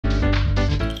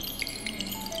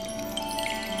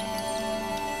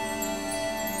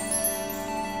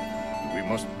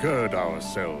must gird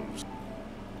ourselves.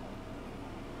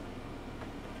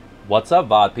 What's up,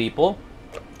 VOD people?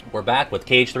 We're back with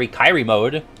KH3 Kairi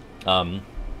mode.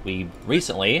 We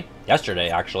recently, yesterday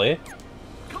actually,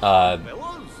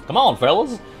 come on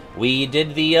fellas, we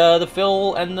did the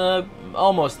Phil and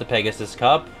almost the Pegasus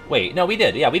Cup. Wait, no, we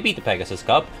did. Yeah, we beat the Pegasus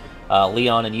Cup.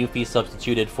 Leon and Yuffie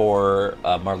substituted for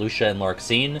Marluxia and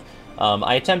Larxene.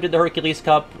 I attempted the Hercules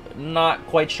Cup, not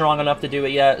quite strong enough to do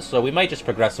it yet, so we might just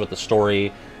progress with the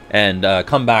story and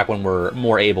come back when we're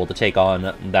more able to take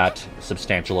on that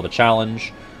substantial of a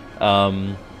challenge.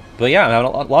 But yeah, I'm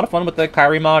having a lot of fun with the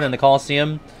Kairi mod and the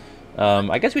Coliseum.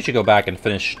 I guess we should go back and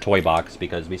finish Toy Box,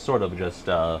 because we sort of just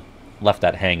left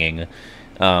that hanging.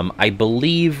 I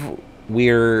believe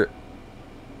we're...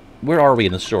 Where are we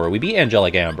in the story? We beat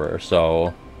Angelic Amber,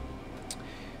 so...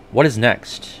 What is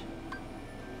next?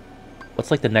 What's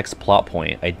like the next plot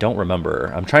point? I don't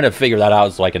remember. I'm trying to figure that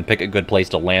out so I can pick a good place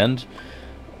to land.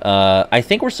 I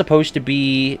think we're supposed to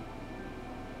be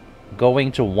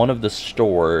going to one of the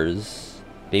stores.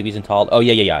 Babies and Toddlers. Oh,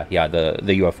 yeah, the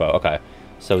UFO. Okay.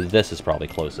 So this is probably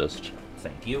closest.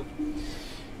 Thank you.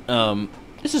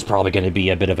 This is probably going to be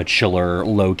a bit of a chiller,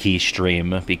 low-key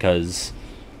stream, because...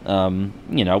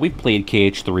 you know, we've played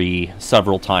KH3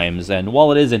 several times, and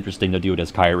while it is interesting to do it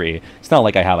as Kairi, it's not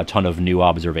like I have a ton of new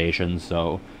observations,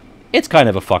 so it's kind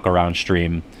of a fuck-around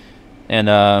stream. And,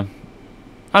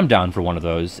 I'm down for one of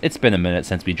those. It's been a minute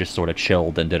since we just sort of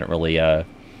chilled and didn't really,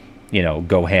 you know,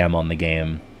 go ham on the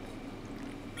game.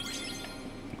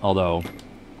 Although,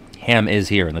 ham is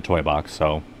here in the toy box,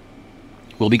 so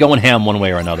we'll be going ham one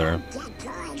way or another.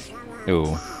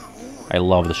 Ooh. I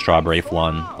love the strawberry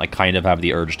flan. I kind of have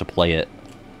the urge to play it.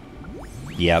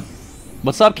 Yep.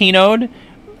 What's up, Keynote?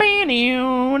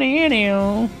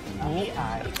 Oh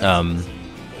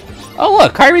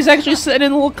look, Kairi's actually sitting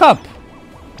in a little cup.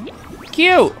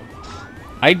 Cute.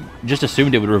 I just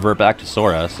assumed it would revert back to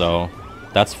Sora, so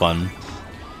that's fun.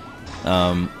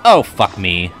 Oh fuck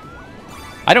me.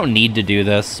 I don't need to do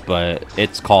this, but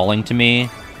it's calling to me.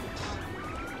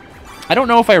 I don't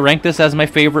know if I rank this as my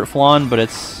favorite flan, but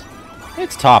it's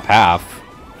top half.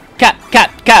 Cap!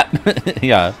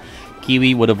 Yeah,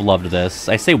 Kiwi would have loved this.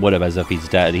 I say would have as if he's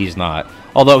dead. He's not.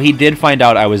 Although he did find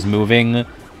out I was moving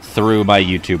through my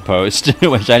YouTube post,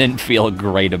 which I didn't feel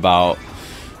great about.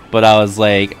 But I was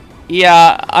like,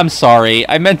 yeah, I'm sorry.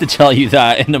 I meant to tell you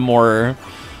that in a more,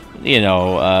 you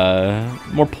know,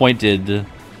 more pointed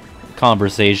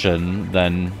conversation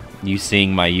than you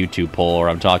seeing my YouTube poll or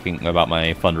I'm talking about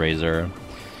my fundraiser.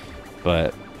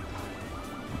 But...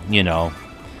 you know,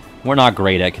 we're not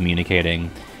great at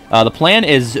communicating. The plan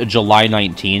is July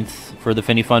 19th for the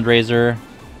Finny fundraiser.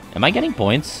 Am I getting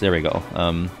points? There we go.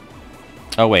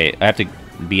 Oh, wait. I have to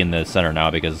be in the center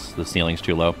now because the ceiling's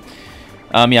too low.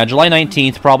 Yeah, July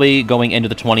 19th, probably going into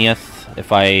the 20th.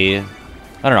 If I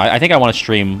don't know. I think I want to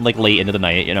stream, like, late into the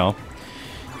night, you know.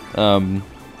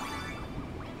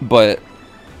 But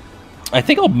I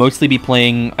think I'll mostly be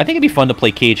playing... I think it'd be fun to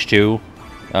play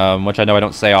KH2, which I know I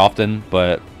don't say often,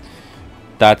 but...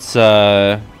 That's,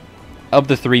 of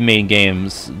the three main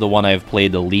games, the one I've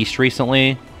played the least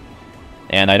recently.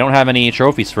 And I don't have any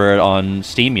trophies for it on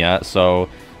Steam yet, so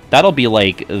that'll be,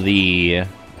 like, the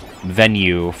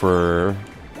venue for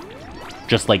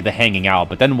just, like, the hanging out.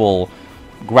 But then we'll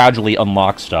gradually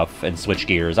unlock stuff and switch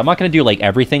gears. I'm not going to do, like,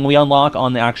 everything we unlock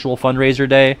on the actual fundraiser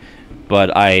day,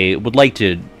 but I would like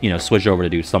to, you know, switch over to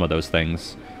do some of those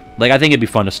things. Like, I think it'd be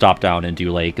fun to stop down and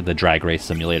do, like, the drag race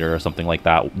simulator or something like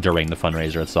that during the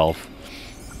fundraiser itself.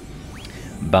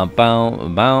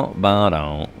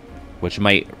 Which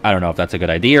might... I don't know if that's a good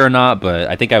idea or not, but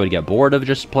I think I would get bored of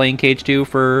just playing KH2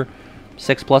 for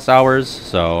 6+ hours,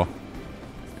 so...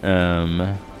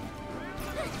 I've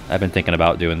been thinking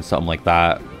about doing something like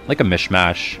that. Like a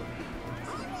mishmash.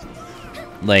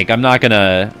 Like, I'm not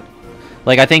gonna...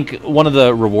 Like, I think one of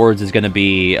the rewards is gonna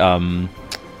be,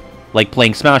 like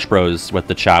playing Smash Bros with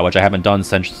the chat, which I haven't done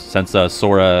since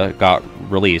Sora got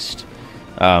released,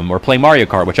 or playing Mario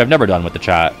Kart, which I've never done with the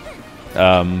chat.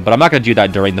 But I'm not gonna do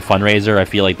that during the fundraiser. I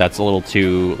feel like that's a little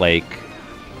too like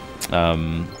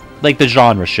the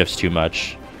genre shifts too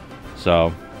much.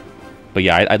 So, but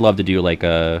yeah, I'd love to do like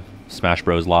a Smash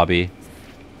Bros lobby.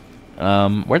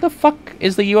 Where the fuck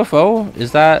is the UFO?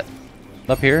 Is that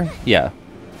up here? Yeah.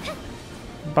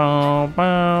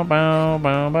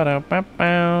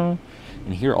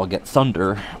 And here I'll get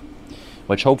Thunder,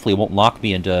 which hopefully won't lock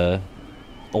me into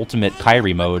ultimate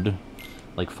Kairi mode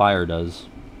like Fire does.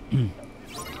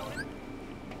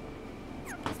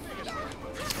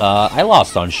 I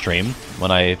lost on stream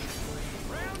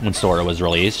when Sora was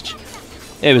released.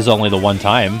 It was only the one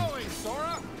time.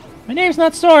 My name's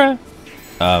not Sora.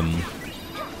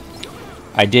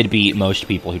 I did beat most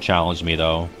people who challenged me,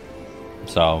 though.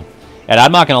 So, and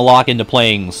I'm not going to lock into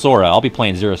playing Sora. I'll be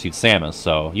playing Zero Suit Samus,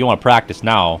 so you want to practice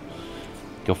now.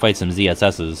 Go fight some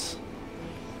ZSSs.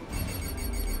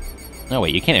 No,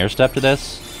 wait, you can't air step to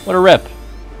this? What a rip.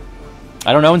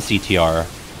 I don't own CTR.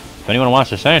 If anyone wants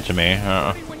to send it to me,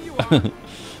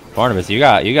 Barnabas, you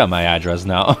got my address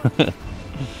now.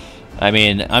 I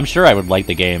mean, I'm sure I would like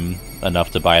the game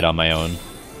enough to buy it on my own.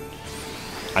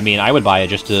 I mean, I would buy it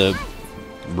just to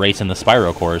race in the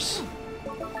Spyro course.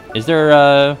 Is there,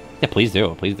 yeah, please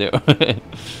do, please do.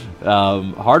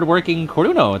 Hardworking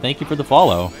Coruno, thank you for the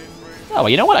follow. Oh, well,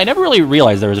 you know what? I never really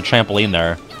realized there was a trampoline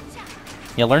there.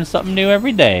 You learn something new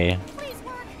every day.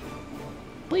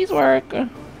 Please work.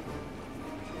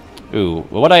 Ooh,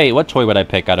 what toy would I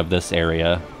pick out of this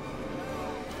area?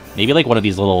 Maybe like one of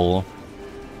these little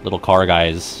car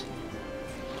guys.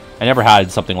 I never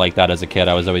had something like that as a kid.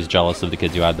 I was always jealous of the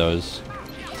kids who had those.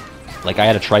 Like, I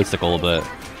had a tricycle, but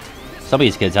some of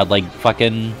these kids had like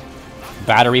fucking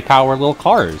battery-powered little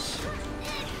cars.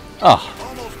 Ugh.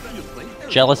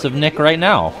 Jealous of Nick right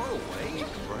now.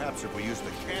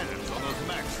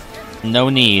 No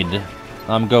need.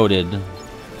 I'm goated.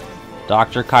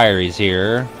 Dr. Kairi's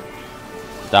here.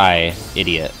 Die,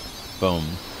 idiot. Boom.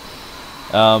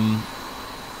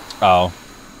 Oh.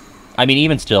 I mean,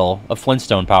 even still, a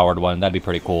Flintstone-powered one, that'd be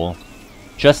pretty cool.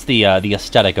 Just the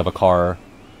aesthetic of a car,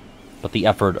 but the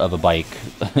effort of a bike.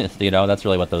 You know, that's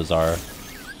really what those are.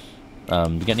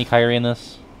 You get any Kairi in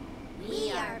this?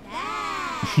 We are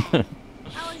back.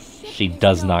 She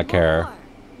does not care.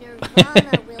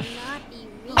 Nirvana will not be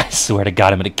reached. I swear to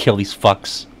God, I'm gonna kill these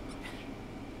fucks.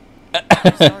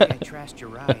 I'm sorry I trashed your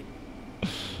ride.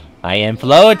 I am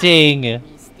floating! We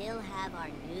still have our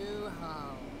new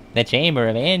home. The Chamber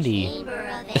of Andy. Chamber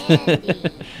of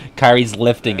Andy. Kairi's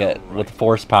lifting it with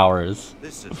force powers.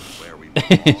 This is where we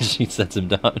belong. She sets him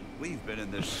down. We've been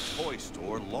in this toy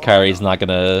store long Kairi's enough. not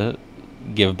gonna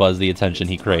give Buzz the attention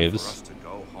he It's time for craves. us to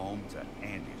go home to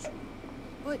Andy's room.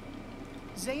 But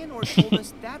Xehanort told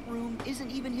us that room isn't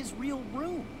even his real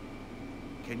room.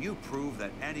 Can you prove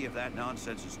that any of that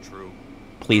nonsense is true?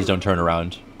 Please don't turn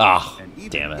around. Ah, And even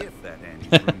damn it. if that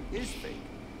Andy's room is fake,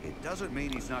 it doesn't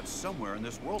mean he's not somewhere in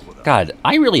this world with us. God,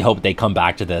 I really hope they come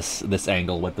back to this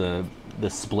angle with the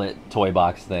split toy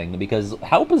box thing, because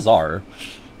how bizarre.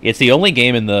 It's the only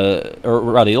game in the, or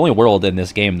rather, the only world in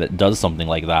this game that does something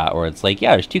like that, where it's like,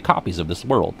 yeah, there's two copies of this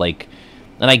world, like,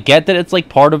 and I get that it's like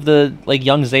part of the like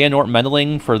young Xehanort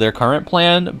meddling for their current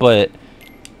plan, but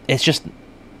it's just,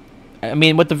 I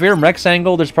mean, with the Verum Rex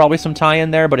angle, there's probably some tie-in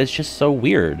there, but it's just so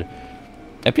weird.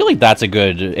 I feel like that's a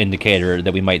good indicator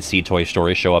that we might see Toy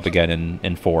Story show up again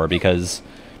in 4, because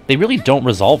they really don't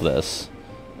resolve this.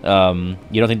 You don't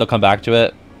think they'll come back to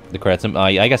it? The credits?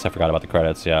 I guess I forgot about the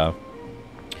credits, yeah.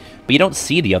 But you don't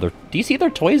see the other... Do you see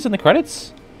their toys in the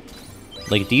credits?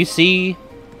 Like, do you see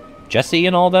Jesse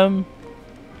and all them?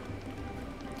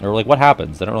 Or, like, what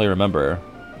happens? I don't really remember.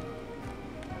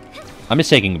 I'm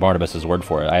just taking Barnabas's word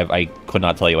for it. I could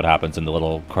not tell you what happens in the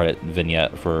little credit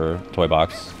vignette for Toy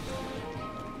Box.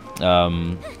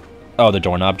 Oh, the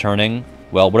doorknob turning?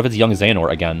 Well, what if it's young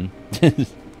Xehanort again?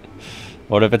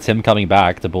 What if it's him coming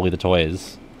back to bully the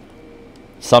toys?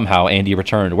 Somehow, Andy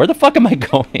returned. Where the fuck am I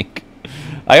going?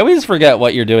 I always forget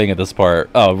what you're doing at this part.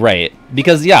 Oh, right.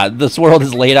 Because, yeah, this world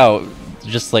is laid out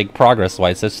just, like,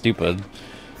 progress-wise. So stupid.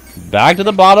 Back to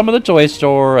the bottom of the toy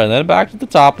store, and then back to the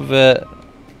top of it.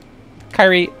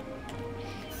 Kairi.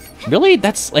 Really?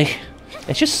 That's, like...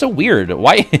 It's just so weird.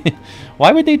 Why...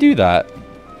 Why would they do that?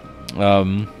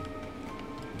 Don't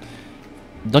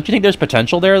you think there's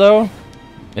potential there, though?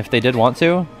 If they did want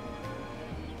to?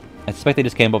 I suspect they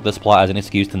just came up with this plot as an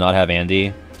excuse to not have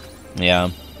Andy. Yeah.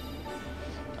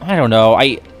 I don't know.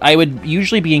 I would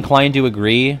usually be inclined to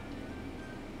agree.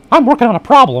 I'm working on a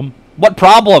problem. What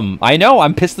problem? I know.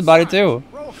 I'm pissed about it, too.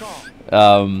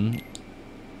 Damn,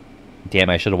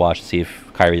 I should have watched to see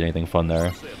if Kairi did anything fun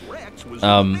there.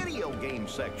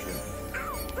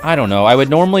 I don't know. I would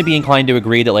normally be inclined to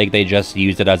agree that, like, they just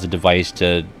used it as a device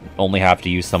to only have to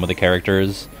use some of the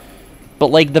characters.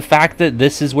 But, like, the fact that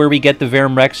this is where we get the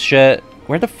Verum Rex shit...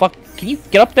 Where the fuck... Can you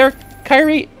get up there,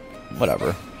 Kairi?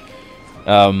 Whatever.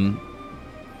 And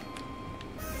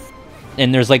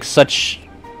there's, like, such...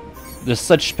 There's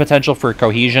such potential for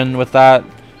cohesion with that.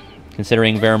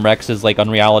 Considering Verum Rex is, like,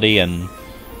 unreality and...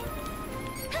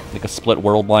 like, a split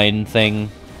world line thing.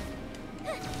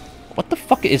 What the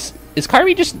fuck is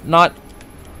Kairi just not...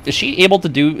 Is she able to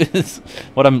do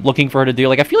what I'm looking for her to do?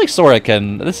 Like, I feel like Sora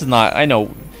can... This is not... I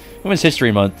know... Women's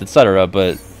History Month, etc.,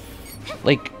 but...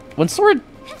 Like, when Sora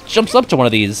jumps up to one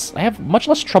of these, I have much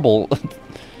less trouble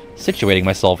situating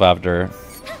myself after.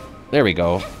 There we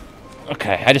go.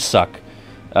 Okay, I just suck.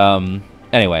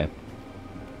 Anyway.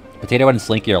 Potato Head and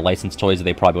Slinky are licensed toys that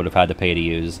they probably would have had to pay to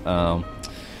use.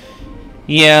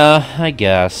 Yeah, I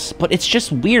guess. But it's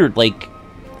just weird, like...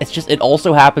 it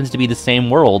also happens to be the same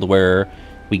world where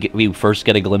we first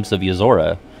get a glimpse of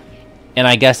Yozora. And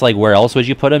I guess, like, where else would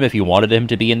you put him if you wanted him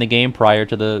to be in the game prior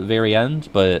to the very end?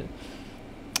 But...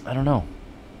 I don't know.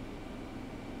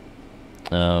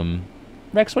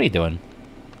 Rex, what are you doing?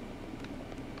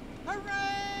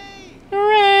 Hooray!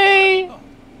 Hooray!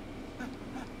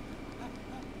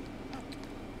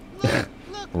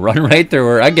 Look, Run right through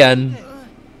her again.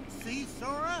 see,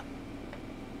 Sora?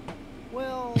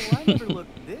 Well, I never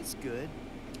looked this good.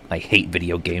 I hate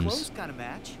video The games. clothes kind of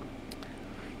match.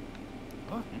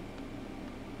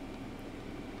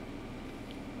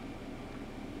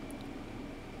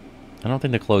 I don't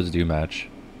think the clothes do match.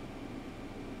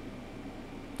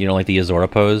 You don't like the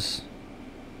Yozora pose?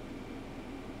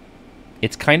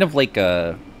 It's kind of like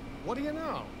a What do you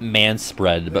know? man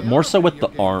spread, but They more are so with the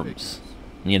video game arms. figures.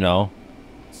 You know?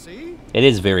 See? It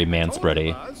is very man Told you,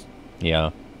 spready. Buzz.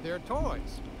 Yeah. They're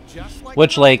toys, just like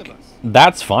Which, the rest like, of us.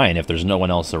 that's fine if there's no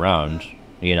one else around.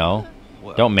 You know?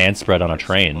 Well, Don't man spread on a I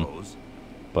train. suppose.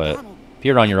 But Donald, if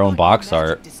you're on your I own thought box magic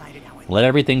art, decided how I let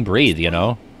everything breathe, you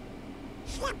know?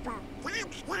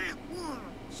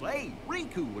 Slay,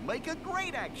 Riku would make a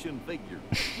great action figure.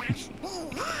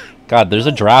 God, there's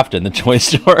a draft in the toy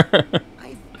store.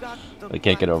 I've got the I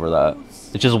can't get black over that.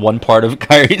 clothes. It's just one part of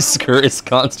Kairi's skirt is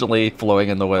constantly flowing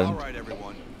in the All wind. right,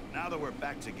 everyone. Now that we're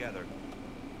back together,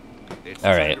 it's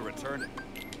All time right. to return.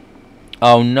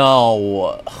 Oh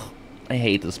no! I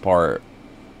hate this part.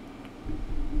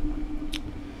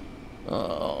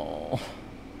 Oh.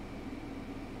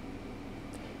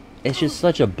 It's just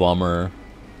such a bummer.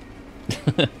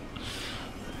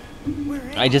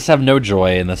 I just have no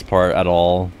joy in this part at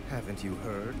all. Haven't you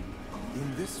heard?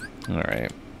 In this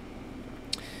Alright.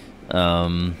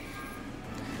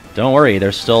 Don't worry,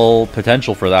 there's still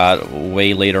potential for that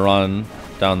way later on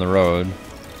down the road.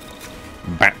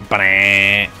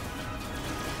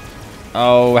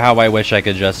 Oh, how I wish I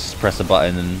could just press a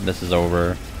button and this is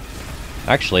over.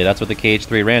 Actually, that's what the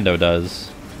KH3 Rando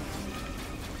does.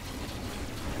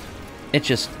 It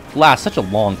just lasts such a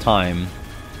long time.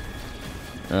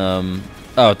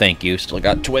 Oh, thank you. Still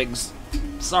got twigs.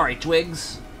 Sorry,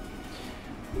 twigs.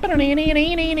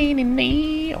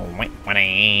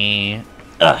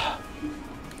 Ugh.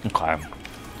 Okay.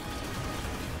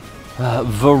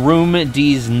 Varoom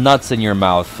D's nuts in your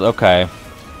mouth. Okay.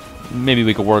 Maybe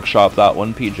we could workshop that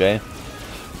one, PJ.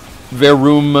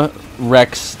 Varoom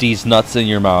Rex D's nuts in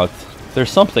your mouth.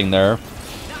 There's something there.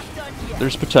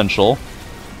 There's potential.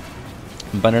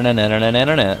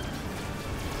 Ba-na-na-na-na-na-na-na.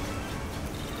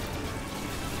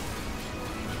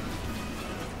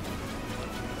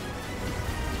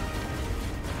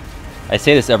 I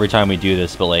say this every time we do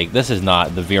this, but like, this is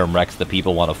not the Verum Rex that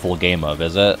people want a full game of,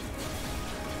 is it?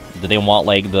 Do they want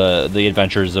like the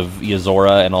adventures of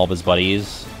Yozora and all of his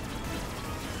buddies?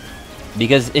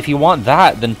 Because if you want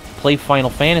that, then play Final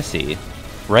Fantasy,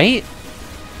 right?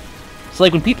 So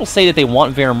like when people say that they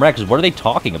want Verum Rex, what are they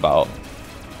talking about?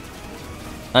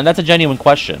 And that's a genuine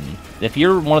question. If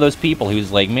you're one of those people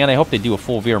who's like, man, I hope they do a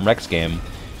full Verum Rex game,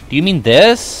 do you mean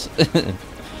this?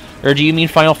 Or do you mean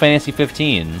Final Fantasy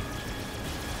 15?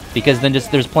 Because then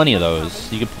there's plenty of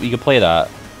those. You could play that.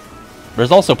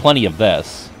 There's also plenty of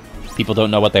this. People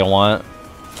don't know what they want.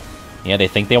 Yeah, they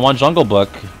think they want Jungle Book.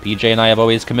 PJ and I have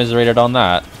always commiserated on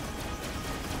that.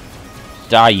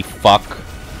 Die, you fuck.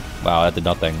 Wow, that did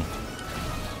nothing.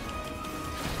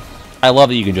 I love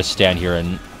that you can just stand here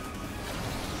and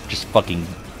just fucking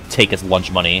take his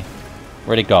lunch money.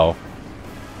 Where'd it go?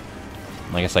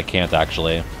 I guess I can't,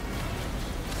 actually.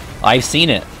 I've seen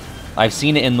it. I've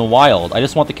seen it in the wild. I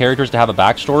just want the characters to have a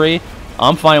backstory.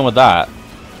 I'm fine with that.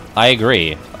 I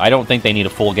agree. I don't think they need a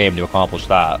full game to accomplish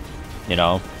that. You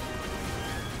know?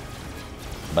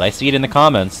 But I see it in the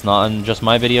comments, not in just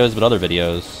my videos, but other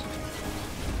videos.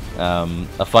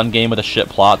 A fun game with a shit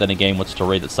plot, then a game with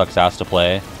story that sucks ass to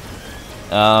play.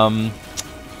 Trying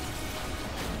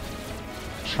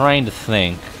to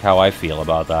think how I feel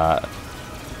about that.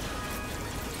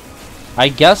 I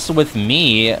guess with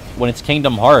me, when it's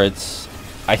Kingdom Hearts,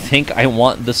 I think I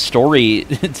want the story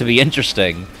to be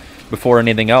interesting before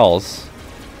anything else,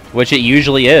 which it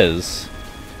usually is.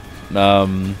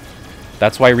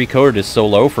 That's why Recoded is so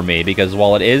low for me, because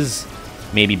while it is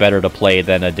maybe better to play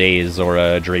than a Days or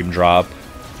a Dream Drop,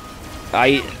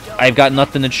 I've got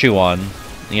nothing to chew on,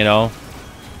 you know?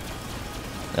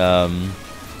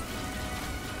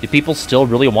 Do people still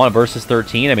really want Versus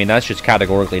 13? I mean, that's just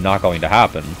categorically not going to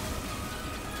happen.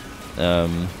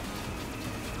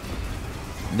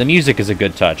 The music is a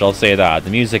good touch, I'll say that. The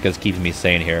music is keeping me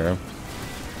sane here.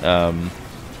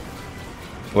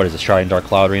 What is this, Shrine Dark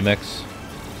Cloud remix?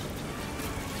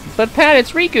 But Pat,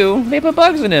 it's Riku. They put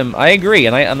bugs in him. I agree,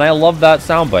 and I love that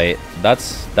soundbite.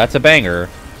 That's a banger.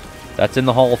 That's in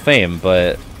the Hall of Fame,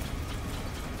 but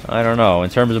I don't know. In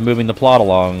terms of moving the plot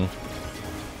along,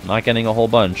 not getting a whole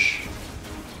bunch.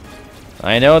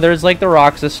 I know there's like the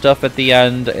Roxas stuff at the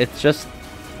end. It's just,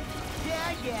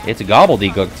 it's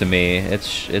gobbledygook to me.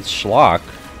 It's schlock.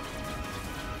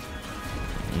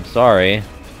 I'm sorry.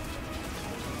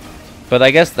 But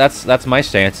I guess that's my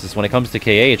stance, is when it comes to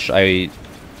KH,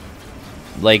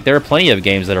 like, there are plenty of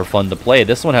games that are fun to play.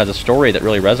 This one has a story that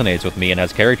really resonates with me and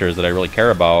has characters that I really care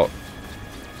about.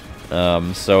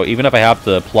 So even if I have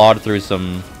to plod through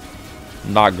some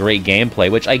not great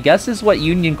gameplay, which I guess is what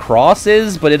Union Cross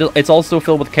is, but it's also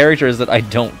filled with characters that I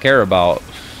don't care about.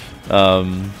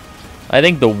 I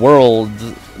think the world...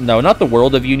 No, not the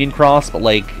world of Union Cross, but,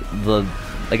 like,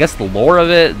 I guess the lore of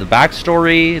it, the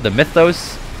backstory, the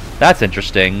mythos, that's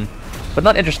interesting. But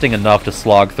not interesting enough to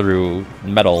slog through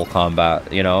metal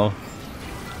combat, you know?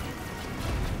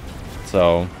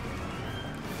 So...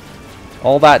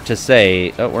 all that to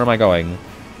say... Oh, where am I going?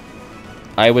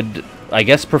 I would, I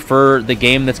guess, prefer the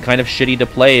game that's kind of shitty to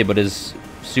play, but is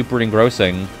super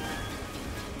engrossing.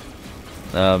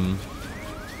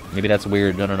 Maybe that's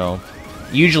weird, I don't know.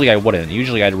 Usually I wouldn't.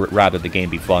 Usually I'd rather the game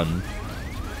be fun.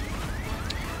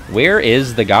 Where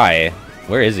is the guy?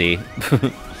 Where is he?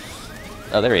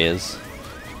 Oh, there he is.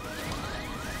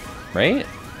 Right?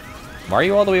 Why are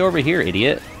you all the way over here,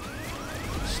 idiot?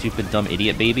 Stupid, dumb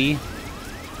idiot baby.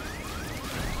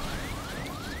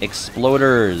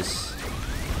 Exploders.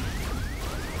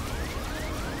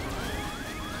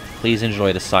 Please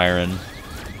enjoy the siren.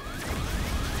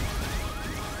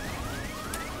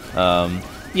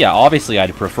 Yeah, obviously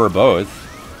I'd prefer both.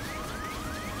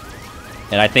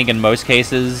 And I think in most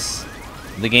cases,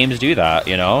 the games do that,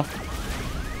 you know?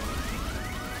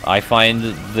 I find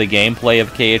the gameplay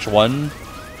of KH1...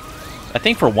 I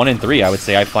think for 1 and 3, I would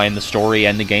say I find the story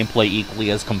and the gameplay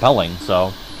equally as compelling,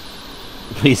 so...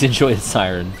 Please enjoy the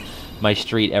siren. My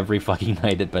street every fucking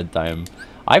night at bedtime.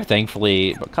 I've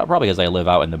thankfully... Probably because I live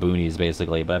out in the boonies,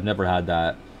 basically, but I've never had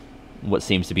that... what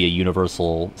seems to be a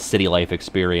universal city life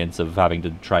experience of having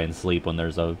to try and sleep when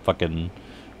there's a fucking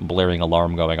blaring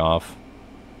alarm going off.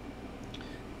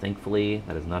 Thankfully,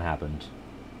 that has not happened.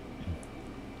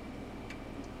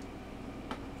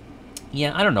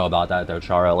 Yeah, I don't know about that, though,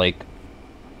 Chara. Like,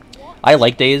 I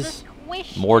like Days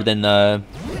more than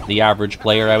the average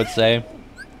player, I would say.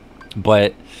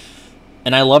 But,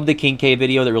 and I love the King K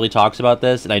video that really talks about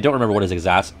this, and I don't remember what his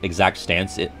exact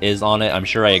stance is on it. I'm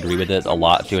sure I agree with it a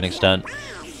lot to an extent.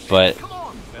 But,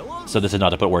 so this is not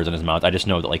to put words in his mouth. I just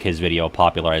know that, like, his video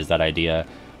popularized that idea.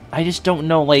 I just don't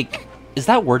know, like... Is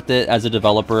that worth it as a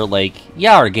developer? Like,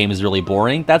 yeah, our game is really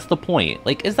boring. That's the point.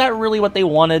 Like, is that really what they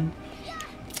wanted?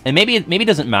 And maybe it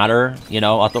doesn't matter, you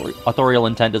know, authorial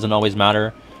intent doesn't always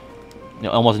matter. You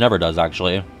know, almost never does,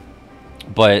 actually.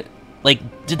 But,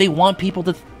 like, did they want people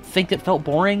to think it felt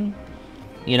boring?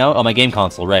 You know? Oh, my game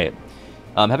console, right.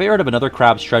 Have you heard of Another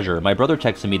Crab's Treasure? My brother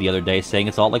texted me the other day saying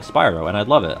it's all like Spyro, and I'd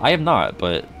love it. I have not,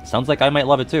 but sounds like I might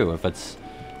love it too,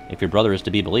 if your brother is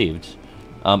to be believed.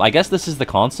 I guess this is the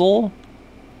console?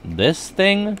 This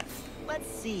thing? Let's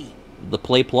see. The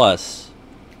Play Plus.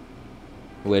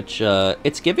 Which,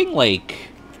 it's giving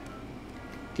like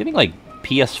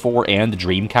PS4 and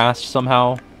Dreamcast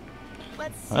somehow.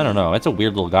 I don't know, it's a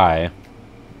weird little guy.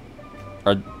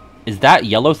 Is that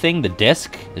yellow thing the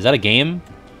disc? Is that a game?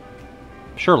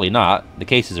 Surely not. The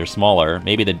cases are smaller.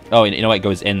 Maybe the... Oh, you know what? It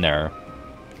goes in there.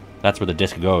 That's where the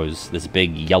disc goes. This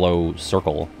big yellow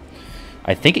circle.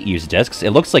 I think it used discs. It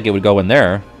looks like it would go in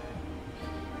there.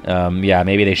 Yeah,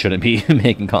 maybe they shouldn't be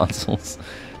making consoles.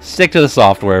 Stick to the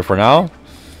software for now.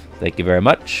 Thank you very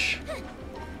much.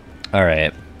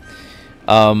 Alright.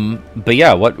 But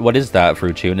yeah, what is that,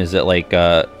 Fruitune? Is it like,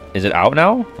 is it out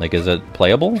now? Like, is it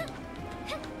playable?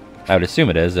 I would assume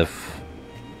it is, if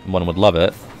one would love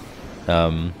it.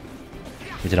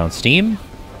 Is it on Steam?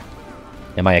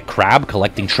 Am I a crab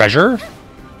collecting treasure?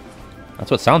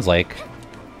 That's what it sounds like.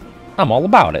 I'm all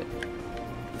about it.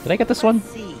 Did I get this one?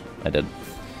 I did.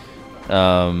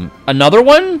 Another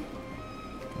one?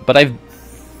 But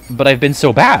I've been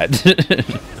so bad.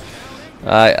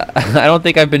 I don't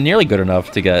think I've been nearly good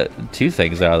enough to get 2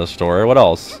 things out of the store. What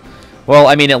else? Well,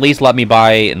 I mean, at least let me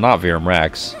buy... Not Virum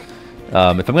Rex. If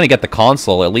I'm going to get the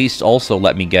console, at least also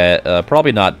let me get...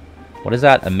 probably not... What is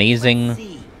that? Amazing...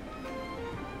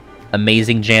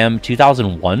 Amazing Jam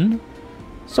 2001?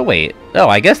 So wait. Oh,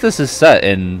 I guess this is set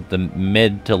in the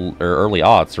mid to or early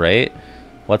aughts, right?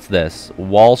 What's this?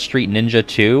 Wall Street Ninja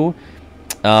 2?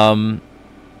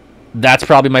 That's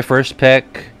probably my first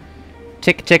pick.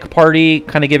 Tick Tick Party,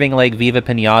 kind of giving like Viva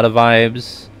Pinata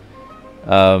vibes.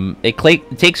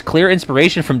 It takes clear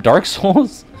inspiration from Dark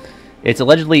Souls. It's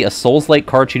allegedly a Souls-like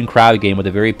cartoon crab game with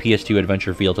a very PS2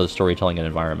 adventure feel to the storytelling and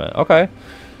environment. Okay.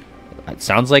 It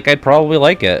sounds like I'd probably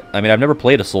like it. I mean, I've never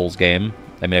played a Souls game.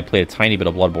 I mean, I played a tiny bit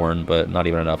of Bloodborne, but not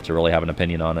even enough to really have an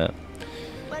opinion on it.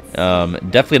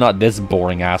 Definitely not this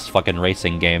boring-ass fucking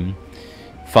racing game.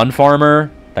 Fun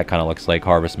Farmer. That kind of looks like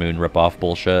Harvest Moon ripoff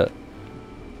bullshit.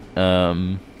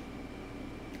 Oh,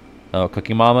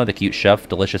 Cookie Mama, the cute chef,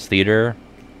 Delicious Theater.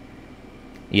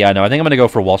 Yeah, no, I think I'm going to go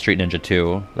for Wall Street Ninja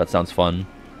 2. That sounds fun.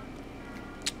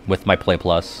 With my Play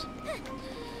Plus.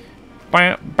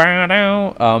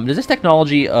 Does this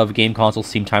technology of game consoles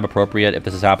seem time appropriate if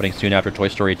this is happening soon after Toy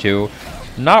Story 2?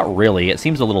 Not really. It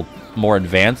seems a little more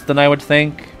advanced than I would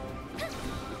think.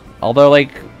 Although,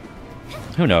 like,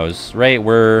 who knows, right?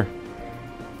 We're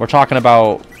talking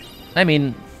about, I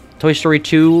mean, Toy Story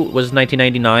 2 was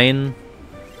 1999.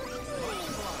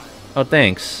 Oh,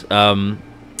 thanks.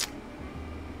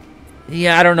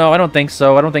 Yeah, I don't know. I don't think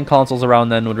so. I don't think consoles around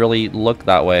then would really look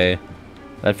that way.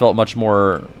 That felt much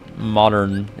more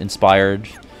modern inspired.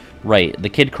 Right, the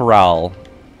Kid Corral.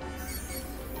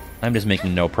 I'm just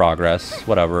making no progress.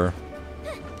 Whatever.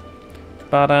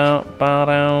 Ba-dow,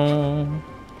 ba-dow.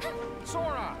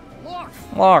 Sora, look!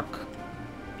 Look.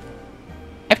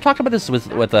 I've talked about this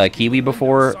with Kiwi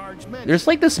before. There's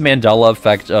like this Mandela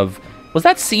effect of, was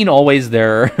that scene always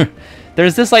there?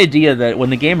 There's this idea that when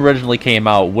the game originally came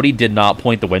out, Woody did not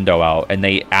point the window out, and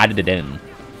they added it in.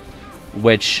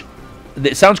 Which,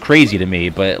 it sounds crazy to me,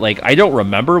 but like I don't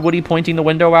remember Woody pointing the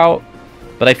window out.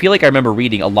 But I feel like I remember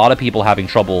reading a lot of people having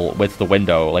trouble with the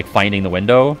window, like finding the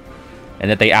window. And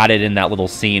that they added in that little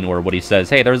scene where Woody says,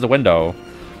 hey, there's the window.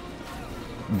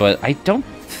 But I don't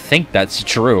think that's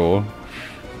true.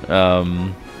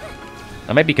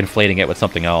 I might be conflating it with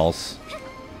something else.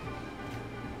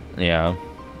 Yeah.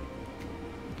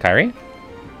 Kairi?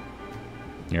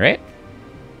 You right?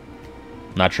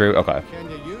 Not true? Okay.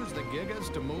 Can you use the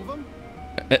gigas to move them?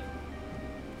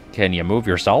 Can you move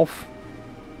yourself?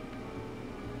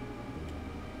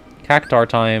 Cactar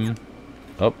time.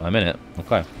 Oh, I'm in it.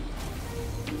 Okay.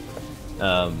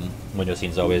 Window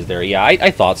scene's always there. Yeah,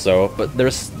 I thought so, but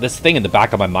there's this thing in the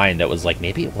back of my mind that was like,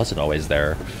 maybe it wasn't always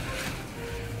there.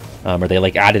 Or they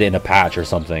like added it in a patch or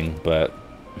something, but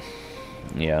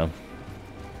yeah.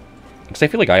 Because I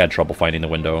feel like I had trouble finding the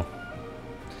window.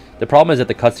 The problem is that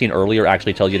the cutscene earlier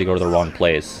actually tells you to go to the wrong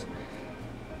place.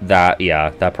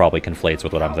 Yeah, that probably conflates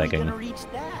with what I'm thinking.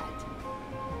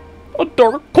 A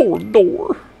dark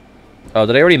corridor. Oh,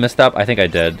 did I already miss that? I think I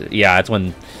did. Yeah, it's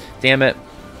when... Damn it.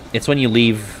 It's when you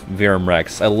leave Virum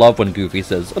Rex. I love when Goofy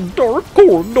says, a dark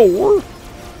corridor.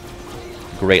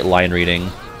 Great line reading.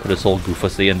 Put his whole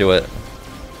goofacy into it.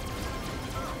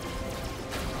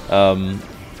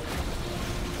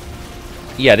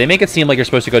 Yeah, they make it seem like you're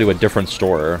supposed to go to a different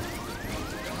store.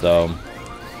 So,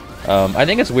 I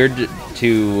think it's weird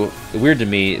to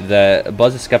me that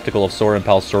Buzz is skeptical of Sora and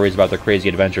Pal's stories about their crazy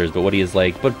adventures, but Woody is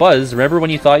like, but Buzz, remember when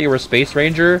you thought you were a space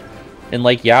ranger? And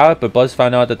like, yeah, but Buzz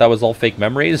found out that that was all fake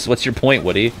memories? What's your point,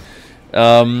 Woody?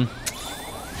 Yeah,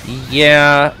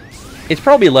 it's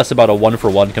probably less about a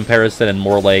one-for-one comparison and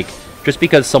more like, just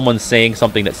because someone's saying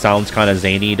something that sounds kind of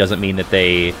zany doesn't mean that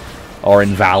they are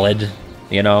invalid,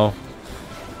 you know?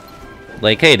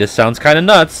 Like, hey, this sounds kind of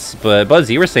nuts, but Buzz,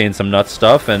 you were saying some nuts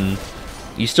stuff, and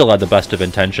you still had the best of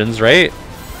intentions, right?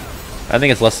 I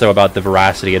think it's less so about the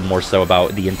veracity and more so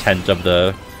about the intent of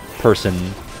the person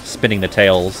spinning the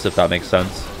tales, if that makes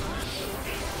sense.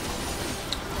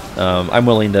 I'm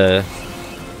willing to...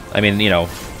 I mean, you know,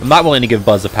 I'm not willing to give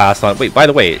Buzz a pass on... Wait, by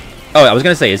the way... Oh, I was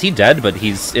going to say, is he dead? But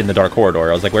he's in the Dark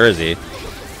Corridor. I was like, where is he?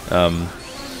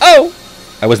 Oh!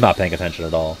 I was not paying attention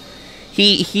at all.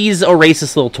 He's a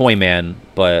racist little toy man,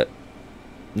 but,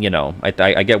 you know,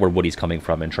 I get where Woody's coming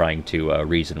from and trying to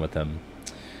reason with him.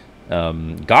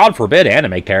 God forbid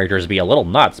anime characters be a little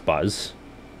nuts, Buzz.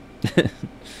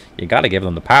 You gotta give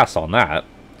them the pass on that.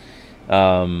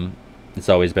 It's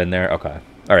always been there. Okay.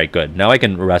 Alright, good. Now I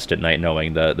can rest at night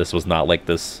knowing that this was not like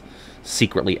this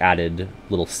secretly added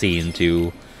little scene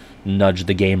to nudge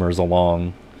the gamers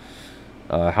along.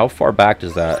 How far back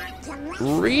does that...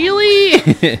 Really?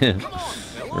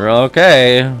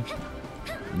 Okay.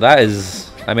 That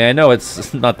is... I mean, I know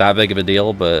it's not that big of a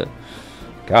deal, but...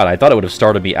 God, I thought it would have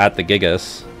started me at the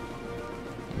Gigas.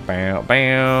 Bow,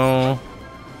 bow.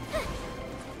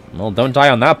 Well, don't die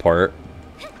on that part.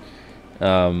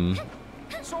 Sora!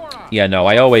 Yeah, no,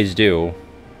 I always do.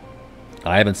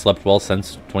 I haven't slept well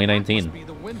since 2019. Must be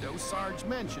the window Sarge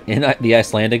mentioned. In the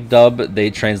Icelandic dub,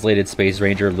 they translated Space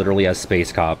Ranger literally as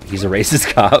Space Cop. He's a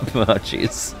racist cop. Oh,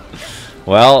 jeez.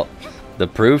 Well, the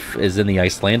proof is in the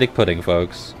Icelandic pudding,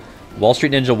 folks. Wall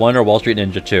Street Ninja 1 or Wall Street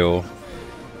Ninja 2?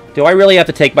 Do I really have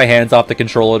to take my hands off the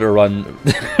controller to run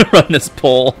run this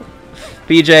poll?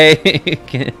 PJ,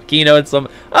 can you know it's some...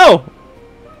 Oh!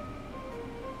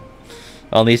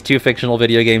 On these two fictional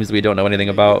video games we don't know anything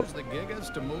about. Use the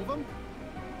gigas to move 'em?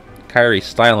 Kairi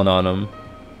styling on them.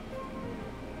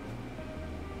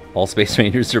 All Space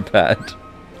Rangers are bad.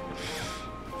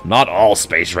 Not all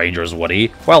Space Rangers,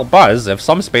 Woody. Well, Buzz, if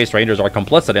some Space Rangers are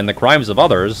complicit in the crimes of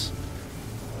others,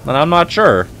 then I'm not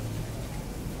sure.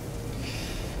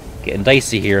 Getting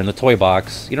dicey here in the toy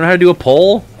box. You don't know how to do a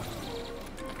poll?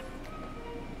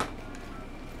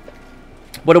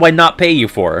 What do I not pay you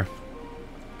for?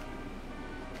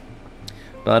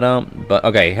 But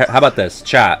okay, how about this?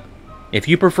 Chat. If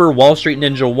you prefer Wall Street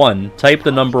Ninja 1, type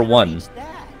the number 1.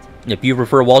 If you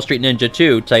prefer Wall Street Ninja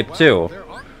 2, type 2. There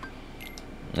are...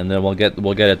 And then we'll get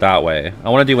it that way. I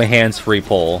want to do a hands-free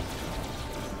poll.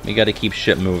 We got to keep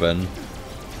shit moving.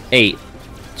 8,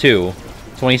 2,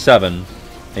 27.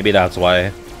 Maybe that's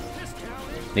why.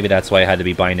 Maybe that's why I had to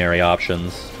be binary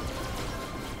options.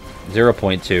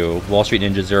 0.2. Wall Street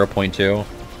Ninja 0.2.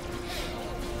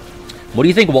 What do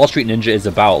you think Wall Street Ninja is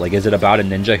about? Like, is it about a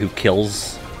ninja who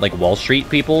kills, like, Wall Street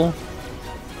people?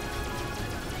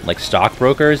 Like,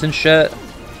 stockbrokers and shit?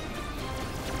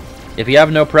 If you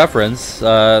have no preference,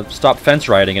 stop fence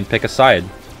riding and pick a side.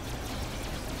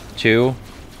 2.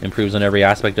 Improves on every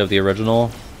aspect of the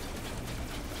original.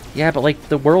 Yeah, but, like,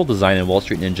 the world design in Wall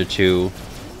Street Ninja 2...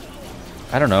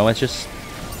 I don't know, it's just...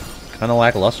 kind of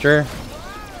lackluster.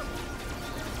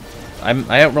 I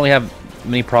don't really have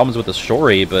many problems with the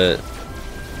story, but...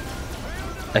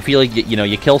 I feel like, you know,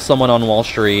 you kill someone on Wall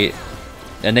Street,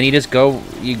 and then you just go...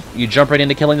 You jump right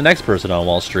into killing the next person on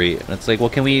Wall Street. And it's like, well,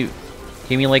 can we,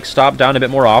 like, stop down a bit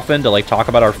more often to, like, talk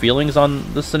about our feelings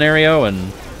on this scenario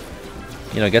and...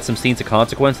 You know, get some scenes of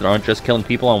consequence that aren't just killing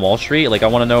people on Wall Street. Like, I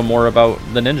want to know more about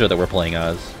the ninja that we're playing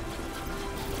as.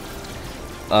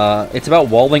 It's about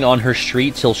walling on her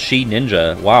street till she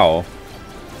ninja. Wow.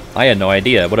 I had no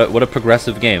idea. What a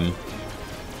progressive game.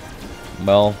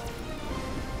 Well,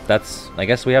 that's... I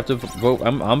guess we have to vote.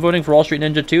 I'm voting for Wall Street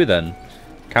Ninja 2 then.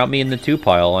 Count me in the 2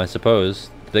 pile, I suppose.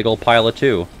 The big old pile of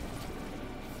 2.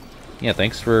 Yeah,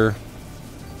 thanks for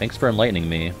enlightening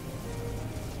me.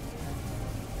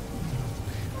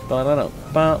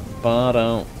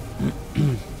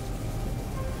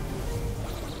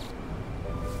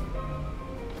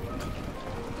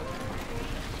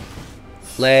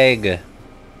 Leg.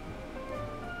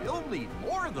 You'll need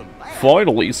more than that.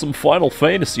 Finally, some Final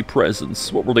Fantasy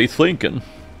presents. What were they thinking?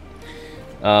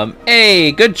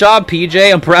 Hey, good job,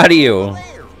 PJ. I'm proud of you.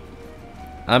 There.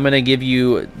 I'm gonna give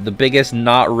you the biggest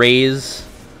not raise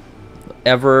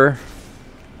ever.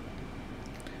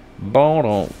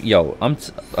 Yo,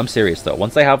 I'm serious though.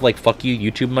 Once I have like fuck you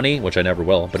YouTube money, which I never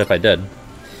will, but if I did,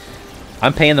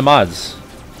 I'm paying the mods.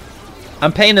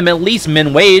 I'm paying them at least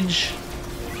min wage,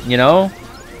 you know?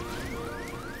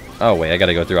 Oh wait, I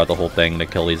gotta go throughout the whole thing to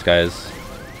kill these guys.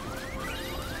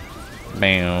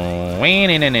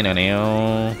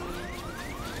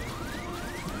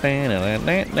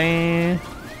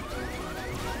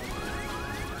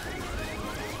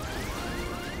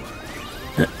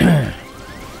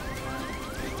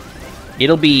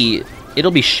 It'll be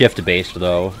shift based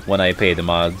though when I pay the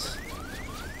mods.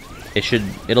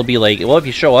 It'll be like, well, if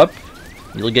you show up,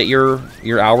 you'll get your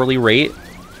hourly rate.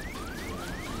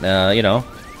 You know.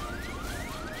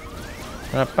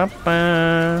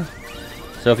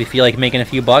 So if you feel like making a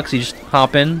few bucks, you just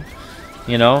hop in.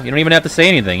 You know, you don't even have to say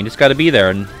anything. You just got to be there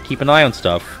and keep an eye on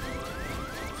stuff.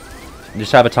 You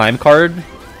just have a time card.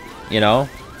 You know.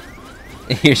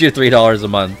 Here's your $3 a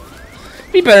month.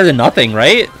 It'd be better than nothing,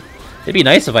 right? It'd be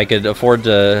nice if I could afford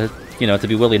to, you know, to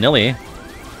be willy-nilly.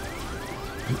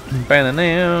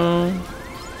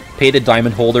 Pay the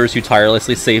diamond holders who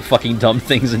tirelessly say fucking dumb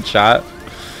things in chat.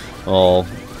 Well,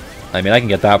 I mean, I can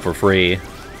get that for free.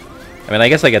 I mean, I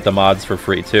guess I get the mods for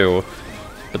free too.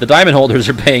 But the diamond holders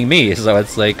are paying me, so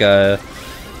it's like,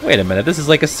 wait a minute, this is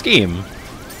like a scheme.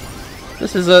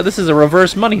 This is a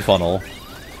reverse money funnel.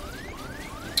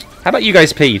 How about you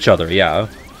guys pay each other? Yeah.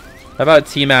 How about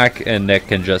T-Mac and Nick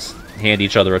can just hand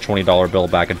each other a $20 bill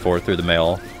back and forth through the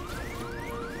mail?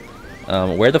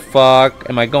 Where the fuck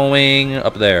am I going?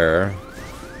 Up there.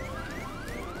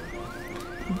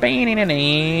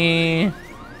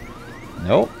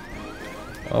 Nope.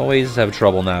 Always have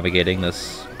trouble navigating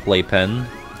this playpen.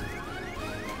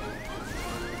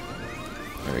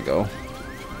 There we go.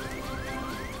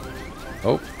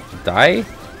 Oh, die?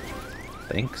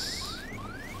 Thanks.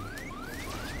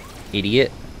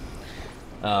 Idiot.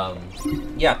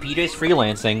 Yeah, PJ's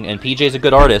freelancing, and PJ's a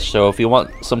good artist, so if you want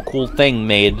some cool thing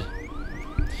made...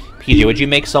 PJ, would you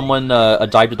make someone a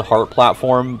Dive to the Heart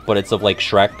platform, but it's of, like,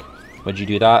 Shrek? Would you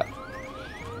do that?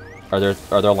 Are there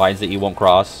lines that you won't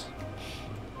cross?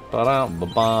 You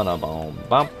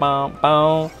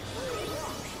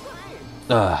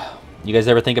guys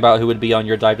ever think about who would be on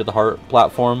your Dive to the Heart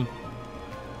platform?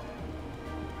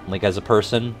 Like, as a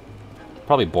person?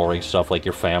 Probably boring stuff like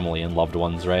your family and loved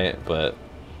ones, right? But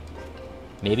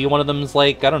maybe one of them's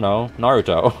like, I don't know,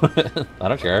 Naruto. I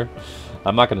don't care.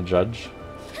 I'm not gonna judge.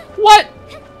 What?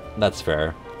 That's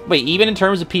fair. Wait, even in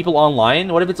terms of people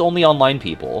online? What if it's only online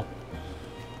people?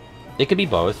 It could be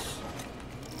both.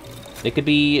 It could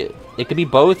be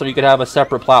both, or you could have a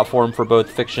separate platform for both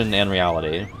fiction and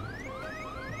reality.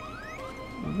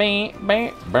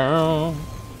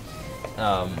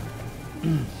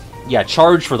 Yeah,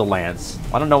 charge for the lance.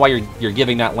 I don't know why you're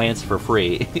giving that lance for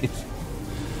free.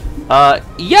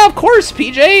 Yeah, of course,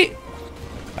 PJ.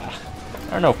 I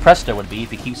don't know if Presto would be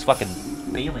if he keeps fucking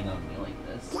bailing on me like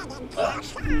this.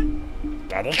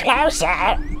 Getting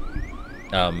closer.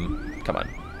 Come on.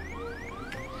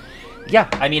 Yeah,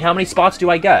 I mean, how many spots do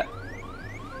I get?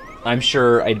 I'm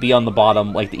sure I'd be on the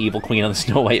bottom like the evil queen on the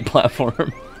Snow White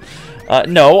platform.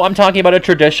 No, I'm talking about a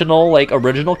traditional, like,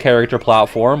 original character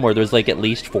platform where there's, like, at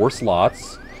least 4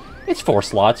 slots. It's 4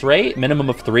 slots, right? Minimum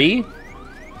of 3?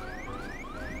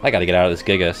 I gotta get out of this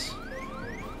Gigas.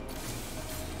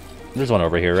 There's one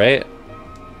over here, right?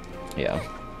 Yeah.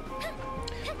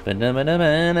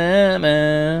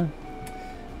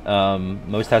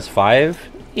 Most has 5?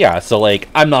 Yeah, so, like,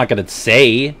 I'm not gonna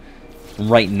say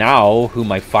right now who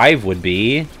my 5 would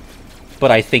be,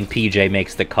 but I think PJ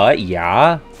makes the cut,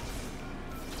 yeah.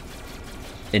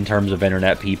 In terms of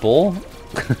internet people.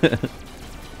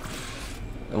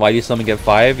 Why do some get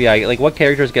 5? Yeah, like, what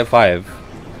characters get 5?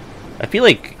 I feel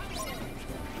like...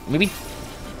 Maybe...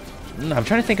 I'm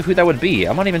trying to think of who that would be.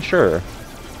 I'm not even sure. I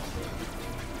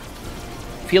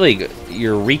feel like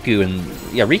your Riku and...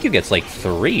 Yeah, Riku gets, like,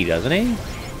 3, doesn't he?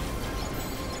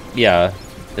 Yeah.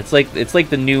 It's like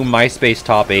the new MySpace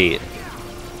top 8.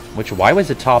 Which, why was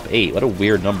it top 8? What a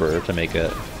weird number to make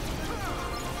it.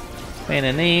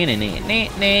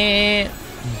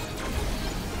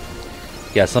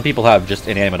 Yeah, some people have just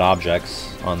inanimate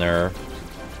objects on their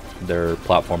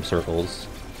platform circles.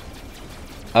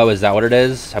 Oh, is that what it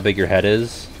is? How big your head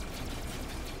is?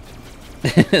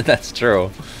 That's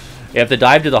true. If the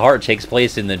Dive to the Heart takes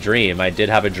place in the dream, I did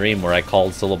have a dream where I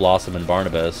called Scylla Blossom and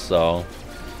Barnabas, so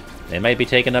they might be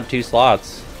taking up 2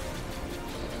 slots.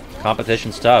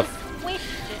 Competition's tough.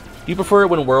 Do you prefer it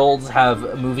when worlds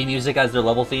have movie music as their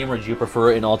level theme, or do you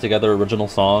prefer an altogether original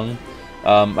song?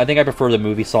 I think I prefer the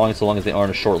movie songs so long as they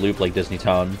aren't a short loop like Disney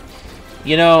Town.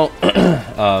 You know,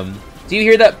 do you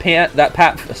hear that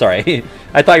Pat... Sorry,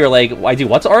 I thought you were like, I do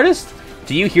what's artist?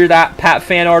 Do you hear that, Pat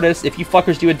fan artist? If you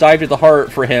fuckers do a Dive to the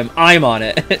Heart for him, I'm on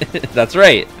it. That's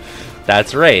right.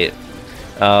 That's right.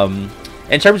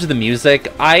 In terms of the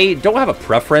music, I don't have a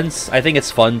preference. I think it's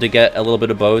fun to get a little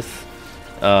bit of both.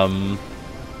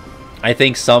 I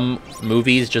think some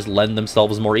movies just lend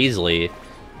themselves more easily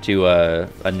to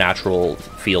a natural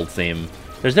field theme.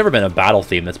 There's never been a battle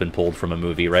theme that's been pulled from a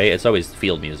movie, right? It's always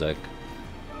field music.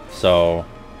 So,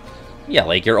 yeah,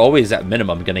 like, you're always at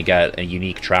minimum gonna get a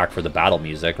unique track for the battle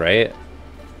music, right?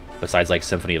 Besides, like,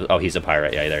 Symphony of... Oh, he's a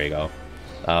pirate. Yeah, there you go.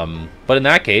 But in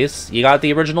that case, you got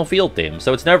the original field theme.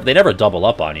 So it's never... They never double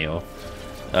up on you.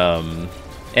 And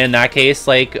in that case,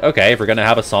 like, okay, if we're gonna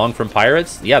have a song from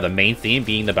Pirates, yeah, the main theme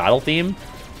being the battle theme,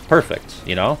 perfect,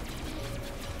 you know?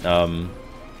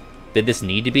 Did this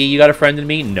need to be You Got a Friend in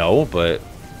Me? No, but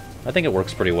I think it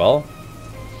works pretty well.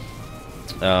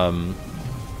 Trying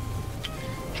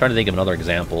to think of another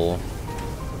example.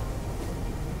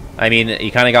 I mean,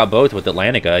 you kind of got both with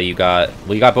Atlantica. You got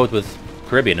both with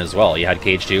Caribbean as well. You had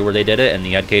Cage 2 where they did it, and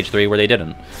you had Cage 3 where they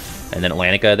didn't. And then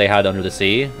Atlantica, they had Under the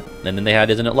Sea, and then they had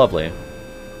Isn't It Lovely?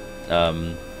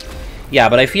 Yeah,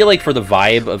 but I feel like for the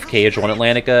vibe of KH1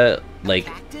 Atlantica, like,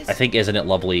 I think Isn't It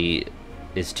Lovely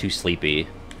is too sleepy.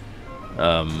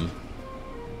 I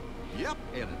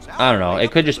don't know.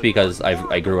 It could just be because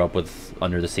I grew up with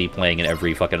Under the Sea playing in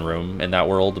every fucking room in that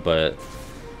world, but,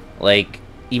 like,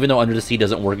 even though Under the Sea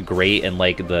doesn't work great in,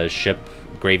 like, the ship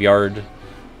graveyard,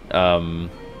 the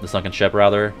sunken ship,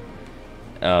 rather,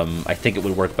 I think it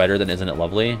would work better than Isn't It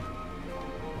Lovely?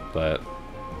 But...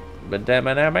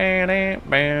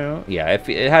 Yeah,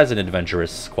 it has an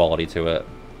adventurous quality to it.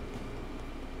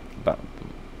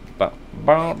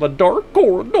 The dark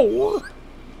corridor.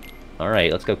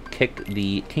 Alright, let's go kick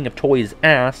the King of Toys'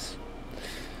 ass.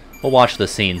 We'll watch the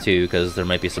scene too, because there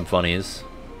might be some funnies.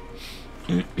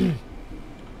 You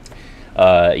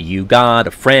got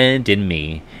a friend in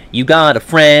me. You got a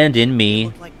friend in me.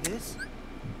 Look like this?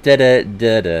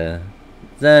 Da-da-da-da.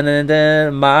 Da-da-da.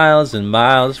 Miles and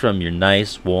miles from your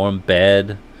nice warm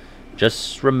bed.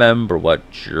 Just remember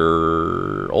what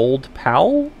your old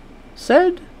pal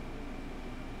said?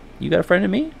 You got a friend in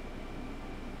me?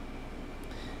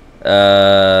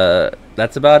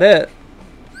 That's about it.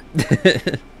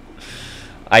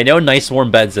 I know nice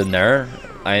warm bed's in there.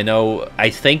 I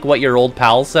think what your old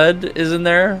pal said is in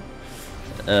there.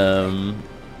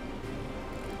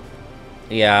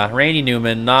 Yeah, Randy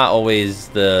Newman, not always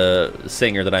the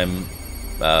singer that I'm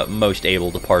most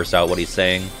able to parse out what he's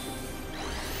saying.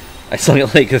 I sung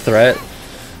it like a threat.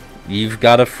 You've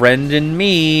got a friend in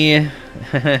me.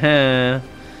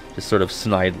 Just sort of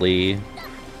snidely,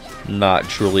 not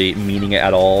truly meaning it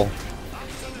at all.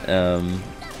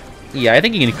 Yeah, I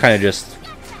think you can kind of just,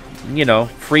 you know,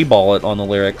 freeball it on the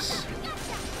lyrics.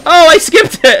 Oh, I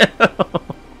skipped it!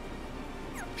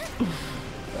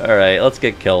 Alright, let's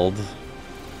get killed.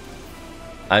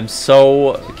 I'm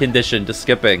so conditioned to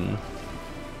skipping.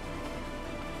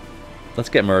 Let's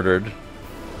get murdered.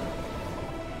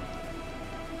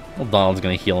 Well, Donald's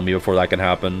gonna heal me before that can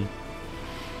happen.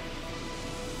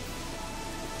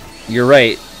 You're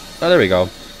right. Oh, there we go.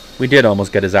 We did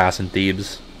almost get his ass in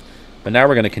Thebes. But now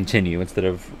we're gonna continue instead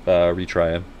of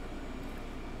retry.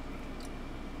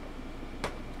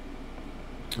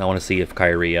 I want to see if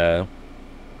Kairi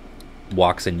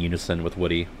walks in unison with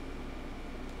Woody.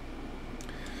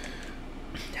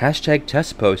 Hashtag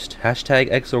test post.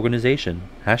 Hashtag X organization.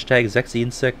 Hashtag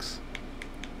Zexian6.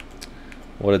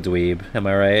 What a dweeb. Am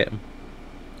I right?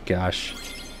 Gosh.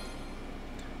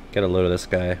 Get a load of this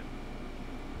guy.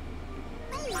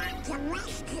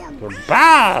 We're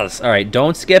boss! Alright,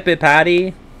 don't skip it,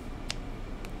 Patty.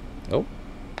 Oh.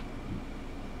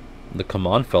 The Come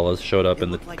On fellas showed up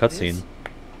in the cutscene.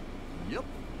 Yep.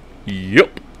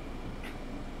 Yep.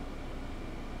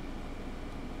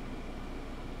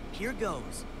 Here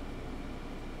goes.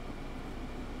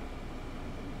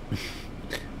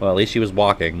 Well, at least she was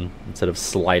walking instead of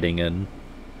sliding in.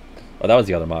 Oh, that was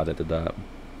the other mod that did that.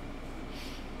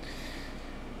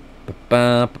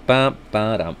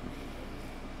 Ba-ba-ba-ba-dum.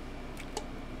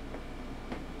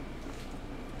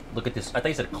 Look at this. I thought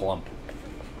you said clump.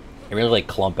 I really like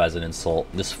clump as an insult.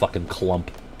 This fucking clump.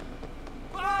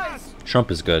 Trump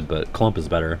is good, but clump is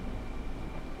better.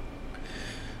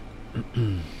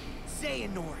 Say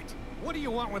it, Nord. What do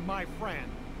you want with my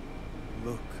friend?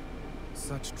 Look,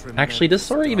 such Actually, does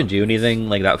Sora even do anything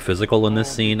like that physical in this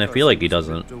scene? I feel like he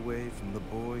doesn't. Away from the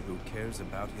boy who cares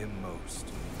about him most.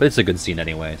 But it's a good scene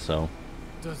anyway, so.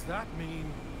 Does that mean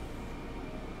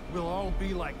we'll all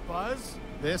be like Buzz?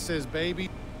 This is baby.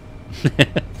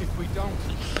 If we don't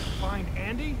find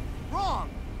Andy? Wrong.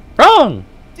 Wrong!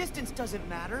 Distance doesn't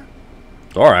matter.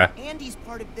 Sora. Andy's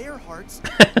part of their hearts,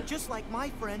 just like my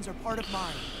friends are part of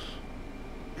mine.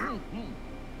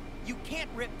 You can't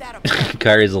rip that apart.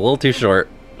 Kairi's a little too short.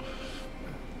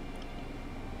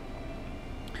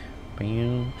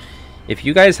 If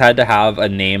you guys had to have a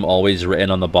name always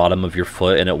written on the bottom of your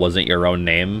foot and it wasn't your own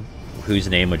name, whose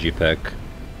name would you pick?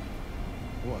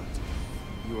 What?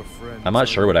 Your friend? I'm not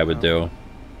sure what I would do.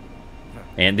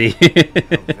 Andy?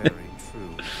 Very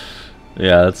true.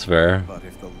 Yeah, that's fair. But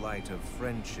if the light of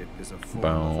friendship is a form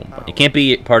Boom. of power, It can't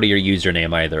be part of your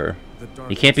username either.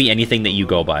 It can't be anything that you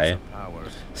go by.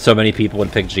 So many people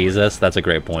would pick Jesus. That's a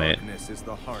great point. Darkness is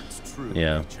the heart's true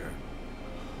Yeah. nature.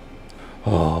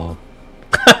 Oh.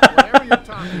 Whatever you're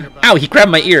talking about, Ow, he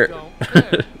grabbed my ear. don't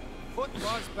fit. Put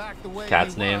Buzz back the way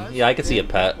Cat's he name? was, Yeah, I could see a and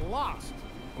pet. get lost.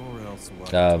 Or else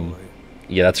what? Um,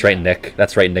 Yeah, that's right, Nick.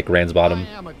 That's right, Nick Ransbottom.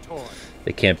 I am a toy.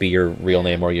 It can't be your real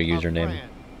name or your A username.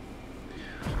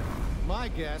 friend. My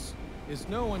guess is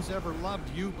no one's ever loved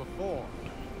you before.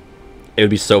 It would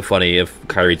be so funny if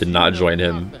Kairi did not join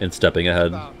him in stepping ahead.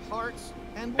 About hearts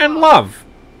and And love!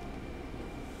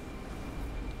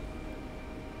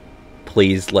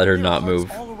 Please let her There are not hearts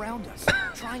move. all around us,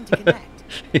 trying to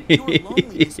connect. Your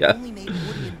loneliness Yeah. only made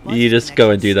Woody and You Buzz's just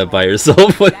go and do connection that by stronger.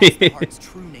 yourself, That's the Woody. heart's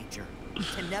true nature,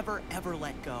 to never ever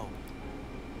let go.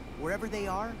 Wherever they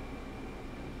are,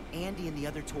 Andy and the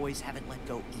other toys haven't let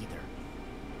go either.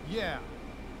 Yeah,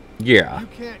 Yeah. you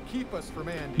can't keep us from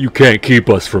Andy. You can't keep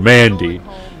us from Andy. Going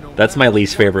home no That's my matter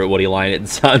least what. favorite Woody line. It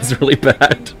sounds really Andy's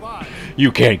bad. taking Buzz.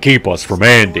 You can't keep us from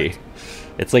Andy.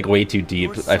 It's like way too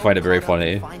deep. We're I find it so very caught up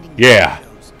in funny. finding Yeah,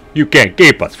 shadows, you can't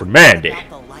keep us from Mandy. without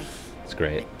the light It's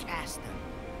great. that cast them.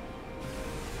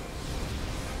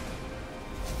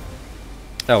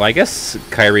 Oh, I guess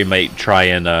Kairi might try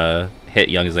and hit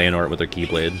young Xehanort with her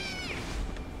Keyblade.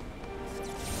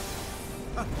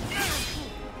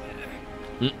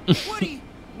 Woody,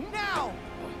 now!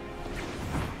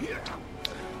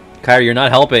 Kairi, you're not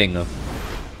helping.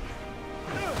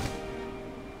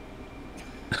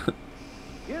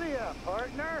 Giddy up,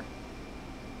 partner.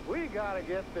 We gotta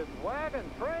get this wagon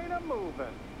train a moving.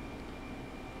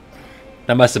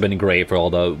 That must have been great for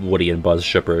all the Woody and Buzz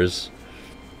shippers.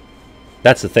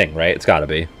 That's the thing, right? It's gotta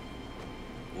be.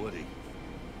 Woody.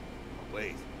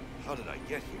 Wait, how did I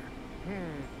get here?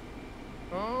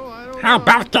 Oh, I don't How know.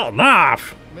 about getting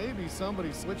off? Maybe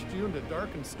somebody switched you into dark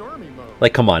and stormy mode.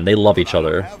 Like, come on, they love each I don't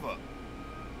other. have a-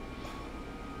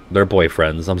 They're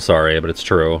boyfriends. I'm sorry, but it's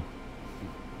true.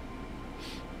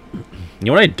 You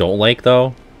know what I don't like,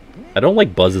 though? I don't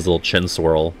like Buzz's little chin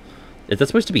swirl. Is that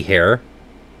supposed to be hair?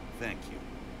 Thank you.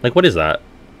 Like, what is that?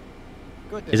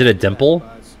 Good to Is it a have you back, dimple?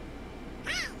 Buzz.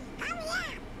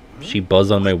 She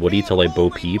buzzed on my Woody till I bo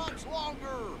peep.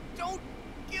 Don't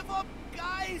give up,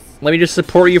 guys! Let me just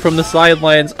support you from the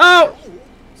sidelines. Oh!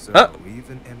 So Ah.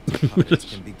 even empty puppets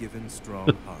can be given strong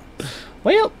hearts.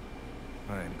 Well,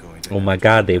 I'm going to oh my have to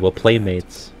god, they were remember that.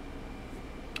 playmates.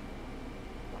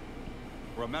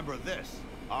 Remember this.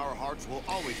 Our hearts will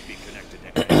always be connected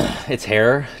to Andy. It's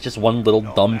hair? Just one little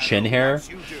No dumb matter chin what hair? else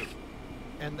you do.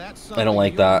 And that's I don't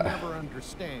like something that. you'll never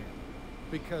understand.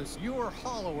 Because you're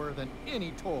hollower than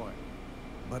any toy.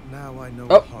 But now I know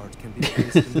Oh. a heart can be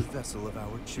placed in the vessel of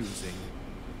our choosing.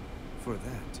 For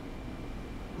that,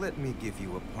 let me give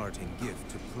you a parting gift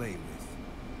to play with.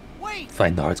 Wait!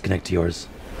 Find the hearts connect to yours.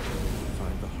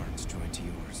 Find the hearts joined to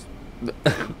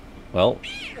yours. Well,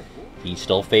 he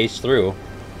still phased through.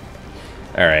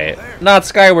 Alright. Not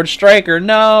Skyward Striker,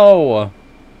 no!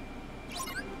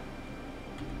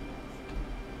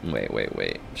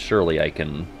 Wait. Surely I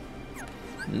can...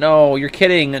 No, you're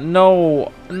kidding.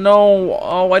 No. No.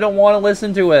 Oh, I don't want to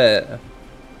listen to it.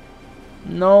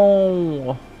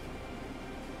 No.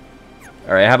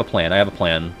 Alright, I have a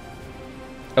plan.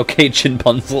 Okay,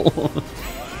 Chinpunzel.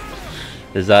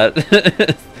 Is that...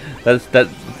 that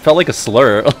felt like a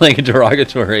slur, like a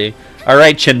derogatory.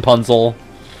 Alright, Chinpunzel.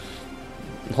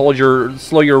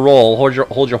 Slow your roll.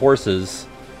 Hold your horses.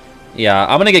 Yeah,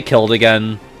 I'm gonna get killed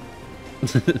again.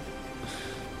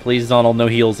 Please, Donald, no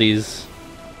heelsies.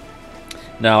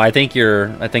 No, I think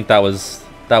that was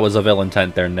of ill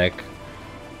intent there, Nick.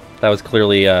 That was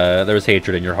clearly there was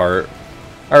hatred in your heart.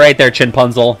 All right, there,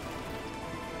 Chinpunzel.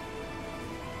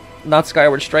 Not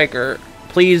Skyward Striker.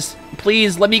 Please,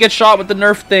 let me get shot with the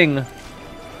Nerf thing.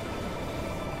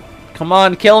 Come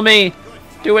on, kill me.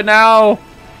 Do it now.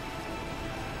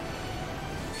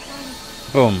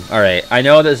 Boom. All right. I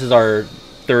know this is our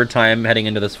third time heading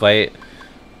into this fight,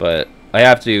 but I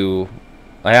have to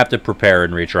prepare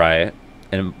and retry,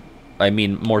 and I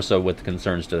mean more so with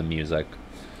concerns to the music.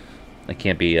 I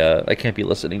can't be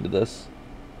listening to this.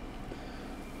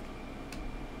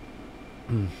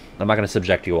 I'm not going to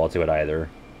subject you all to it either.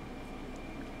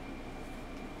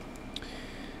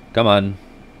 Come on.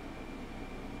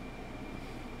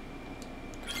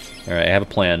 All right, I have a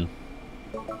plan.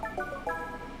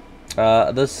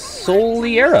 The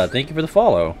Soliera, thank you for the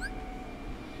follow.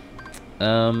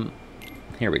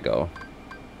 Here we go.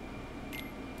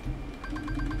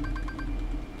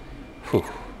 Whew,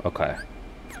 okay.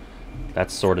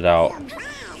 That's sorted out.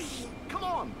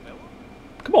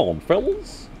 Come on,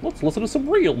 fellas. Let's listen to some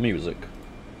real music.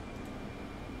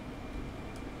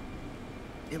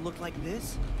 It looked like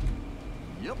this?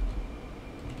 Yep.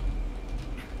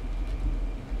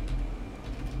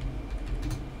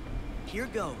 Here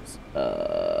goes.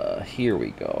 Here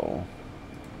we go.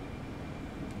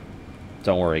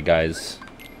 Don't worry, guys.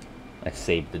 I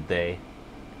saved the day.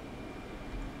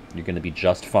 You're gonna be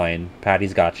just fine.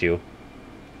 Patty's got you.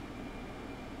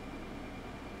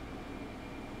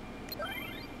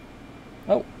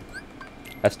 Oh.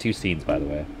 That's 2 scenes, by the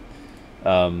way.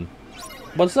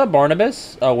 What's up,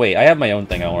 Barnabas? Oh, wait, I have my own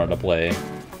thing I wanted to play.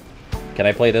 Can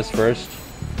I play this first?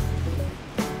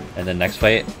 And then next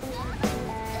fight?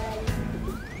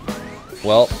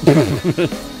 Well.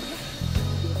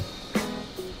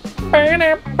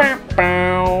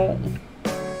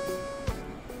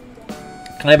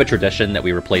 Can I have a tradition that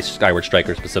we replace Skyward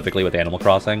Striker specifically with Animal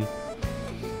Crossing?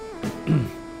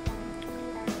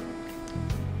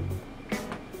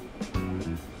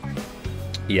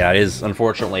 Yeah, it is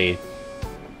unfortunately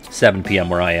 7 p.m.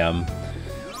 where I am,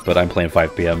 but I'm playing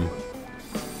 5 p.m.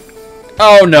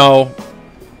 Oh no!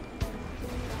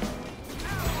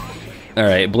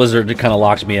 Alright, Blizzard kind of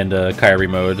locked me into Kairi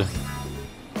mode.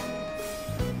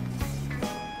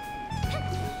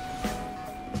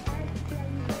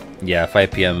 Yeah,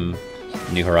 5 p.m.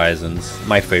 New Horizons.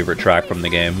 My favorite track from the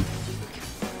game.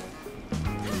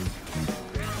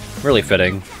 Really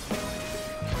fitting.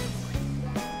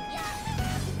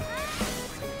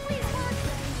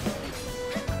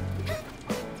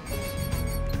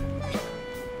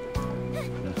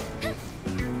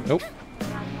 Nope.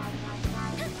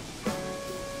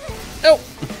 Nope.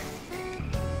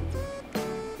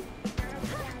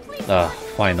 Ah,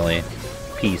 finally.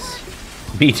 Peace.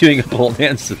 Me doing a pole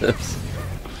dance to this.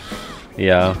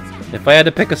 Yeah. If I had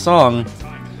to pick a song,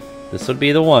 this would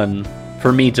be the one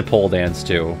for me to pole dance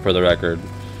to, for the record.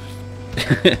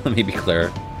 Let me be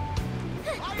clear.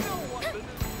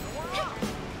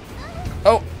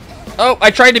 Oh! Oh,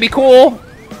 I tried to be cool!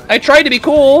 I tried to be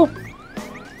cool!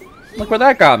 Look where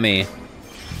that got me.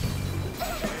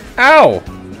 Ow!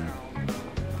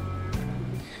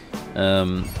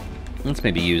 Let's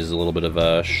maybe use a little bit of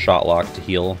a shot lock to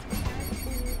heal.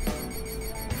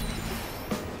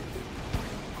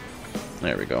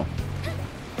 There we go.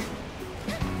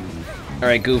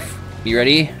 Alright, Goof. You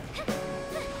ready?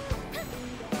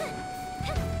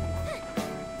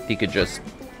 If you could just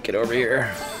get over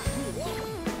here.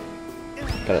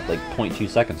 Got it like 0.2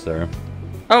 seconds there.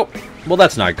 Oh! Well,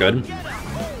 that's not good.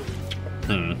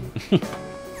 Well,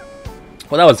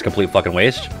 that was a complete fucking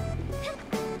waste.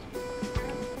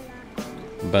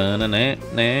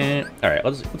 Alright,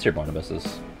 let's hear Barnabas's.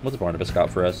 What's Barnabas got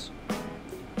for us?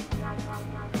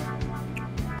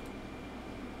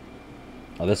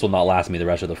 Oh, this will not last me the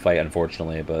rest of the fight,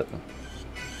 unfortunately, but...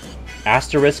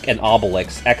 Asterisk and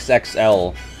Obelix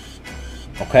XXL.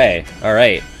 Okay,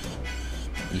 alright.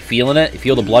 You feeling it? You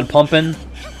feel the blood pumping?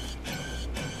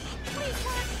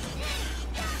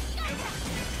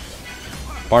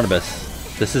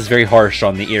 Barnabas, this is very harsh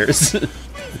on the ears.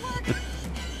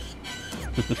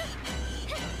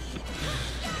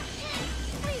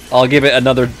 I'll give it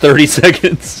another 30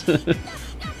 seconds.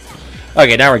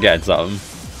 Okay, now we're getting something.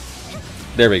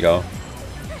 There we go.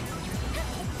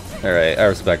 Alright, I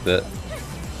respect it.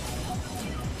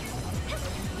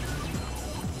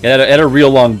 It had a real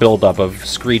long build-up of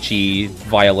screechy,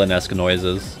 violin-esque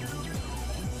noises.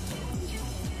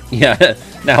 Yeah,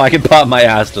 now I can pop my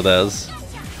ass to this.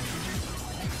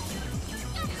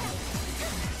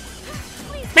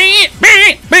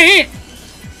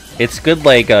 It's good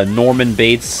like Norman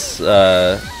Bates,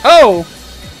 oh!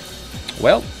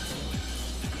 Well.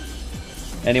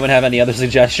 Anyone have any other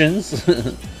suggestions?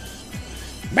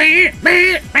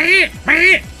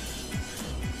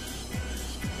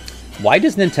 Why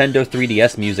does Nintendo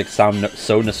 3DS music sound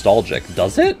so nostalgic?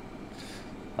 Does it?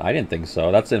 I didn't think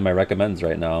so. That's in my recommends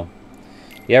right now.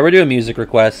 Yeah, we're doing music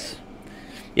requests.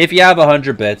 If you have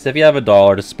 100 bits, if you have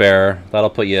 $1 to spare, that'll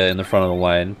put you in the front of the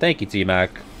line. Thank you, T-Mac.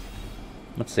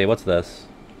 Let's see, what's this?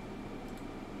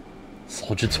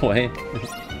 Soldier toy?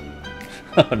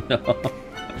 Oh no.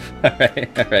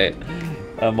 Alright, alright.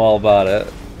 I'm all about it.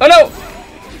 Oh no!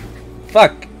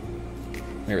 Fuck!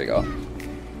 Here we go.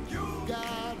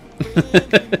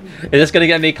 Is this gonna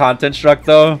get me content struck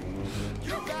though?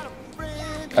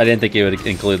 I didn't think it would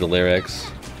include the lyrics.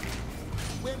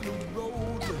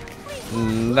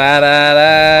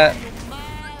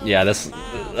 Yeah, this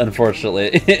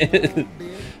unfortunately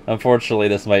unfortunately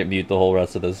this might mute the whole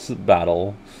rest of this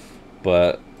battle,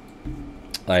 but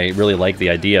I really like the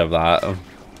idea of that.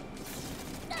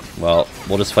 Well,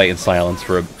 we'll just fight in silence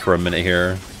for a minute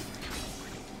here.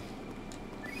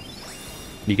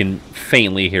 You can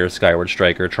faintly hear Skyward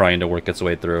Striker trying to work its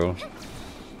way through.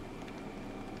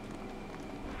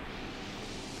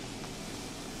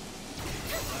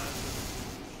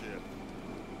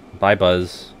 Bye,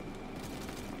 Buzz.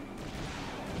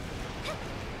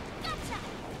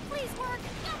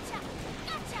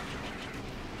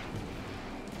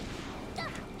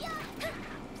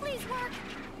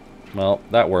 Well,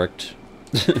 that worked.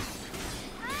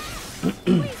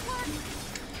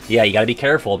 Yeah, you gotta be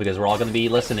careful because we're all gonna be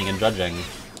listening and judging.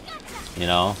 You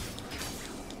know?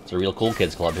 It's a real cool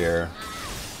kids club here.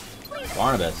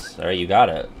 Barnabas, alright, you got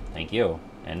it. Thank you.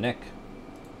 And Nick.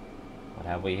 What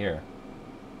have we here?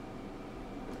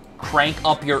 Crank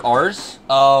up your arse?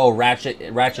 Oh, Ratchet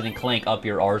and Clank up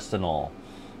your arsenal.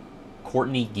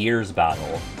 Courtney Gears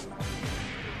battle.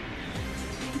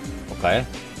 Okay.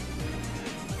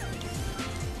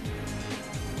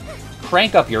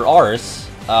 Crank up your arse?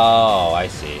 Oh, I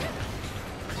see.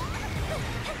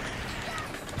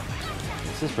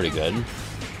 This is pretty good.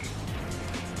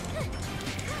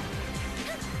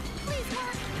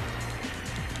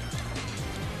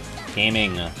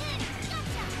 Gaming.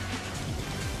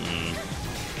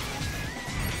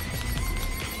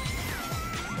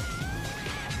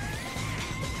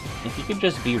 If you could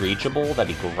just be reachable,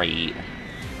 that'd be great.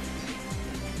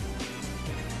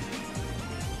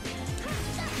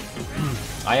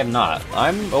 I have not.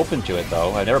 I'm open to it,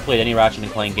 though. I've never played any Ratchet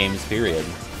 & Clank games, period.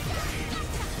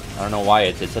 I don't know why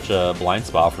it's such a blind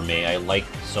spot for me. I like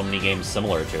so many games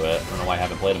similar to it. I don't know why I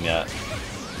haven't played them yet.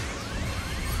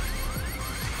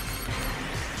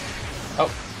 Oh,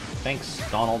 thanks,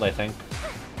 Donald, I think.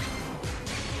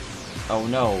 Oh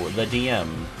no, the DM.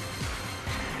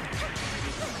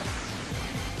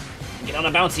 Get on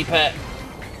a bouncy pet!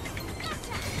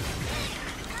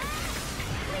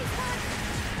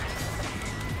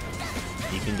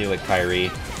 You can do it,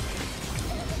 Kairi.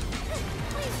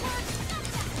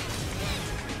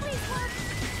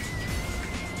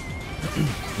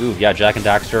 Ooh, yeah, Jak and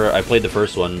Daxter. I played the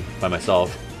first one by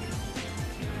myself.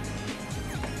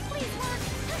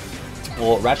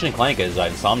 Well, Ratchet & Clank is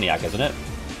Insomniac, isn't it?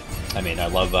 I mean, I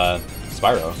love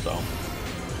Spyro, so...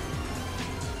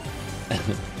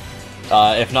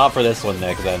 if not for this one,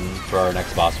 Nick, then for our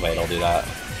next boss fight, I'll do that.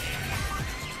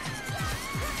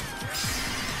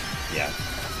 Yeah.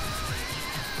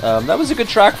 That was a good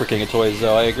track for King of Toys,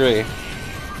 though, I agree.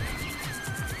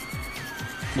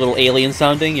 Little alien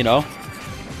sounding, you know?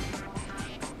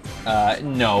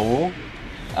 No.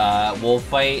 We'll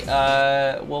fight,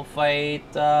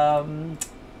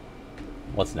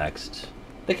 what's next?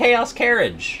 The Chaos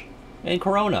Carriage in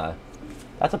Corona.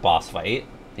 That's a boss fight,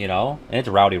 you know? And it's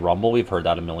Rowdy Rumble, we've heard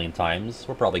that a million times.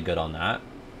 We're probably good on that.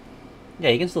 Yeah,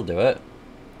 you can still do it.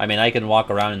 I mean, I can walk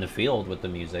around in the field with the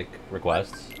music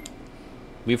requests.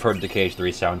 We've heard the KH3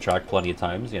 soundtrack plenty of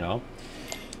times, you know?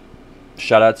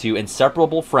 Shout out to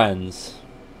Inseparable Friends.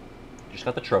 Just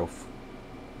got the trophy.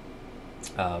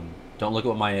 Don't look at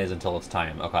what mine is until it's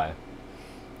time. Okay.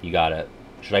 You got it.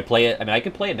 Should I play it? I mean, I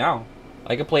could play it now.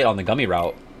 I could play it on the gummy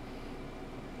route.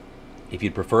 If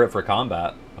you'd prefer it for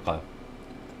combat. Okay.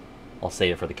 I'll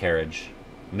save it for the carriage.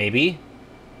 Maybe?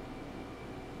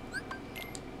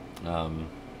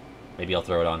 Maybe I'll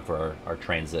throw it on for our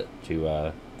transit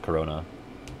to, Corona.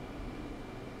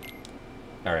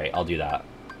 Alright, I'll do that.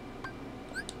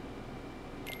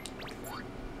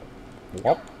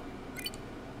 Whoop.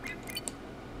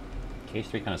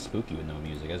 KH3 kind of spooky with no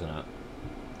music, isn't it?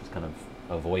 Just kind of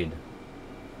avoid.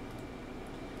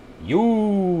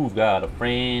 You've got a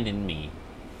friend in me.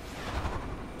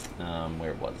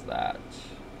 Where was that?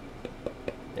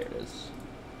 There it is.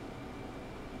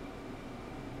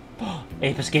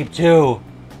 Ape Escape 2!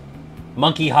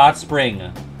 Monkey Hot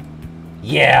Spring!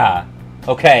 Yeah!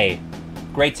 Okay.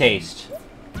 Great taste.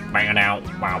 Wow, wow,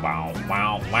 wow,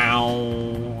 wow,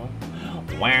 wow.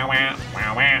 Wow, wow,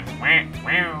 wow, wow,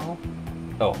 wow.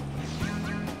 Oh.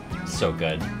 So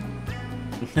good.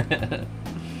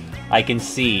 I can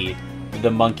see the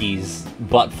monkeys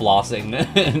butt flossing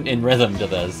in rhythm to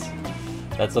this.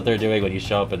 That's what they're doing when you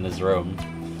show up in this room.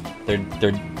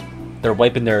 They're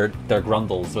wiping their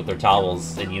grundles with their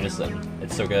towels in unison.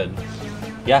 It's so good.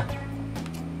 Yeah.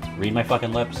 Read my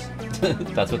fucking lips.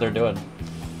 That's what they're doing.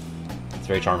 It's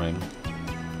very charming.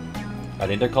 I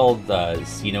think they're called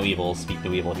See No Evil, Speak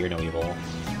No Evil, Hear No Evil.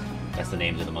 That's the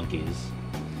names of the monkeys.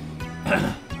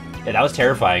 Yeah, that was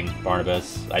terrifying,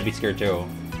 Barnabas. I'd be scared too.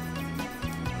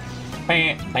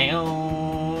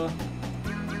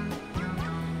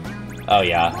 Oh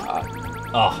yeah.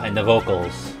 Oh, and the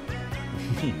vocals.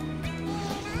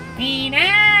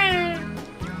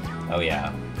 Oh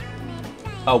yeah.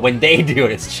 Oh, when they do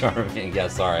it, it's charming. Yeah,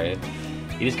 sorry.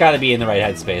 You just gotta be in the right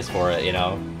headspace for it, you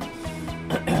know?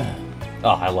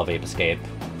 Oh, I love Ape Escape.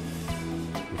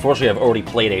 Unfortunately, I've already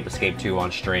played Ape Escape 2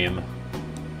 on stream.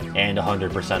 And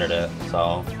 100%ed it,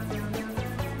 so...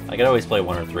 I could always play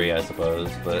 1 or 3, I suppose.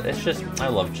 But it's just, I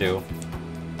love 2.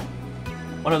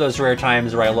 One of those rare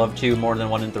times where I love 2 more than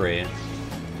 1 and 3.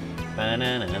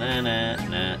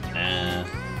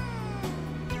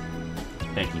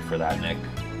 Thank you for that, Nick.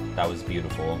 That was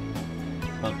beautiful.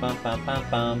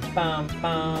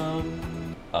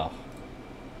 Oh.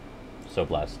 So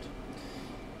blessed.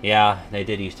 Yeah, they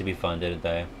did used to be fun, didn't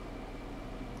they?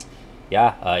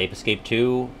 Yeah, Ape Escape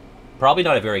 2, probably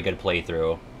not a very good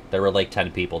playthrough. There were like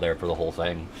 10 people there for the whole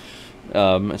thing.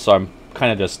 So I'm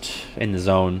kind of just in the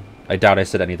zone. I doubt I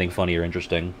said anything funny or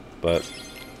interesting, but...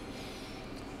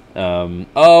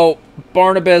 Oh,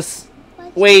 Barnabas!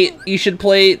 Wait, you should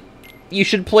play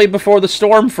Before the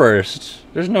Storm first.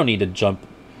 There's no need to jump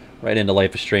right into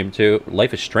Life is Strange 2.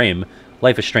 Life is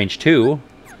Strange 2.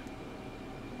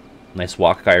 Nice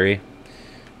walk, Kairi.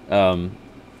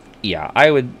 Yeah, I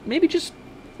would maybe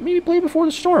play Before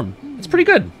the Storm. It's pretty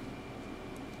good.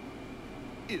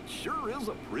 It sure is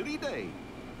a pretty day.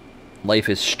 Life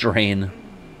is strain.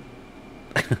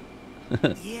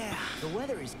 Yeah, the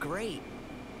weather is great.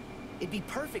 It'd be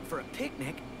perfect for a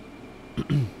picnic. Why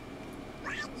do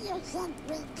you think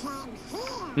we came here?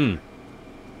 Hmm.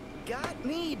 Got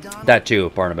me, Donald. That too,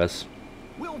 Barnabas.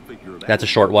 We'll figure that That's a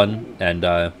short one,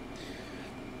 and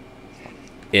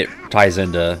it ties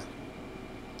into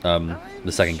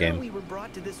the second Sure game. we were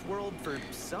brought to this world for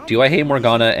some Do I hate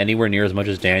Morgana anywhere near as much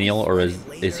as Daniel, or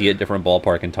is he a different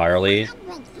ballpark entirely?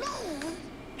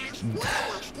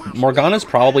 Morgana's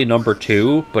probably number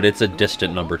 2, but it's a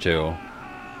distant number 2.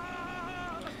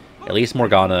 At least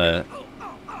Morgana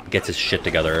gets his shit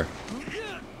together.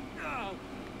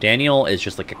 Daniel is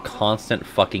just like a constant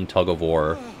fucking tug of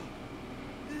war.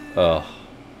 Ugh.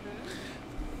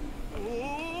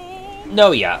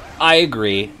 No, yeah, I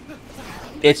agree.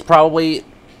 It's probably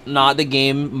not the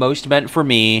game most meant for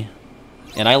me,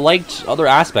 and I liked other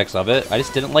aspects of it. I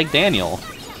just didn't like Daniel.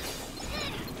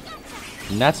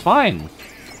 And that's fine.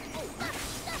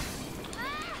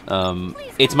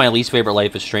 It's my least favorite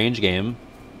Life is Strange game,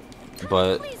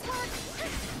 but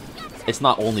it's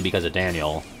not only because of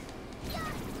Daniel.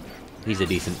 He's a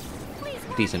decent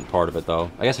part of it, though.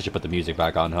 I guess I should put the music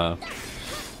back on, huh?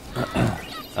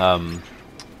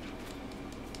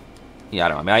 Yeah, I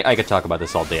don't know. I mean, I could talk about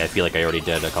this all day. I feel like I already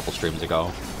did a couple streams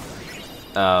ago.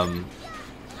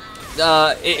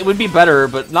 It would be better,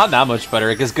 but not that much better,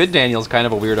 because Good Daniel's kind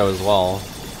of a weirdo as well.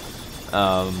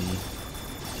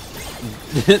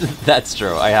 That's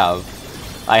true. I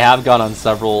have gone on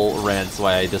several rants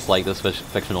why I dislike this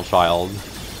fictional child,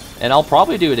 and I'll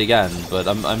probably do it again. But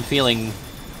I'm feeling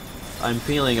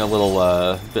a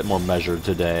little bit more measured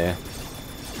today.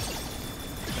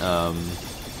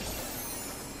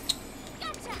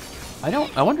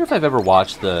 I wonder if I've ever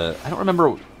watched the. I don't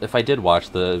remember if I did watch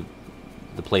the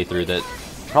playthrough that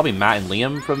probably Matt and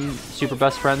Liam from Super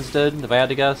Best Friends did, if I had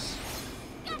to guess.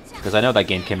 Because I know that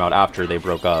game came out after they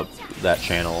broke up that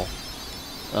channel.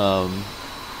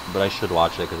 But I should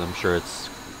watch it because I'm sure it's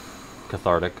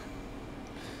cathartic.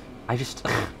 I just...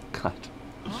 God.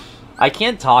 I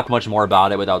can't talk much more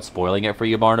about it without spoiling it for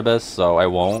you, Barnabas, so I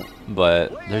won't.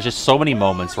 But there's just so many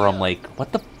moments where I'm like,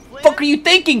 what the fuck are you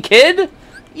thinking, kid?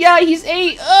 Yeah, he's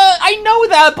 8. I know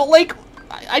that, but like,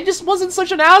 I just wasn't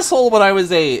such an asshole when I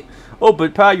was 8. Oh,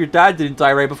 but Pat, your dad didn't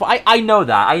die right before. I know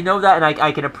that, and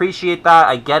I can appreciate that.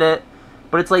 I get it.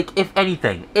 But it's like, if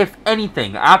anything,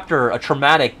 after a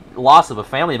traumatic loss of a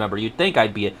family member, you'd think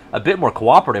I'd be a bit more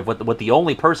cooperative with the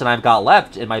only person I've got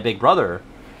left in my big brother.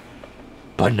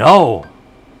 But no,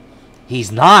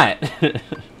 he's not.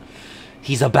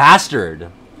 He's a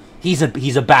bastard. He's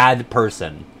a bad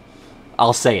person.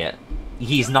 I'll say it.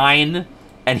 He's 9,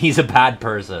 and he's a bad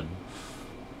person.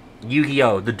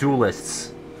 Yu-Gi-Oh! The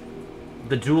Duelists.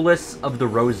 The Duelists of the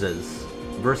Roses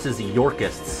versus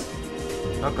Yorkists.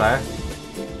 Okay.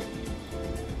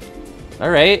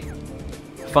 Alright.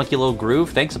 Funky little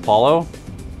groove. Thanks, Apollo.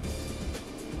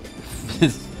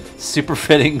 Super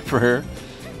fitting for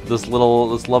this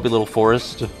lovely little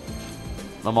forest.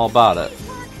 I'm all about it.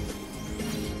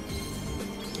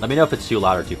 Let me know if it's too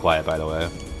loud or too quiet, by the way.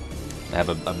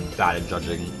 I'm bad at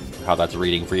judging how that's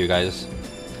reading for you guys.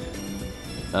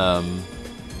 I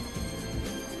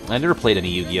never played any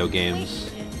Yu-Gi-Oh games.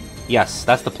 Yes,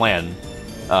 that's the plan.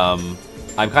 I'm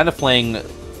kind of playing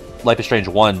Life is Strange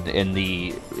 1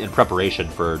 in preparation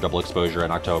for Double Exposure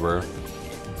in October.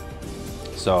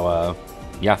 So,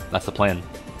 yeah, that's the plan.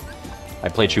 I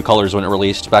played True Colors when it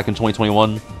released back in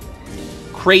 2021.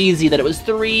 Crazy that it was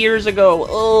 3 years ago.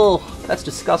 Oh, that's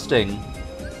disgusting.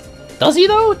 Does he,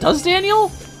 though? Does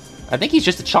Daniel? I think he's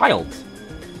just a child.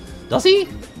 Does he?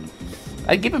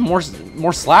 I'd give him more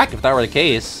slack if that were the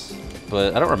case,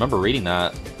 but I don't remember reading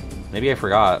that. Maybe I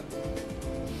forgot.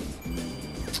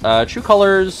 True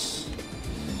Colors.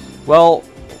 Well,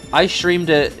 I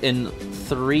streamed it in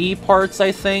 3 parts,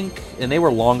 I think, and they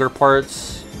were longer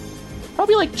parts.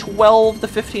 Probably like 12 to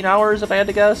 15 hours, if I had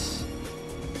to guess.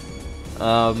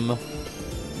 And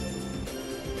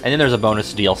then there's a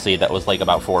bonus DLC that was like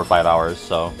about 4 or 5 hours,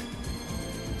 so.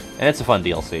 And it's a fun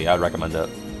DLC. I would recommend it.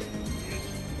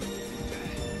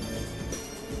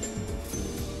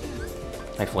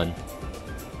 Hi, Flynn.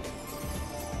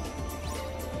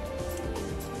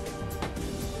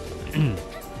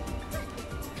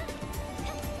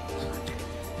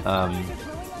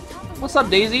 What's up,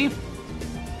 Daisy?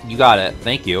 You got it.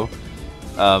 Thank you.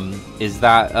 Is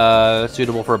that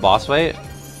suitable for a boss fight?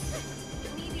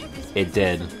 It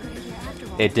did.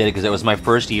 It did, because it was my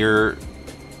first year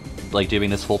like doing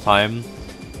this full time,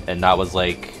 and that was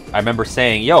like, I remember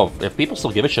saying, yo, if people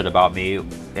still give a shit about me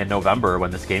in November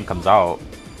when this game comes out,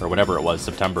 or whenever it was,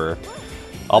 September,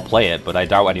 I'll play it, but I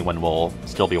doubt anyone will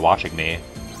still be watching me.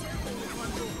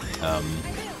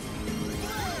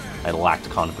 I lacked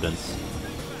confidence.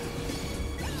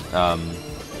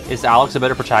 Is Alex a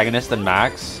better protagonist than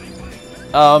Max?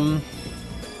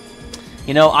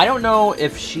 You know, I don't know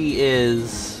if she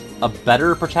is a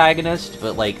better protagonist,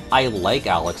 but, like, I like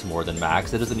Alex more than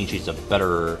Max. That doesn't mean she's a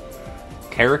better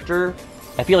character.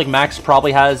 I feel like Max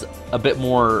probably has a bit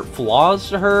more flaws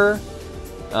to her.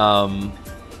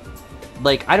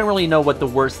 Like, I don't really know what the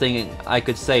worst thing I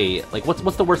could say. Like,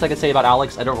 what's the worst I could say about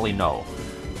Alex? I don't really know.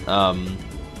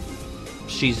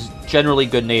 She's generally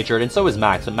good-natured, and so is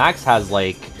Max. But Max has,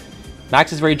 like...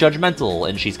 Max is very judgmental,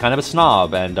 and she's kind of a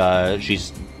snob, and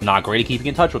she's not great at keeping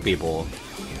in touch with people.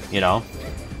 You know?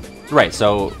 Right,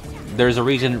 so there's a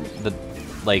reason that,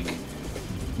 like...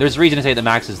 There's a reason to say that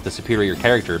Max is the superior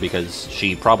character, because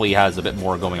she probably has a bit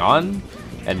more going on,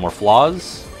 and more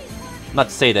flaws. Not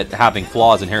to say that having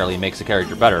flaws inherently makes a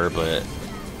character better, but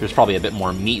there's probably a bit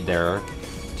more meat there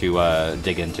to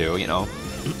dig into, you know?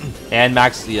 And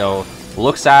Max, you know,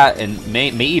 looks at and may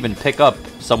even pick up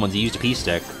someone's used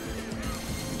P-stick.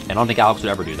 And I don't think Alex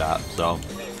would ever do that, so...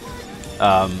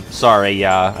 sorry,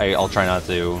 yeah, I'll try not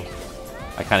to...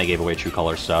 I kind of gave away True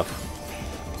Color stuff.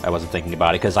 I wasn't thinking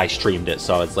about it because I streamed it,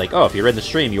 so it's like, oh, if you're in the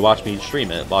stream, you watch me stream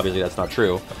it. But obviously that's not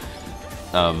true.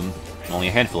 Only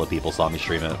a handful of people saw me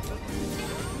stream it.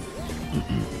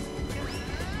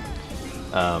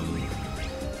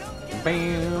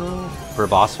 For a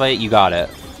boss fight, you got it.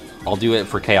 I'll do it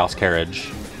for Chaos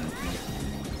Carriage.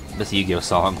 This Yu-Gi-Oh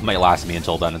song might last me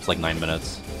until then. It's like 9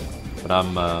 minutes, but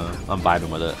I'm vibing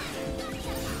with it.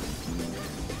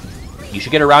 You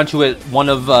should get around to it one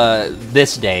of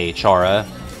this day, Chara.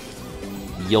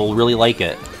 You'll really like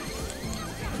it.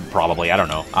 Probably. I don't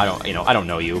know. I don't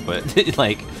know you, but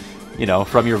like, you know,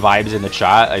 from your vibes in the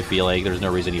chat, I feel like there's no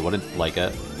reason you wouldn't like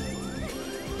it.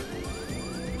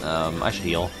 I should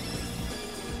heal.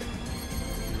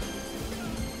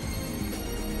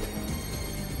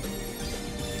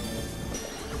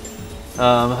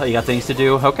 You got things to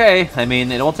do? Okay. I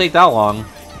mean, it won't take that long.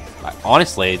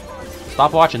 Honestly,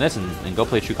 stop watching this and go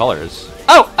play True Colors.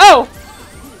 Oh!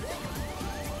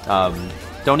 Oh!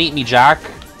 Don't Eat Me, Jack.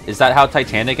 Is that how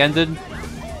Titanic ended?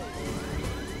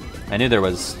 I knew there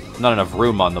was not enough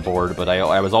room on the board, but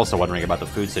I was also wondering about the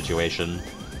food situation.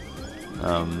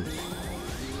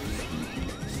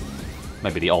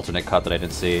 Might be the alternate cut that I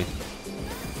didn't see.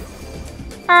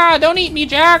 Ah, don't eat me,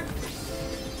 Jack!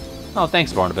 Oh,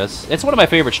 thanks, Barnabas. It's one of my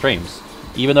favorite streams.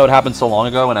 Even though it happened so long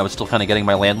ago and I was still kind of getting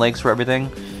my land legs for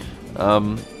everything.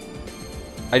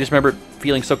 I just remember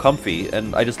feeling so comfy,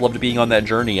 and I just loved being on that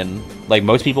journey, and like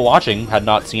most people watching had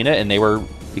not seen it, and they were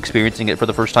experiencing it for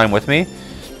the first time with me.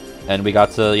 And we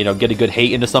got to, you know, get a good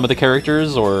hate into some of the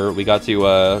characters, or we got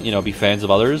to, you know, be fans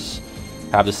of others.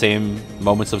 Have the same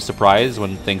moments of surprise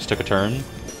when things took a turn.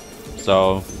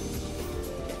 So,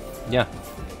 yeah,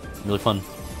 really fun.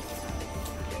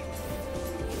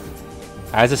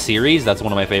 As a series, that's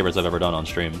one of my favorites I've ever done on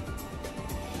stream.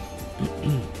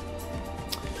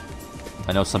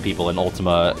 I know some people in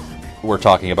Ultima were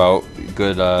talking about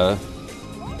good,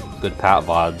 good Pat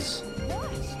VODs.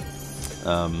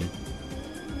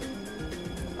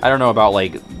 I don't know about,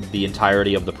 like, the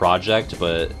entirety of the project,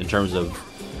 but in terms of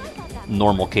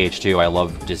normal KH2, I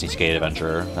love Disney Skate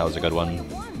Adventure. That was a good one.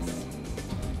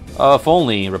 If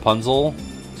only, Rapunzel.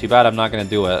 Too bad I'm not gonna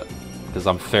do it, because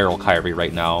I'm feral Kairi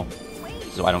right now,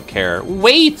 so I don't care.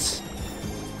 Wait!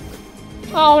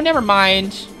 Oh, never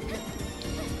mind.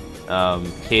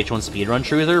 KH1 Speedrun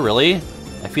Truther, really?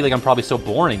 I feel like I'm probably so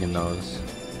boring in those.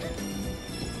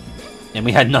 And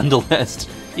we had none to list.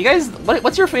 You guys,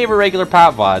 what's your favorite regular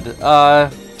Pat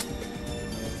VOD?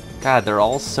 God, they're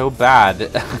all so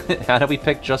bad. How do we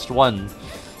pick just one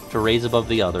to raise above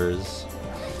the others?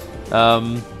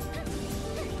 Well,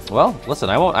 listen,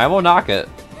 I won't knock it.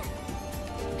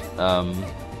 I'm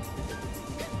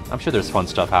sure there's fun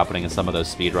stuff happening in some of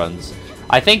those speedruns.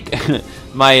 I think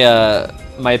my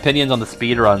opinions on the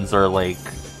speedruns are like,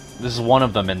 there's one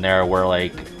of them in there where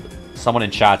like someone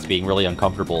in chat's being really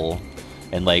uncomfortable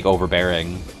and like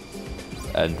overbearing,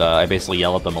 and I basically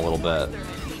yell at them a little bit.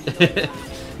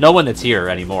 No one that's here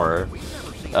anymore,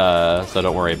 so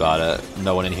don't worry about it.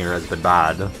 No one in here has been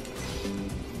bad.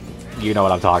 You know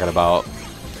what I'm talking about.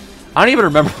 I don't even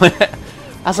remember when I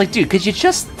was like, dude, could you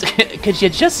just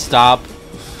stop?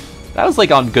 That was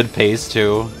like on good pace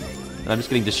too. And I'm just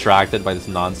getting distracted by this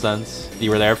nonsense.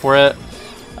 You were there for it?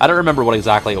 I don't remember what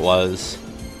exactly it was.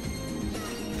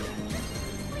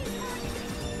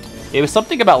 It was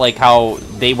something about like how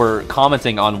they were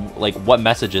commenting on like what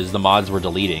messages the mods were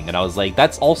deleting, and I was like,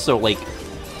 that's also like,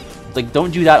 Like,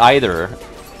 don't do that either.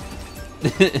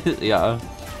 Yeah.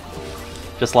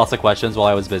 Just lots of questions while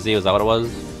I was busy, was that what it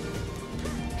was?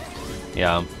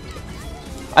 Yeah.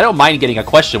 I don't mind getting a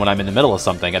question when I'm in the middle of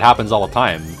something, it happens all the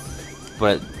time.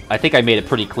 But I think I made it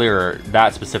pretty clear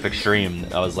that specific stream.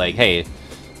 I was like, hey,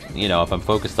 you know, if I'm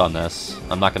focused on this,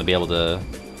 I'm not going to be able to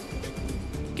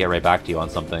get right back to you on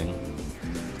something.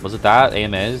 Was it that?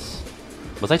 AMAs?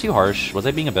 Was I too harsh? Was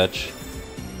I being a bitch?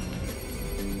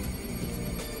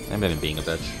 I'm even being a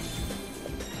bitch.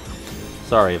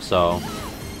 Sorry if so.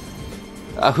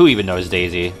 Who even knows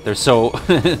Daisy? There's so...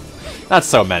 not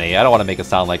so many. I don't want to make it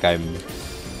sound like I'm...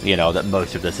 You know, that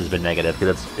most of this has been negative,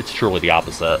 because it's truly the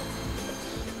opposite.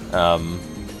 Some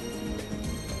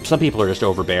people are just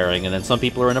overbearing, and then some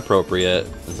people are inappropriate,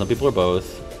 and some people are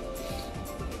both.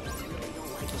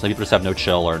 Some people just have no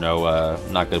chill or no,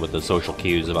 not good with the social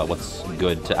cues about what's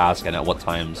good to ask and at what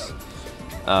times.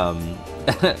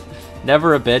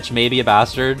 Never a bitch, maybe a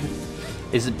bastard.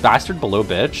 Is it bastard below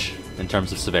bitch in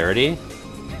terms of severity?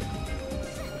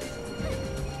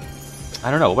 I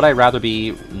don't know. What would I rather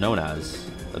be known as?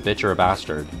 A bitch or a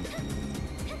bastard?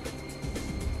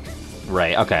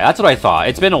 Right, okay, that's what I thought.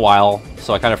 It's been a while,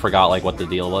 so I kind of forgot like what the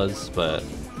deal was, but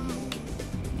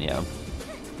yeah.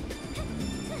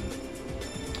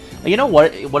 You know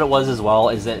what it was as well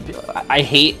is that I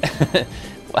hate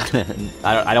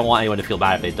I don't want anyone to feel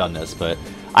bad if they've done this, but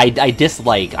I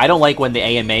don't like when the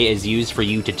AMA is used for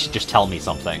you to just tell me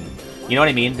something. You know what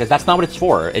I mean? Because that's not what it's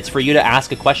for. It's for you to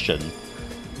ask a question.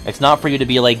 It's not for you to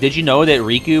be like, did you know that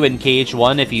Riku in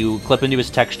KH1, if you clip into his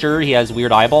texture, he has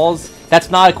weird eyeballs? That's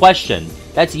not a question.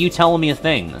 That's you telling me a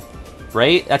thing.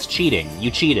 Right? That's cheating. You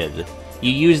cheated.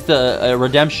 You used a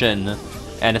redemption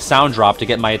and a sound drop to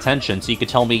get my attention so you could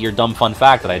tell me your dumb fun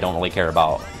fact that I don't really care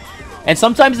about. And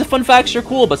sometimes the fun facts are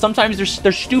cool, but sometimes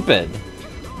they're stupid.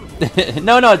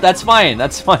 No, that's fine.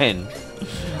 That's fine.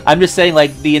 I'm just saying,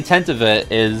 like, the intent of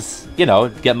it is, you know,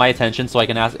 get my attention so I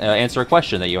can answer a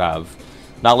question that you have.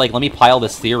 Not like, let me pile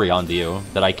this theory onto you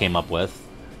that I came up with.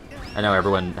 I know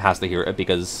everyone has to hear it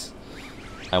because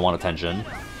I want attention.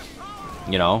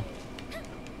 You know?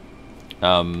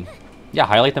 Yeah,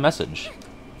 highlight the message.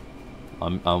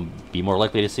 I'll be more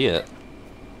likely to see it.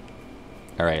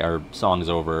 Alright, our song's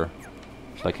over.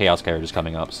 But Chaos Carriage is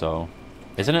coming up, so...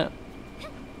 Isn't it?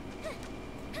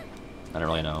 I don't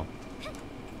really know.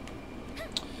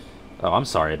 Oh, I'm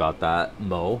sorry about that,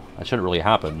 Mo. That shouldn't really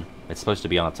happen. It's supposed to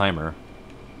be on a timer.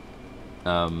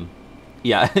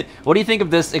 Yeah. What do you think of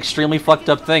this extremely fucked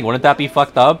up thing? Wouldn't that be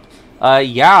fucked up?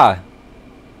 Yeah.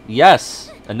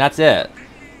 Yes. And that's it.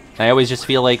 I always just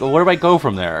feel like, well, where do I go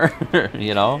from there?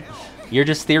 You know? You're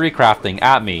just theory crafting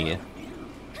at me.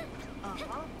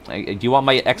 Do you want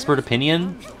my expert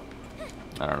opinion?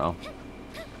 I don't know.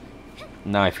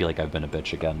 Now I feel like I've been a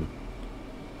bitch again.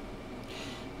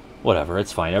 Whatever,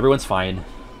 it's fine. Everyone's fine.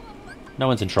 No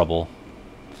one's in trouble.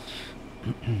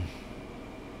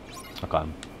 Okay.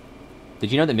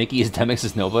 Did you know that Mickey is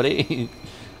Demix's nobody?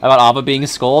 About Ava being a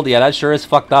scold? Yeah, that sure is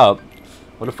fucked up.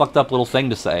 What a fucked up little thing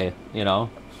to say, you know?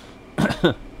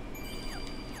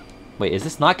 Wait, is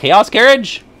this not Chaos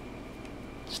Carriage?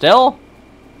 Still?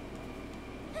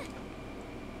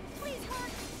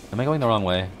 Am I going the wrong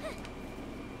way?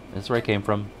 Is this where I came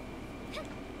from?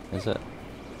 Is it?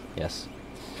 Yes.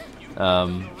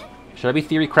 Should I be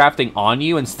theory crafting on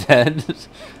you instead?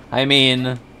 I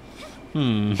mean...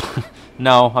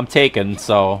 No, I'm taken,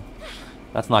 so...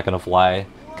 That's not gonna fly.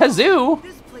 Kazoo!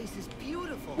 This place is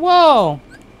beautiful. Whoa!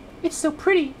 It's so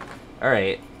pretty!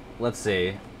 Alright, let's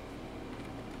see.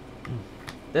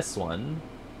 This one.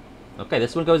 Okay,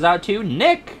 this one goes out to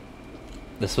Nick!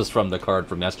 This was from the card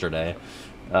from yesterday.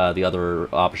 The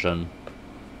other option.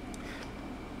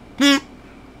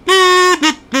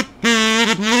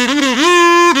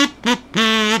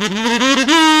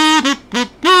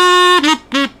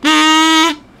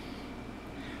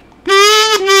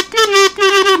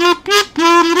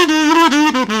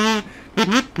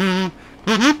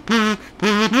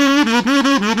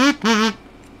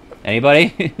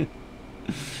 Anybody?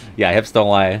 Yeah, hips don't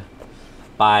lie.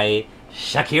 By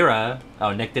Shakira.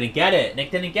 Oh, Nick didn't get it.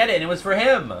 Nick didn't get it, and it was for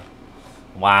him.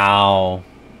 Wow.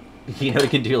 You know, we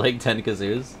can do like 10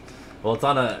 kazoos. Well, it's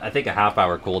on I think a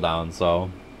half-hour cooldown,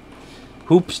 so...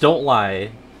 Hoops don't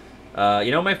lie.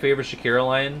 You know my favorite Shakira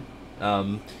line?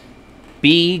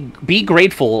 Be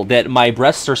grateful that my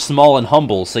breasts are small and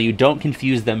humble, so you don't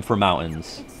confuse them for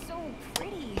mountains. It's so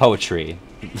pretty. Poetry.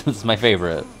 This is my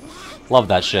favorite. Love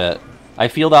that shit. I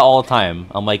feel that all the time.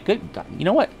 I'm like, good. You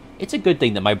know what? It's a good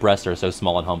thing that my breasts are so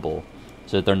small and humble,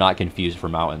 so that they're not confused for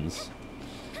mountains.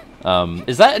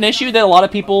 Is that an issue that a lot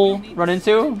of people run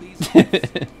into?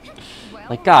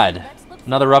 Like, God,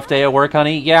 another rough day at work,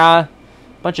 honey? Yeah. A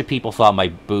bunch of people thought my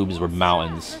boobs were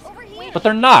mountains. But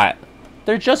they're not.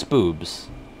 They're just boobs.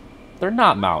 They're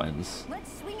not mountains.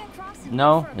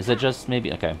 No? Is it just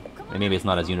maybe... Okay. Maybe it's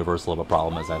not as universal of a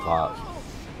problem as I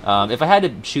thought. If I had to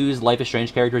choose Life is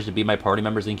Strange characters to be my party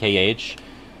members in KH...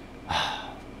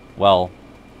 Well...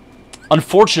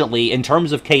 Unfortunately, in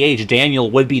terms of KH,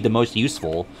 Daniel would be the most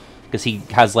useful. Because he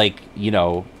has, like, you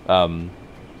know...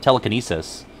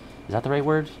 telekinesis. Is that the right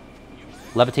word?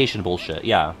 Levitation bullshit,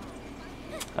 yeah.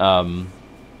 But...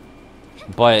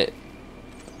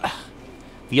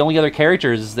 The only other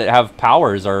characters that have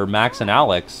powers are Max and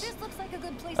Alex.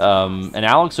 And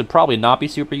Alex would probably not be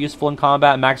super useful in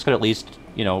combat. Max could at least,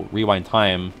 you know, rewind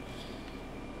time.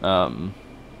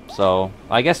 So,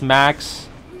 I guess Max.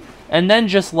 And then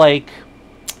just, like,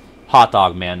 Hot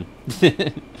Dog Man.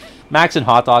 Max and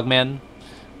Hot Dog Man.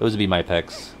 Those would be my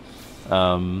picks.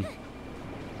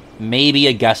 Maybe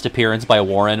a guest appearance by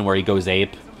Warren where he goes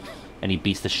ape. And he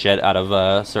beats the shit out of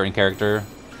a certain character.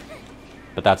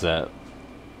 But that's it.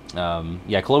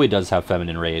 Yeah, Chloe does have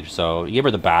feminine rage, so you give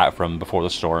her the bat from Before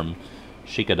the Storm.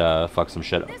 She could, fuck some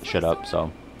shit up,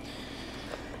 so.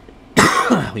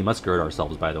 We must gird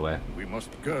ourselves, by the way. We must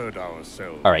gird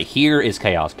ourselves. Alright, here is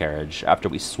Chaos Carriage, after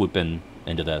we swoop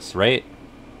into this, right?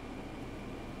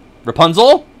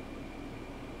 Rapunzel?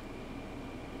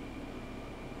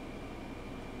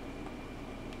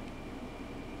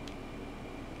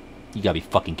 You gotta be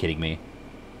fucking kidding me.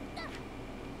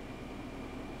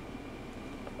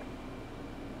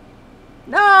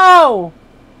 No!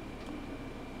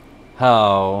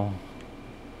 Oh.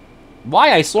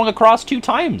 Why? I swung across 2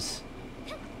 times.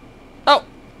 Oh.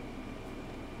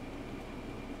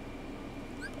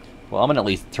 Well, I'm gonna at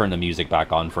least turn the music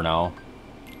back on for now.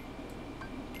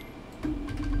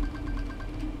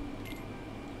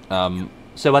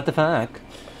 So what the fuck?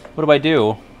 What do I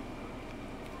do?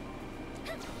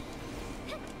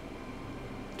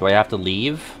 Do I have to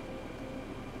leave?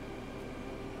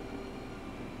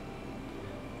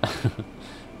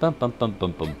 Bum bum bum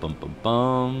bum bum bum bum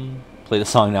bum. Play the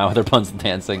song now with Rapunzel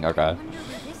dancing. Okay.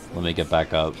 Let me get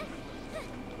back up.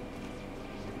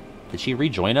 Did she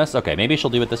rejoin us? Okay, maybe she'll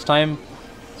do it this time.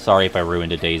 Sorry if I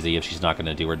ruined a Daisy if she's not going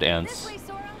to do her dance.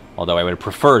 Although I would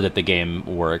prefer that the game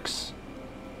works.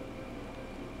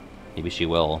 Maybe she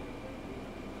will.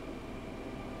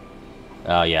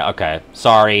 Yeah, okay.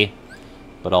 Sorry.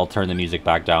 But I'll turn the music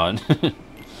back down.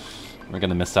 We're going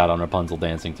to miss out on Rapunzel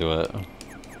dancing to it.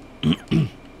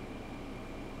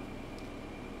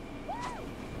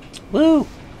 Woo!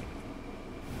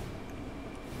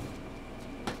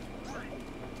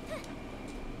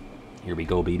 Here we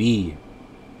go, baby.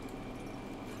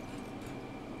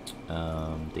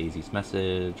 Daisy's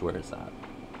message. Where is that?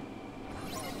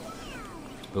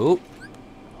 Oop.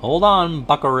 Hold on,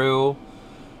 buckaroo.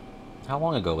 How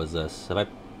long ago was this?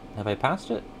 Have I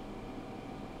passed it?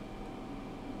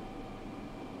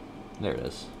 There it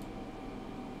is.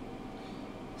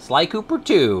 Sly Cooper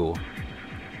 2.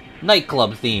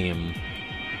 Nightclub theme.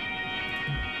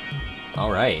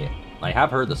 Alright. I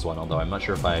have heard this one, although I'm not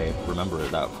sure if I remember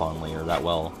it that fondly or that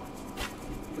well.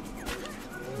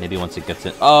 Maybe once it gets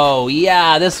in. Oh,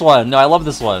 yeah, this one! No, I love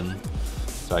this one.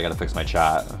 So I gotta fix my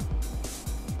chat.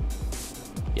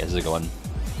 Yeah, this is a good one.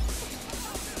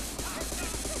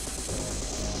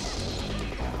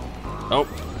 Oh,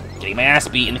 getting my ass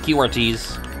beat in the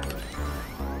QRTs.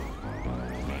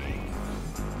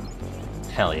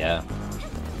 Hell yeah.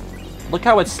 Look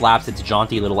how it slaps its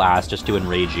jaunty little ass just to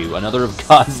enrage you. Another of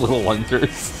God's little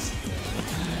wonders.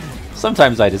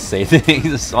 Sometimes I just say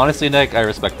things. Honestly, Nick, I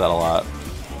respect that a lot.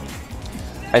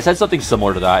 I said something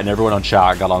similar to that, and everyone on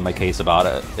chat got on my case about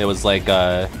it. It was like,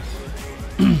 oh,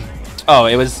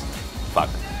 it was... Fuck.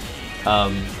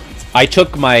 I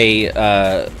took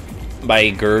my, my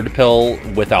GERD pill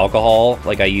with alcohol.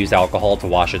 Like, I used alcohol to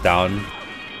wash it down.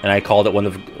 And I called it one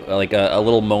of, like, a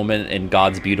little moment in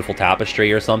God's beautiful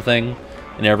tapestry or something.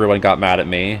 And everyone got mad at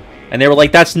me. And they were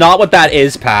like, that's not what that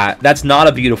is, Pat. That's not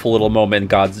a beautiful little moment in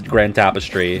God's grand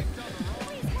tapestry.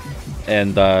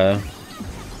 And, I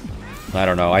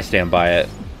don't know. I stand by it.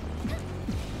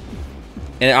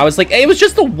 And I was like, hey, it was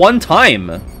just the one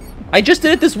time. I just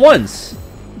did it this once.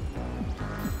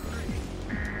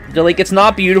 They're like, it's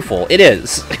not beautiful. It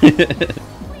is.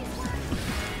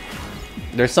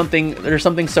 There's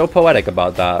something so poetic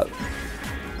about that.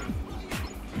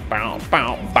 Bow,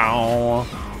 bow, bow.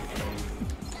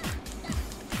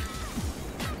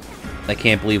 I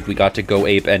can't believe we got to go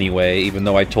ape anyway, even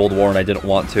though I told Warren I didn't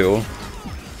want to.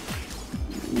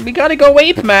 We gotta go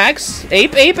ape, Max!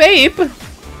 Ape, ape, ape! Yeah,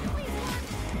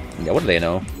 what do they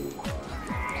know?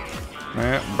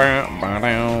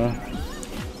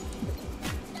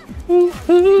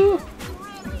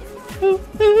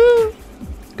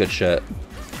 Good shit.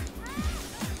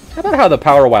 How about how the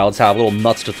Power Wilds have little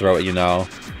nuts to throw at you now?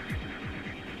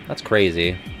 That's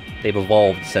crazy. They've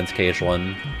evolved since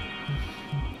KH1.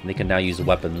 And they can now use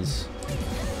weapons.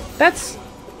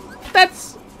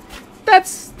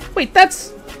 Wait,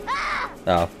 that's...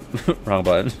 Oh, wrong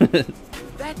button.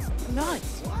 That's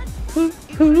nuts.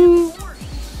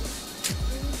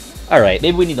 Alright,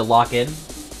 maybe we need to lock in.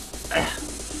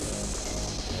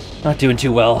 Not doing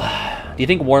too well. Do you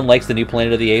think Warren likes the new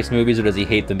Planet of the Apes movies, or does he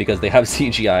hate them because they have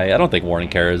CGI? I don't think Warren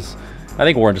cares. I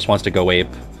think Warren just wants to go ape.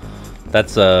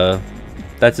 That's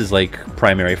his, like,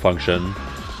 primary function.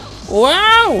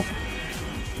 Wow!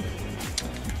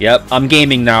 Yep, I'm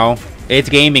gaming now. It's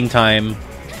gaming time.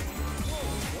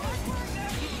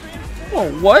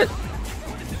 Oh, what?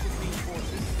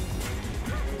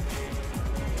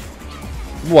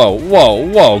 Whoa, whoa,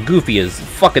 whoa. Goofy is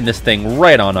fucking this thing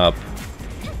right on up.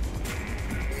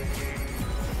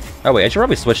 Oh, wait, I should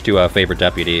probably switch to a favorite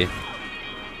deputy.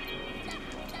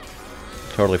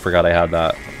 Totally forgot I had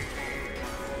that.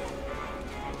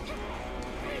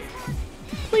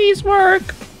 Please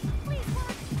work!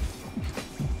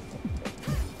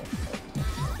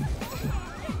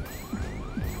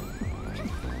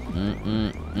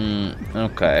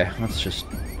 Okay, let's just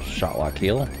shot lock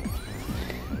heal.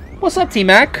 What's up,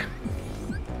 T-Mac?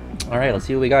 Alright, let's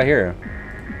see what we got here.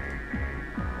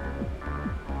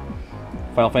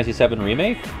 Final Fantasy VII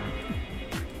Remake?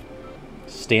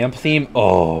 Stamp theme?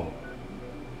 Oh.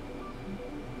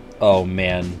 Oh,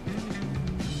 man.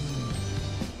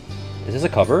 Is this a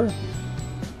cover?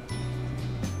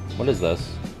 What is this?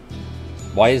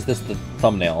 Why is this the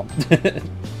thumbnail?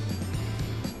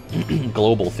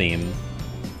 Global theme.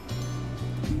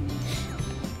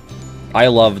 I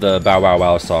love the Bow Wow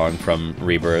Wow song from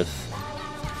Rebirth.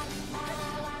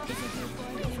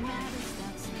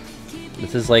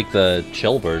 This is like the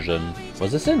chill version.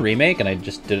 Was this in Remake and I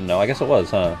just didn't know? I guess it was,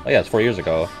 huh? Oh yeah, it's 4 years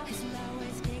ago.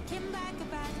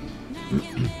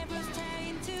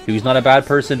 Who's not a bad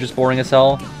person, just boring as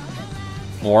hell?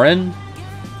 Warren?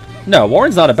 No,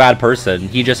 Warren's not a bad person.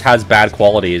 He just has bad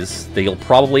qualities that he'll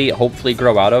probably, hopefully,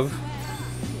 grow out of.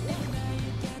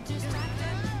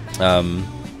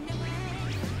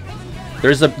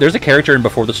 There's a character in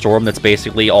Before the Storm that's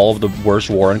basically all of the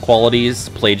worst Warren qualities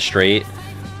played straight.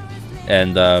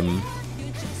 And,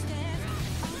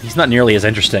 he's not nearly as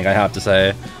interesting, I have to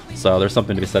say. So there's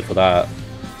something to be said for that.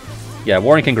 Yeah,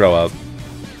 Warren can grow up.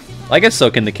 I guess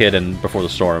so can the kid in Before the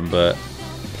Storm, but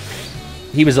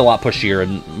he was a lot pushier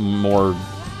and more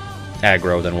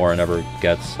aggro than Warren ever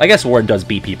gets. I guess Warren does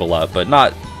beat people up, but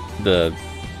not the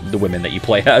women that you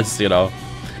play as, you know.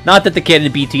 Not that the kid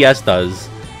in BTS does,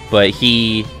 but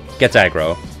he gets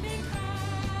aggro.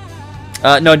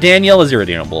 No, Daniel is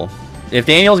irredeemable. If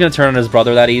Daniel's gonna turn on his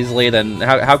brother that easily, then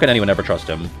how can anyone ever trust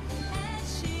him?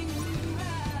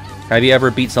 Have you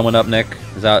ever beat someone up, Nick?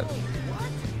 Is that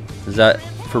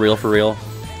for real? For real?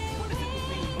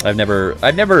 I've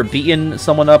never beaten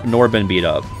someone up nor been beat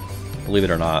up. Believe it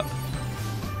or not.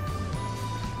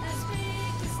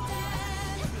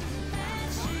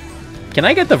 Can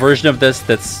I get the version of this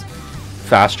that's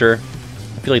faster?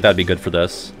 I feel like that'd be good for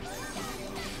this.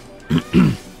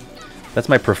 That's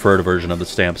my preferred version of the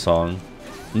Stamp song.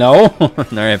 No?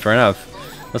 Alright, fair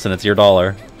enough. Listen, it's your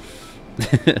dollar.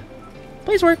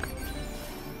 Please work.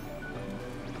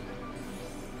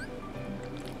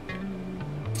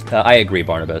 I agree,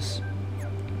 Barnabas.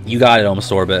 You got it,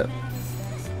 almost orbit.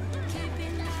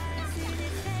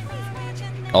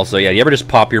 Also, yeah, you ever just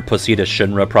pop your pussy to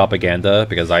Shinra propaganda?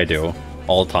 Because I do.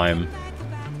 All the time.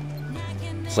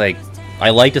 It's like, I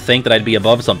like to think that I'd be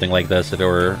above something like this if it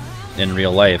were in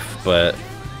real life, but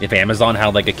if Amazon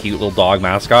had like a cute little dog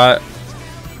mascot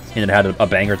and it had a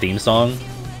banger theme song,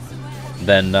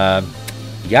 then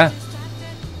yeah,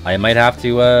 I might have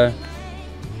to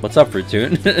what's up, Fruit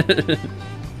Toon?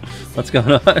 What's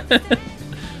going on?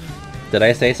 Did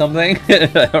I say something?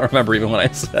 I don't remember even what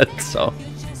I said, so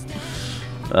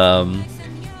I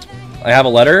have a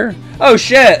letter. Oh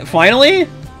shit, finally?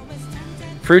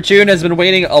 Fruit Toon has been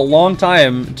waiting a long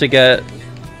time to get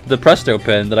the Presto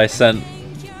pin that I sent,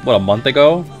 what, a month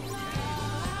ago?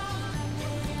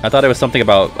 I thought it was something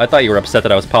about... I thought you were upset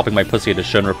that I was popping my pussy to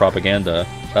Shinra propaganda.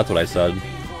 That's what I said.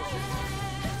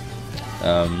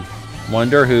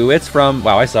 Wonder who it's from.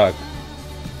 Wow, I suck.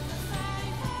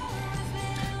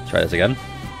 Try this again.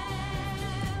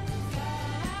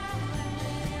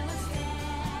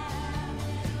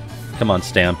 Come on,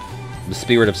 Stamp. The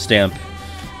spirit of Stamp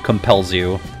compels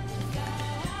you.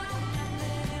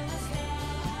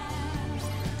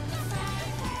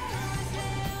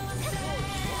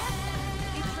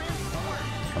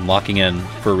 I'm locking in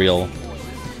for real.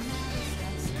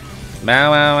 Mow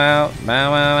wow wow,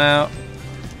 mow wow wow.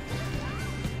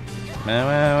 Mow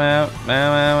wow wow,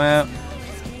 mow wow wow.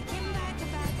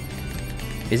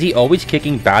 Is he always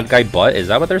kicking bad guy butt? Is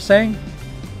that what they're saying?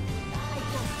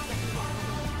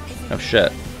 Oh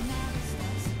shit.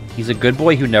 He's a good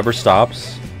boy who never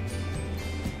stops.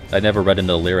 I never read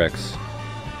into the lyrics.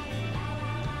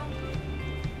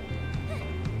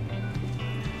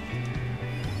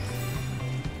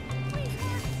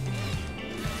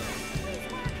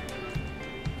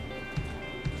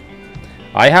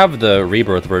 I have the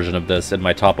Rebirth version of this in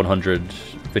my top 100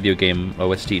 video game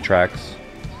OST tracks.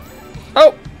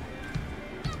 Oh!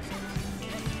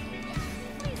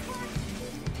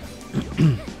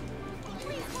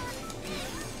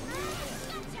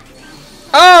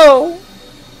 Oh!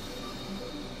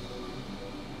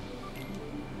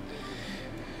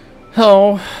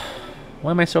 Oh.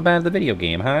 Why am I so bad at the video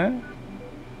game, huh?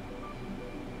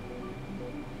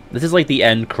 This is like the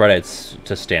end credits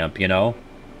to Stamp, you know?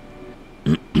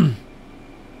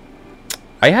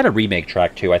 I had a remake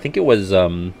track too. I think it was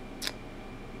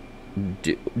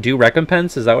Do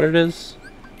Recompense, is that what it is?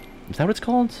 Is that what it's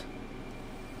called?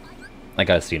 I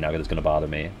gotta see now because it's gonna bother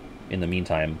me. In the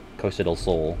meantime, Costa del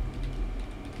Sol.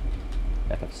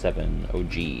 FF7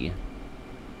 OG.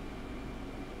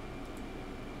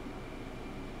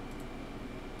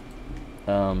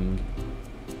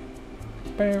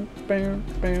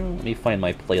 Let me find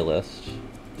my playlist.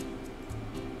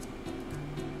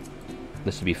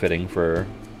 This would be fitting for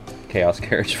Chaos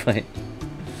Carriage Fight.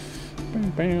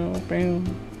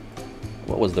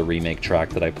 What was the remake track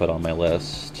that I put on my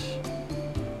list?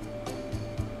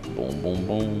 Boom, boom,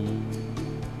 boom.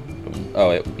 Boom.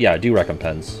 Oh, yeah, Do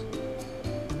Recompense.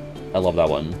 I love that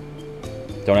one.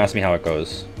 Don't ask me how it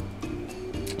goes.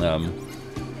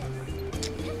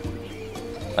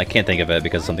 I can't think of it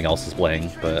because something else is playing,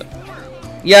 but...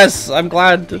 Yes! I'm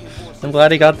glad! I'm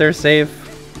glad he got there safe.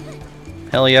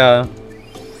 Hell yeah.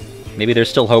 Maybe there's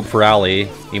still hope for Allie,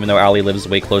 even though Allie lives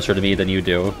way closer to me than you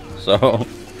do, so...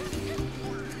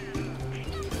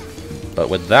 But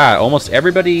with that, almost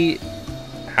everybody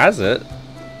has it.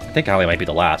 I think Allie might be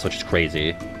the last, which is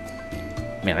crazy.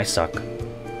 Man, I suck.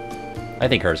 I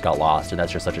think hers got lost, and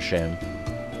that's just such a shame.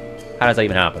 How does that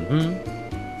even happen,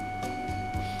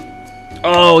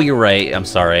 Oh, you're right. I'm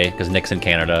sorry, because Nick's in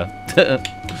Canada.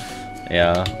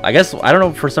 Yeah. I guess, I don't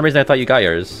know, for some reason I thought you got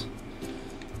yours.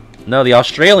 No, the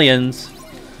Australians...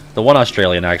 The one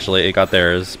Australian, actually, it got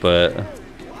theirs, but...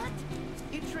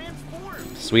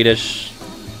 Swedish,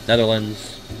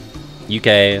 Netherlands,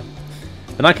 UK,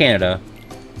 but not Canada.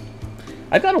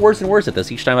 I've gotten worse and worse at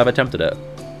this each time I've attempted it.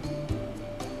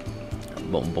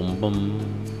 Boom, boom, boom.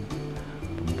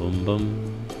 Boom, boom, boom.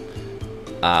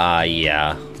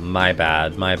 Yeah. My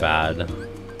bad, my bad.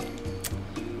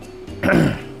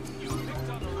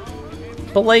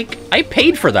 But, like, I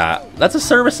paid for that. That's a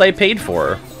service I paid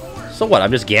for. So what,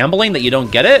 I'm just gambling that you don't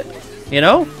get it? You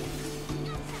know?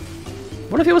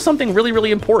 What if it was something really,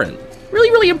 really important?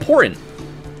 Really, really important.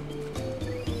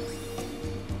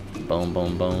 Boom,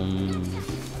 boom, boom.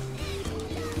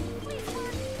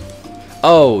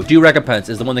 Oh, Do Recompense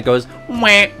is the one that goes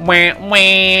wah, wah, wah.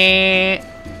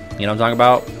 You know what I'm talking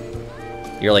about?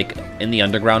 You're like in the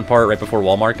underground part right before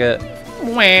Wall Market.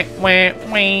 Wah, wah,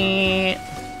 wah.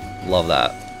 Love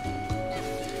that.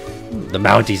 The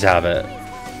Mounties have it.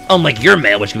 Unlike your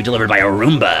mail, which can be delivered by a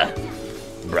Roomba,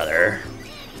 brother.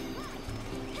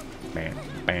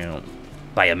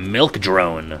 By a milk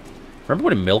drone. Remember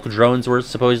when milk drones were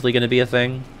supposedly going to be a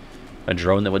thing? A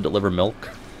drone that would deliver milk?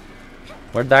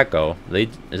 Where'd that go?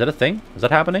 Is that a thing? Is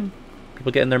that happening?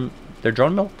 People getting their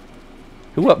drone milk?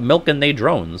 Who up milking they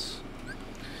drones?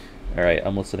 Alright,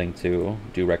 I'm listening to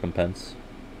Do Recompense.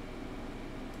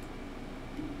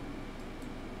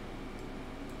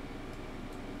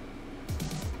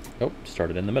 Oh,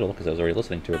 started in the middle because I was already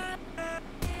listening to it.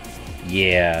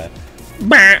 Yeah.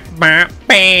 Bah, bah,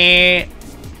 bah.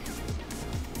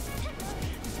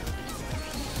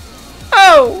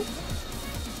 Oh!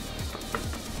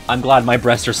 I'm glad my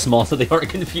breasts are small so they aren't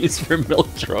confused for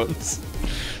milk drones.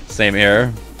 Same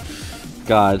here.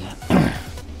 God.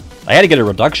 I had to get a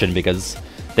reduction because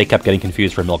they kept getting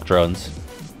confused for milk drones.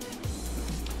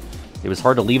 It was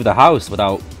hard to leave the house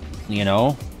without, you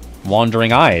know,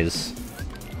 wandering eyes.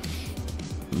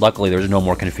 Luckily, there's no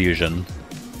more confusion.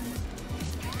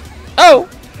 Oh!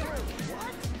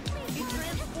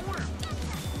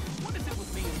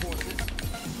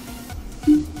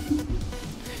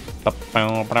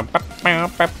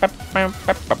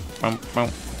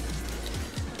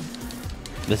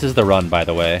 This is the run, by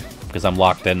the way, because I'm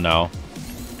locked in now.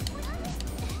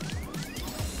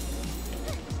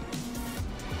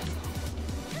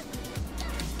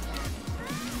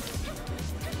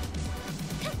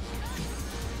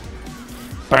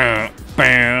 Bow,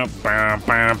 bow, bow,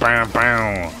 bow, bow,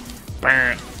 bow.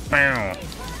 Bow, bow.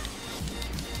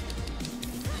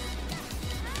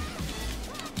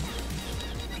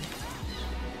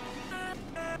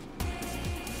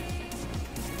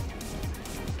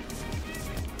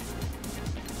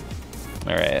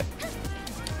 Alright.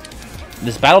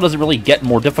 This battle doesn't really get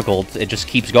more difficult, it just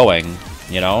keeps going,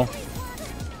 you know?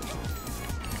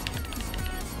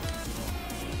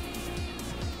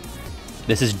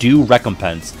 This is due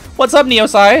recompense. What's up,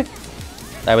 Neosai?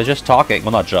 I was just talking,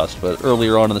 well not just, but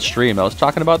earlier on in the stream, I was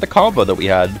talking about the combo that we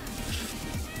had.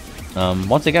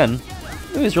 Once again,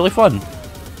 it was really fun.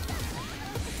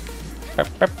 I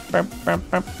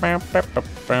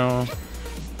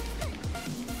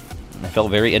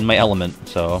felt very in my element,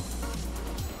 so...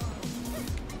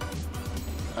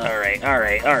 Alright,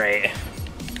 alright, alright.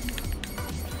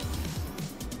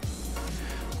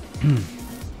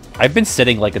 I've been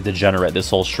sitting like a degenerate this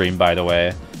whole stream, by the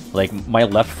way. Like, my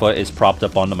left foot is propped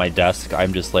up onto my desk.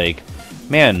 I'm just like,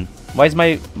 man, why's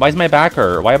my back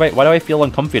hurt? Why do I feel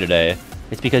uncomfy today?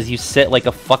 It's because you sit like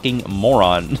a fucking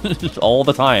moron all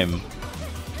the time.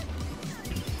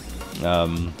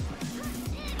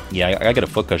 Yeah, I gotta get a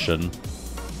foot cushion.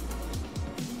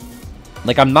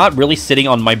 Like, I'm not really sitting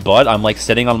on my butt, I'm like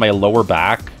sitting on my lower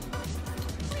back.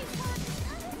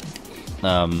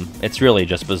 It's really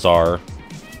just bizarre.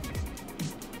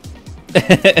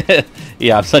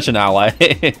 Yeah, I'm such an ally.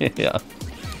 Yeah.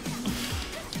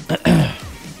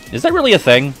 Is that really a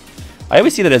thing? I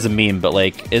always see that as a meme, but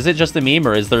like, is it just a meme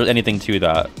or is there anything to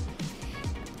that?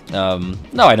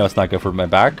 No, I know it's not good for my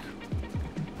back.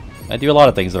 I do a lot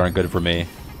of things that aren't good for me.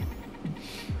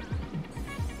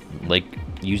 Like,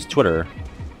 use Twitter.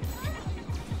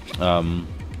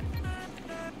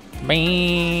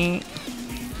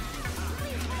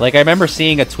 Like, I remember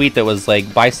seeing a tweet that was like,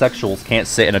 bisexuals can't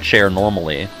sit in a chair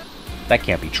normally. That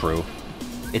can't be true.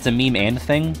 It's a meme and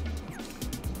thing?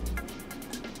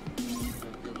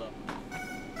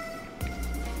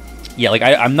 Yeah, like,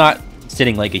 I'm not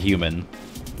sitting like a human.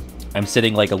 I'm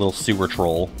sitting like a little sewer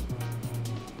troll.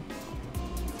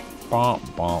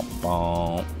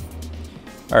 Alright.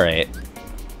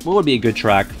 What would be a good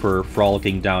track for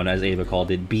frolicking down, as Ava called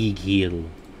it, Big Hill?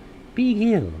 Big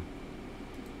Hill.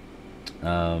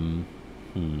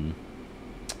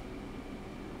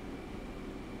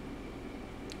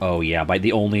 Oh yeah, by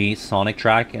the only Sonic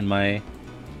track in my...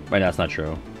 Right, that's not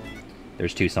true.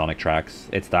 There's 2 Sonic tracks.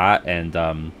 It's that, and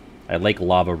I like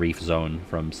Lava Reef Zone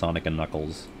from Sonic and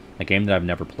Knuckles. A game that I've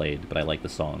never played, but I like the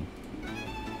song.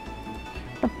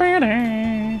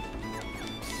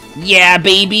 Yeah,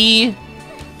 baby!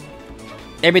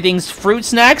 Everything's fruit,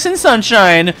 snacks, and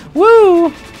sunshine!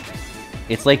 Woo!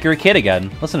 It's like you're a kid again.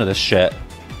 Listen to this shit.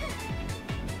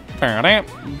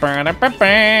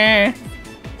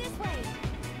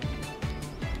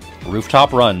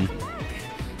 Rooftop Run.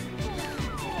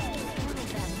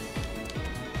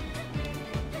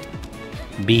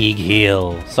 Big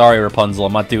Hill. Sorry, Rapunzel,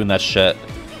 I'm not doing that shit.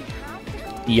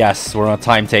 Yes, we're on a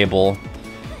timetable.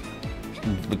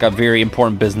 We got very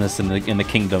important business in the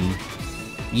kingdom.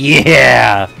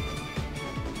 Yeah!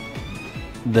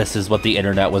 This is what the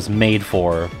internet was made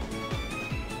for.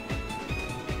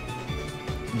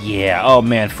 Yeah, oh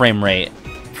man, frame rate.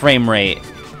 Frame rate.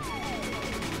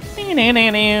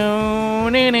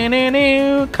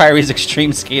 Kairi's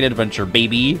Extreme Skate Adventure,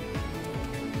 baby.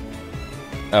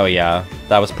 Oh yeah,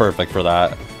 that was perfect for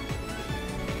that.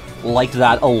 Liked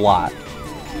that a lot.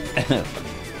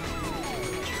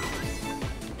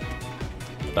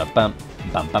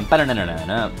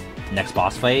 Next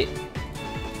boss fight.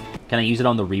 Can I use it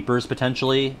on the Reapers,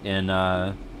 potentially, in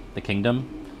the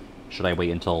Kingdom? Should I wait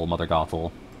until Mother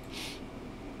Gothel?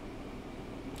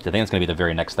 I think it's going to be the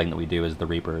very next thing that we do is the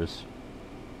Reapers.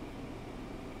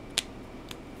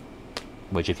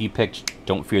 Which, if you picked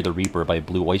Don't Fear the Reaper by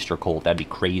Blue Oyster Cult, that'd be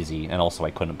crazy. And also,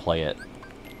 I couldn't play it.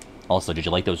 Also, did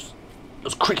you like those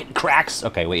cricket cracks?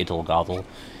 Okay, wait until Gothel.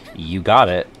 You got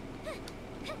it.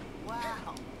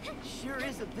 Wow, sure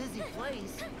is a busy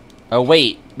place. Oh,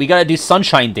 wait. We gotta do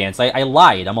Sunshine Dance. I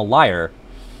lied. I'm a liar.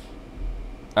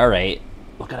 Alright.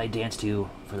 What could I dance to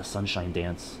for the Sunshine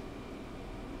Dance?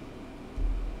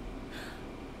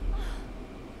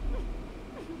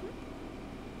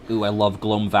 Ooh, I love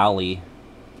Gloam Valley.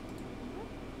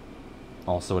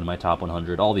 Also in my top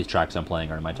 100. All these tracks I'm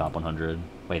playing are in my top 100.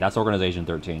 Wait, that's Organization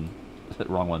 13.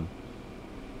 Wrong one.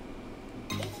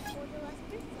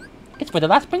 It's for the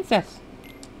last princess.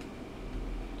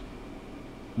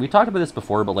 We talked about this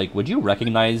before, but like, would you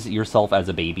recognize yourself as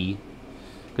a baby?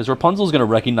 Because Rapunzel's gonna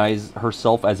recognize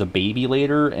herself as a baby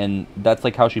later, and that's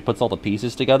like how she puts all the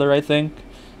pieces together, I think.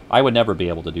 I would never be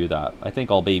able to do that. I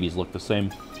think all babies look the same.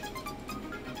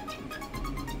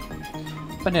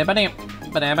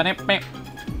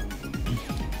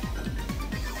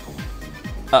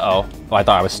 Uh-oh. Oh, I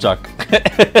thought I was stuck.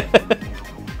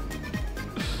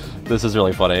 This is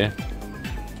really funny.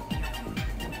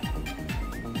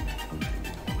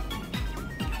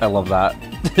 I love that.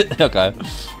 Okay.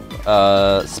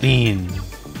 Spin.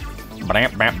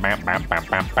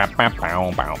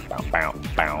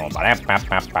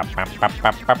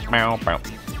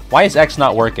 Why is X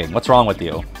not working? What's wrong with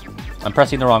you? I'm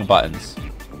pressing the wrong buttons.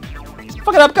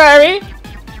 Fuck it up, Kairi!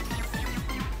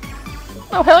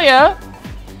 Oh, hell yeah!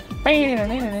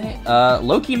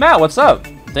 Loki Matt, what's up?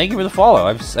 Thank you for the follow.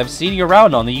 I've seen you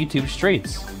around on the YouTube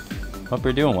streets. Hope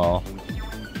you're doing well.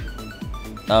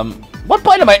 What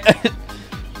button am I...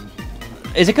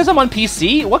 Is it because I'm on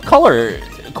PC? What color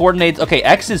coordinates... Okay,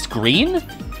 X is green?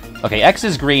 Okay, X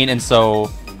is green, and so...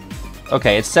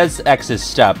 Okay, it says X is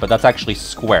step, but that's actually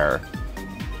square.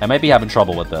 I might be having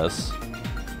trouble with this.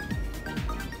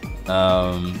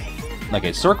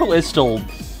 Okay, circle is still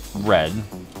red.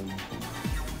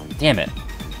 Damn it.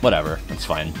 Whatever, it's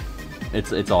fine.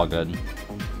 It's all good.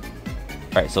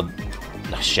 Alright, so...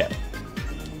 Oh, shit.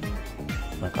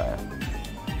 Okay.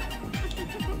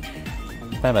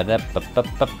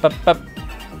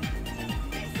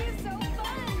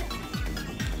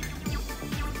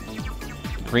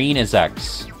 Green is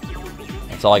X.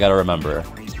 That's all I gotta remember.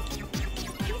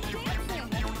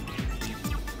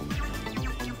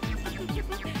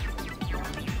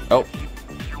 Oh.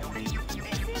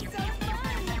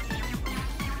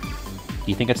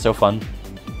 You think it's so fun?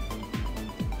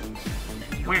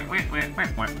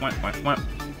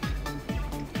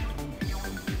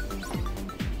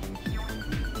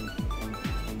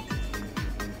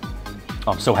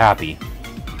 Oh, I'm so happy.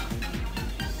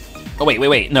 Oh,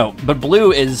 wait. No, but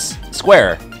blue is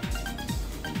square.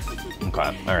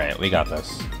 Okay, alright, we got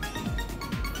this.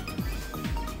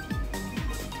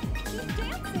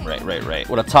 Right.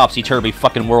 What a topsy-turvy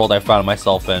fucking world I found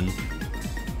myself in.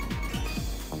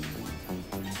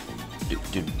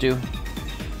 Do.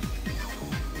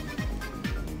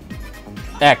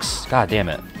 X. God damn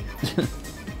it.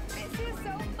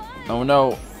 Oh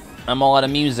no. I'm all out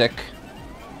of music.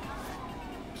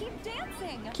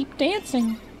 Keep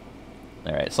dancing.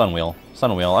 Alright, Sunwheel.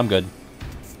 I'm good.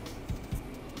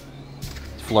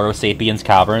 Fluorosapiens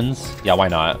Caverns. Yeah, why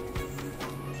not?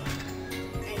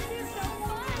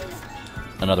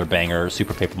 Another banger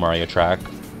Super Paper Mario track.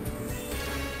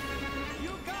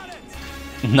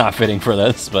 Not fitting for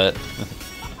this, but...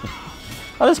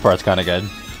 Oh, this part's kind of good.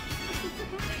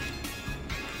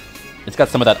 It's got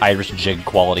some of that Irish jig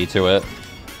quality to it.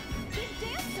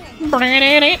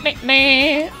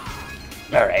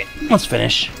 Alright, let's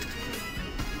finish.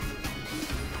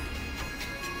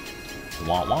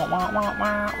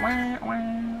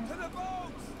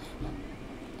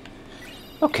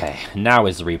 Okay, now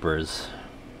is Reapers.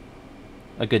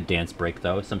 A good dance break,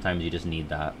 though. Sometimes you just need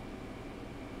that.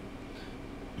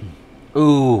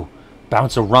 Ooh,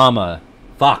 Bounce-O-Rama.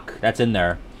 Fuck, that's in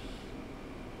there.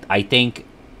 I think...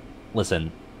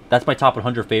 Listen, that's my top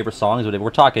 100 favorite songs, but if we're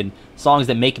talking songs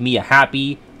that make me a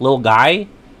happy little guy,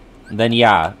 then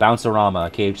yeah,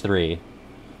 Bounce-O-Rama, KH3.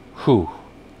 Whew.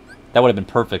 That would have been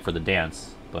perfect for the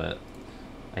dance, but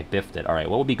I biffed it. Alright,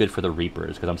 what would be good for the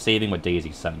Reapers? Because I'm saving what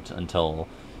Daisy sent until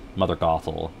Mother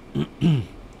Gothel.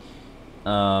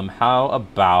 How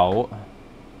about...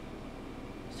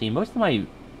 See, most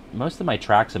of my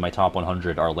tracks in my top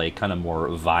 100 are like kind of more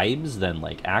vibes than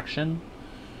like action.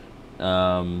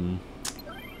 Oh,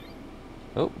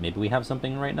 maybe we have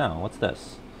something right now. What's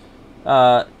this?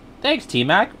 Thanks,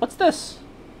 T-Mac. What's this?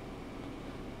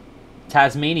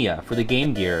 Tasmania for the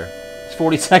Game Gear. It's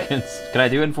 40 seconds. Can I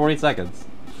do it in 40 seconds?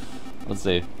 Let's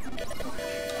see.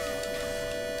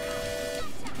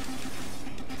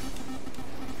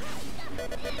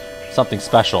 Something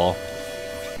special.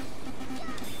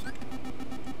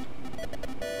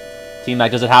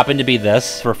 T-Mac, does it happen to be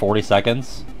this for 40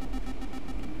 seconds?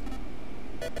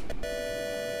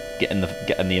 Getting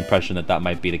the impression that that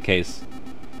might be the case.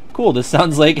 Cool. This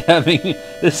sounds like having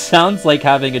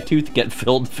a tooth get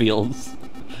filled feels.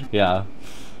 Yeah.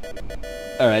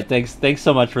 All right. Thanks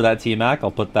so much for that, T-Mac.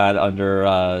 I'll put that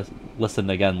under listen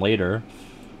again later.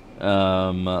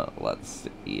 Let's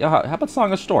see. How about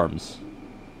Song of Storms?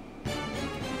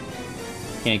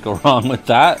 Can't go wrong with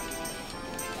that.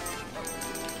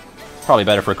 Probably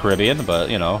better for Caribbean, but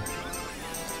you know.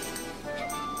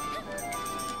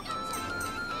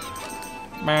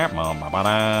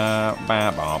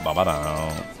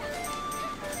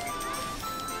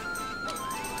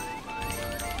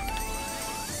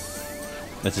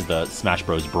 This is the Smash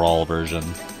Bros. Brawl version.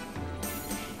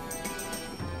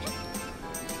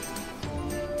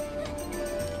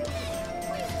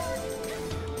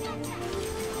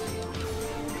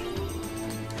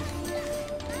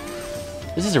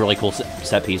 This is a really cool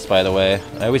set piece, by the way.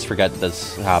 I always forget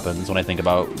this happens when I think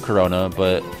about Corona,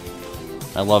 but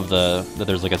I love that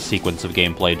there's like a sequence of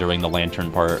gameplay during the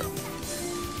lantern part.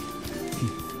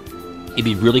 It'd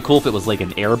be really cool if it was like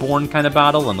an airborne kind of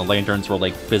battle and the lanterns were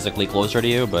like physically closer to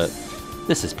you, but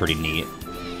this is pretty neat.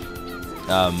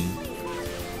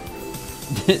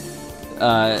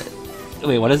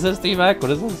 Wait, what is this, D-Mac?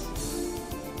 What is this?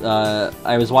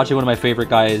 I was watching one of my favorite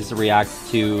guys react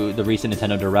to the recent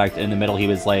Nintendo Direct. In the middle, he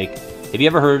was like, have you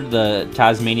ever heard the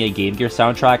Tasmania Game Gear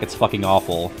soundtrack? It's fucking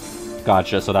awful.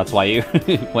 Gotcha, so that's why you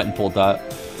went and pulled that.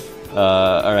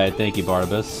 Alright, thank you,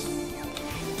 Barnabas.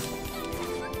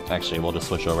 Actually, we'll just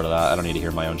switch over to that. I don't need to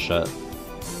hear my own shit.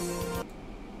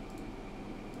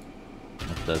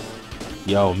 What's this?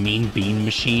 Yo, Mean Bean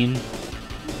Machine?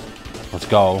 Let's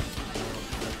go.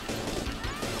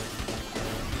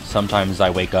 Sometimes I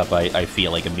wake up, I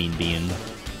feel like a mean bean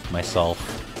myself.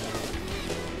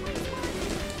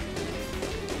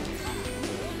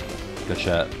 Good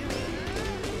shit.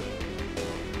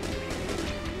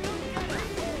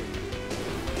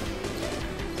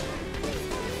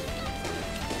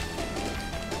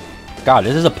 God,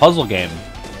 this is a puzzle game.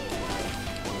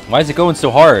 Why is it going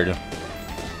so hard?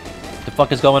 What the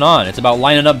fuck is going on? It's about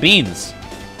lining up beans.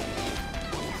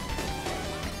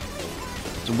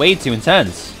 It's way too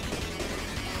intense.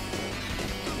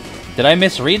 Did I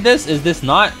misread this? Is this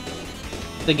not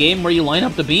the game where you line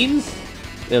up the beans?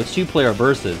 It was 2-player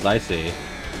versus, I see.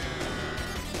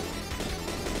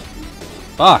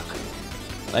 Fuck.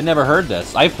 I never heard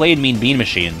this. I played Mean Bean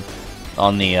Machine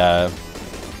on the,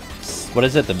 what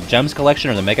is it? The Gems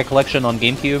Collection or the Mega Collection on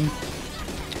GameCube?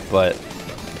 But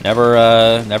never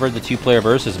the 2-player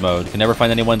versus mode. Can never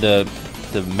find anyone to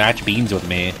match beans with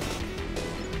me.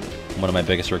 One of my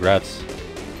biggest regrets.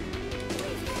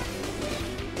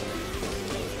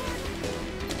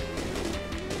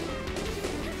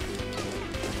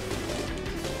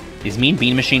 Is Mean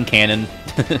Bean Machine canon?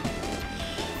 Is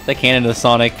that canon to the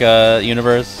Sonic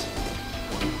universe?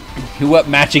 Who up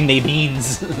matching they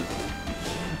beans?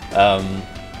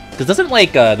 Because doesn't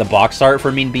like the box art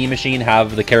for Mean Bean Machine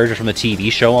have the character from the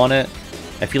TV show on it?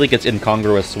 I feel like it's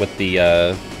incongruous with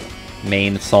the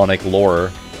main Sonic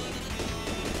lore.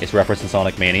 It's referenced in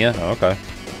Sonic Mania? Oh, okay.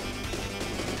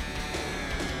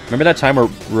 Remember that time where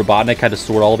Robotnik had to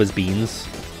sort all of his beans?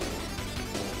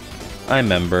 I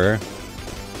remember.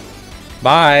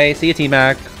 Bye! See you,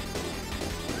 T-Mac!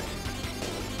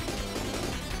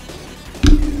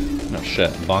 Oh shit,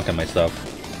 I'm bonking my stuff.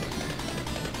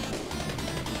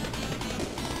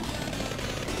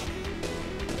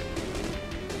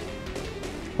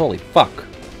 Holy fuck.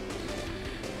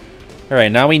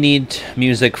 Alright, now we need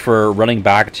music for running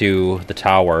back to the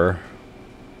tower.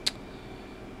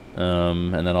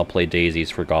 And then I'll play Daisies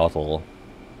for Gothel.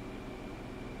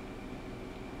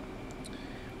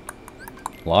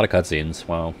 A lot of cutscenes,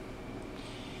 wow.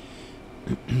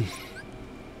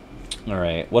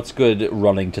 Alright, what's good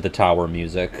running to the tower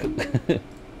music?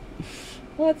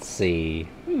 Let's see.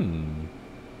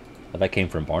 That came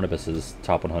from Barnabas's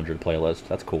Top 100 playlist.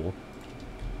 That's cool.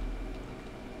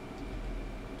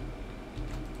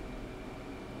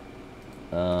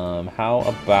 How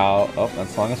about... Oh,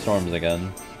 that's Song of Storms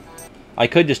again. I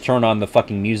could just turn on the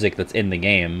fucking music that's in the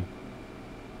game.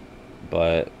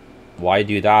 But why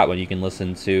do that when you can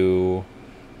listen to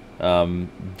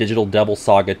Digital Devil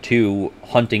Saga 2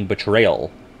 Hunting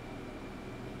Betrayal?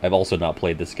 I've also not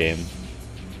played this game,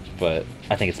 but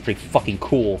I think it's pretty fucking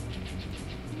cool.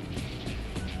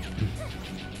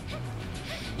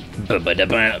 I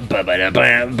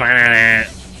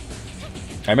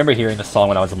remember hearing this song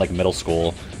when I was in like middle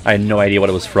school. I had no idea what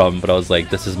it was from, but I was like,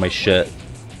 this is my shit.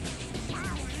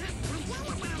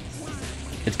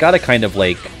 It's got a kind of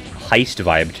like heist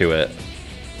vibe to it.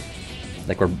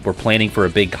 Like we're planning for a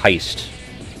big heist.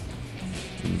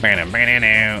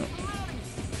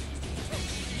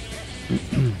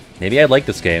 Maybe I'd like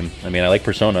this game. I mean, I like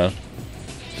Persona.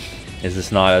 Is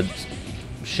this not a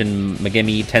Shin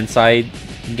Megami Tensei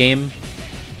game?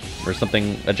 Or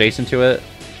something adjacent to it?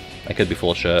 I could be full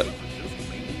of shit.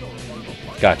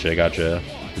 Gotcha, gotcha.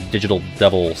 The Digital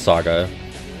Devil Saga.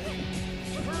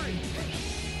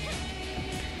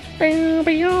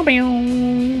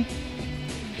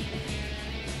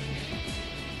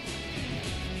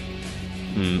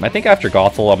 I think after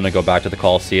Gothel, I'm gonna go back to the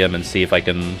Coliseum and see if I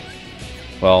can...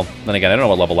 Well, then again, I don't know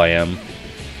what level I am.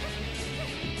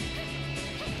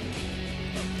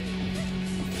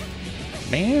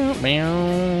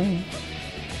 I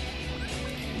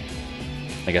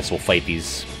guess we'll fight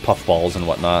these puffballs and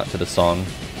whatnot to the song.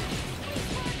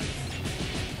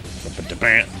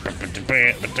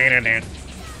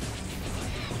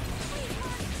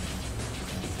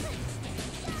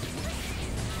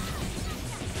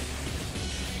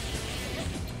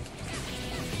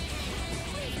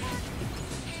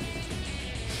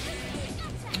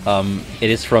 It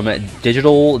is from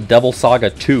Digital Devil Saga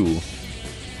 2,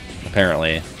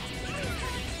 apparently.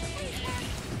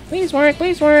 Please work,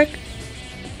 please work.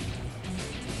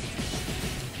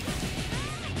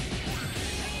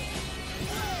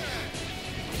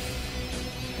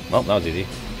 Well, that was easy.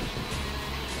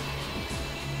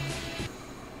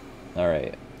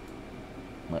 Alright.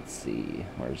 Let's see.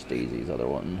 Where's Daisy's other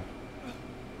one?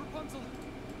 Rapunzel,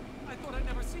 I thought I'd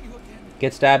never see you again.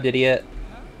 Get stabbed, idiot.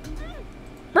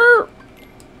 Brr.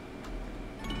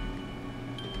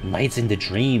 Nights into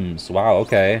Dreams. Wow,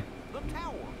 okay. The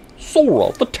tower.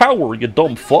 Sora, the tower, you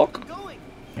dumb fuck. Going.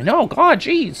 I know, god,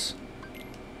 jeez.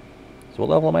 So what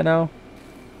level am I now?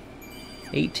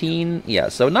 18? Yeah,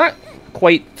 so not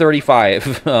quite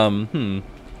 35. Oh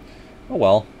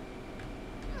well.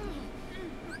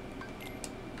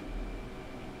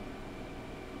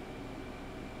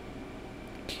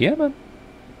 Yeah, man.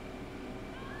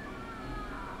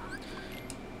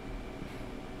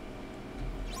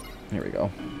 Here we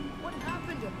go. What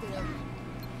happened up there?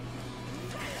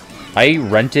 I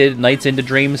rented Nights into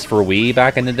Dreams for Wii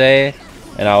back in the day,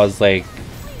 and I was like,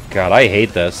 God, I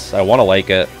hate this. I want to like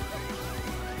it.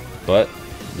 But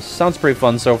this sounds pretty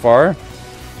fun so far.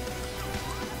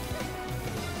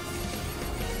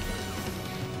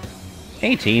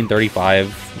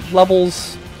 $18.35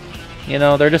 levels. You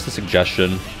know, they're just a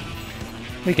suggestion.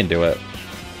 We can do it.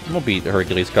 We'll beat the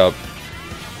Hercules Cup.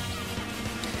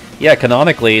 Yeah,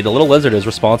 canonically, the little lizard is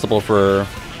responsible for...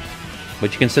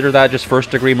 Would you consider that just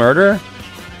first-degree murder?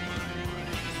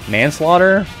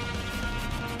 Manslaughter?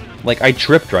 Like, I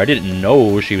tripped her. I didn't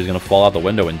know she was going to fall out the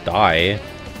window and die. I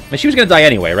mean, she was going to die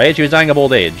anyway, right? She was dying of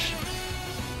old age.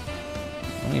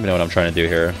 I don't even know what I'm trying to do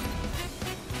here.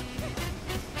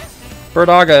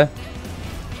 Birdaga.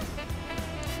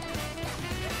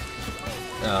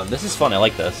 This is fun. I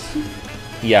like this.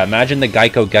 Yeah, imagine the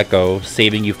Geico Gecko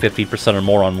saving you 50% or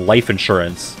more on life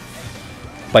insurance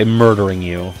by murdering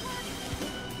you.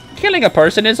 Killing a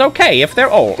person is okay if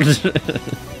they're old.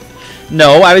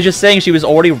 No, I was just saying she was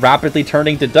already rapidly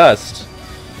turning to dust.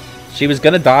 She was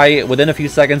gonna die within a few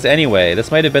seconds anyway.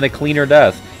 This might have been a cleaner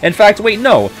death. In fact, wait,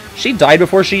 no. She died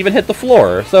before she even hit the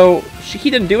floor, so he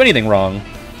didn't do anything wrong.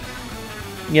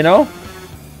 You know?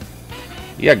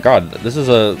 Yeah, God, this is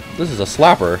a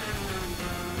slapper.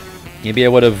 Maybe I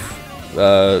would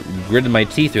have gritted my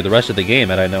teeth through the rest of the game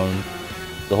had I known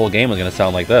the whole game was gonna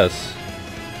sound like this.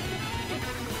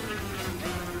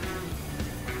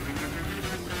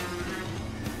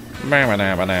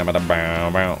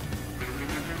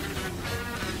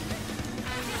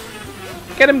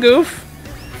 Get him, Goof!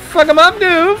 Fuck him up,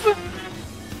 Goof!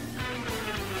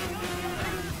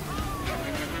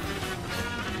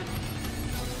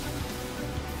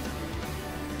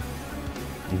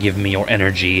 Give me your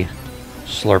energy.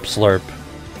 Slurp, slurp.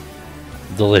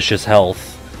 Delicious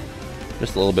health.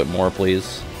 Just a little bit more,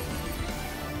 please.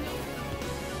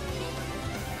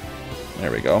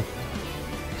 There we go.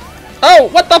 Oh,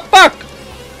 what the fuck?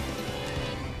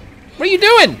 What are you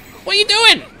doing? What are you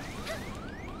doing?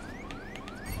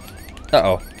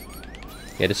 Uh-oh.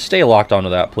 Yeah, just stay locked onto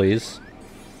that, please.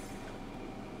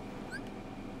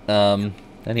 Any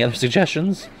other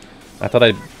suggestions? I thought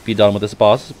I'd be done with this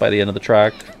boss by the end of the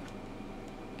track.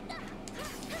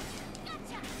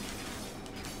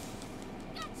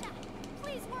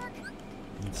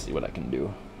 Let's see what I can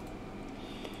do.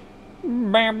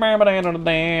 I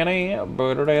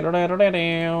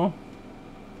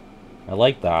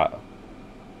like that.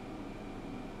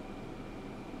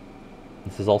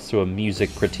 This is also a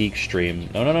music critique stream.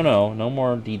 No, no, no, no. No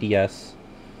more DDS.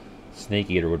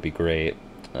 Snake Eater would be great.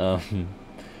 Bum,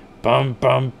 bum,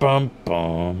 bum,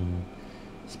 bum.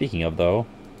 Speaking of, though.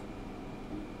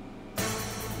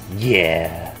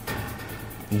 Yeah.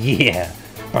 Yeah.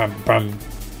 Bum, bum.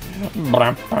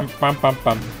 Bum, bum, bum, bum,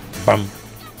 bum, bum.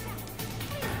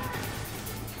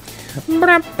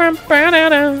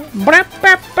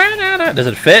 Does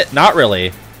it fit? Not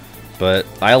really. But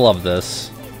I love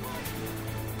this.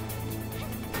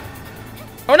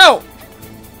 Oh no!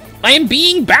 I am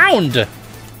being bound!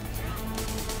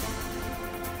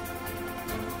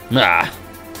 Ah.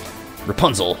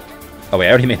 Rapunzel. Oh wait, I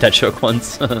already made that joke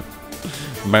once. That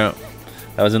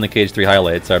was in the Cage 3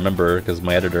 highlights, I remember, because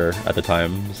my editor at the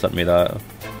time sent me that.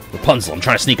 Rapunzel, I'm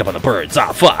trying to sneak up on the birds.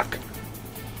 Ah, fuck.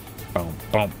 Boom,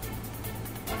 boom.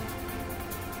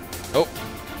 Oh.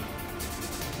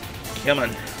 Come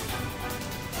on.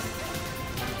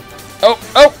 Oh,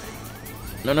 oh!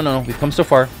 No, no, no, we've come so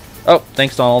far. Oh,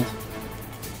 thanks, Donald.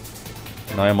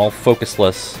 Now I'm all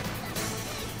focusless.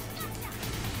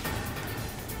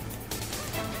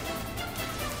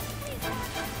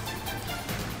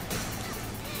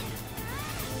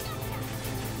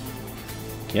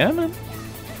 Yeah, man.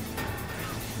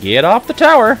 Get off the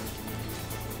tower.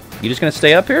 You just gonna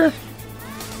stay up here?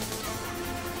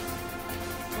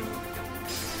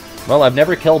 Well, I've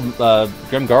never killed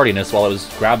Grim Guardianess while I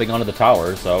was grabbing onto the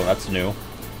tower, so that's new.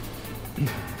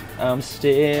 I'm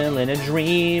still in a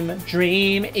dream,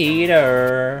 dream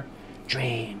eater,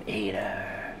 dream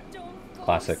eater.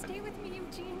 Classic. Stay with me,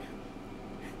 Eugene.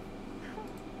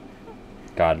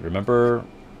 God, remember?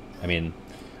 I mean,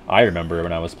 I remember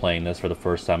when I was playing this for the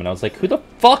first time, and I was like, who the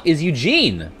fuck is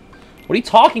Eugene? What are you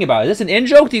talking about? Is this an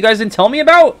in-joke that you guys didn't tell me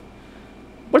about?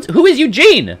 Who is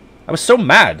Eugene? I was so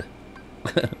mad.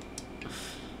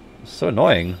 So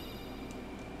annoying.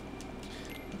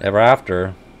 Ever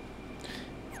after.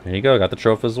 There you go, got the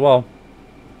trophy as well.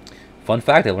 Fun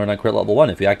fact, I learned on crit level 1,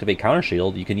 if you activate Counter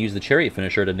Shield, you can use the Chariot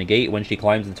finisher to negate when she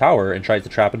climbs the tower and tries to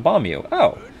trap and bomb you.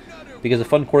 Oh. Because the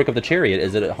fun quirk of the Chariot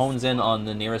is that it hones in on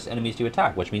the nearest enemies to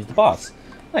attack, which means the boss.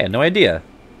 I had no idea.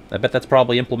 I bet that's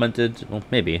probably implemented, well,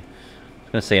 maybe. I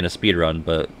was going to say in a speedrun,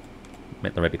 but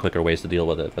there might be quicker ways to deal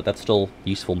with it. But that's still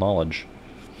useful knowledge.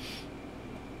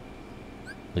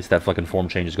 At least that fucking form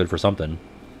change is good for something.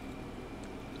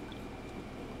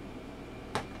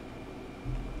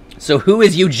 So who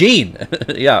is Eugene?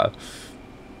 Yeah.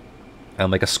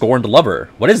 I'm like a scorned lover.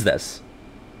 What is this?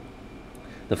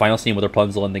 The final scene with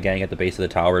Rapunzel and the gang at the base of the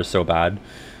tower is so bad.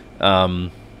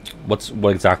 What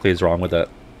exactly is wrong with it?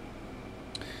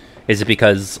 Is it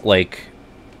because, like...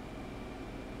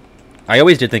 I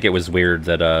always did think it was weird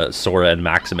that Sora and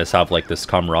Maximus have, like, this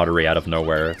camaraderie out of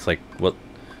nowhere. It's like,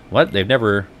 what? They've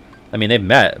never... I mean, they've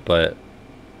met, but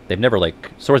they've never,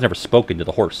 like... Sora's never spoken to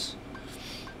the horse.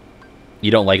 You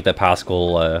don't like that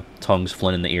Pascal tongues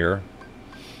Flynn in the ear?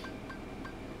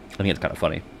 I think it's kind of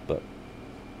funny, but...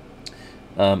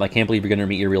 I can't believe you're going to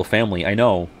meet your real family. I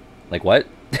know. Like, what?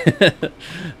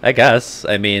 I guess.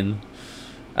 I mean...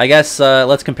 I guess,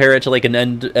 let's compare it to, like, an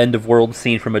end-of-world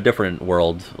scene from a different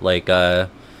world. Like,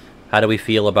 how do we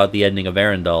feel about the ending of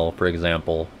Arendelle, for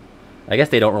example? I guess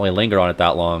they don't really linger on it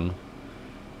that long.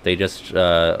 They just,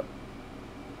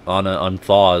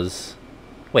 unthaws.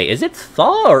 Wait, is it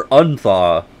thaw or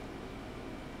unthaw?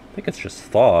 I think it's just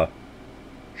thaw.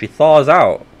 She thaws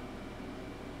out.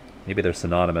 Maybe they're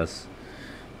synonymous.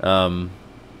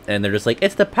 And they're just like,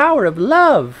 it's the power of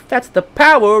love! That's the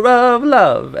power of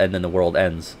love! And then the world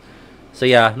ends. So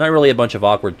yeah, not really a bunch of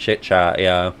awkward chit-chat,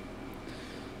 yeah.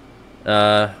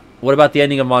 What about the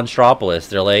ending of Monstropolis?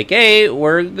 They're like, hey,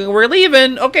 we're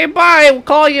leaving! Okay, bye! We'll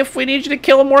call you if we need you to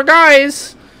kill more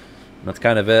guys! That's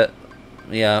kind of it.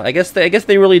 Yeah, I guess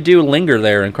they really do linger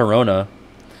there in Corona.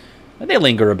 And they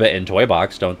linger a bit in Toy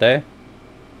Box, don't they?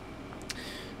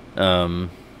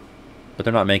 But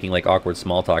they're not making, like, awkward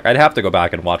small talk. I'd have to go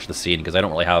back and watch the scene, because I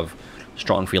don't really have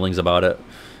strong feelings about it.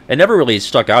 It never really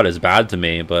stuck out as bad to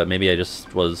me, but maybe I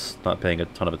just was not paying a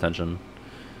ton of attention.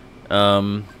 I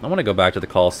want to go back to the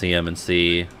Coliseum and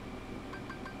see...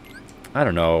 I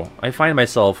don't know. I find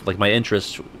myself, like, my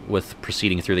interest with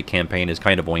proceeding through the campaign is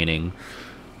kind of waning.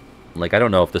 Like, I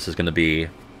don't know if this is going to be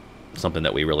something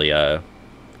that we really,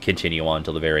 continue on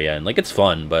till the very end. Like, it's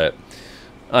fun, but...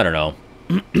 I don't know.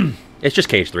 It's just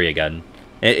KH3 again.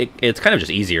 It's kind of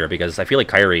just easier because I feel like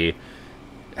Kairi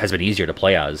has been easier to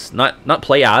play as. Not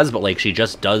play as, but like she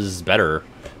just does better.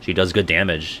 She does good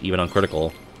damage, even on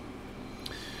critical.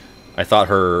 I thought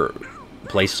her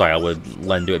playstyle would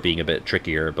lend to it being a bit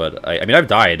trickier, but I mean, I've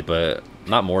died, but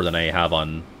not more than I have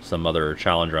on some other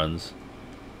challenge runs.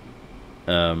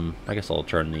 I guess I'll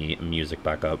turn the music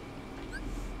back up.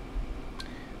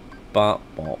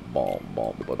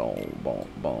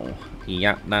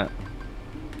 Yeah, nah.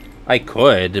 I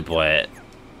could, but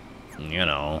you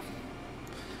know,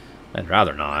 I'd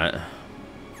rather not.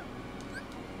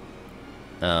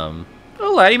 Oh, I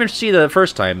didn't even see the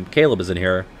first time. Caleb is in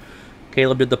here.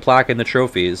 Caleb did the plaque and the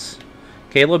trophies.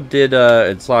 Caleb did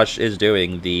and slash is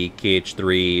doing the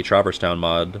KH3 Traverse Town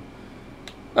mod.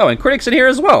 Oh, and Critic's in here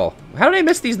as well. How did I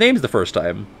miss these names the first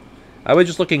time? I was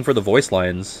just looking for the voice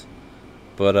lines.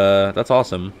 But, that's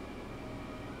awesome.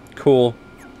 Cool.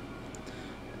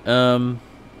 Alright.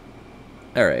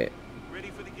 Ready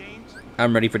for the games?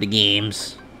 I'm ready for the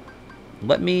games.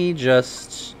 Let me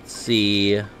just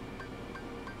see...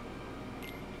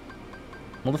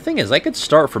 Well, the thing is, I could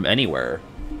start from anywhere.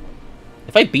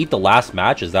 If I beat the last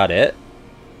match, is that it?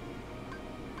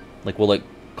 Like, will it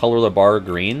color the bar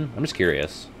green? I'm just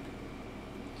curious.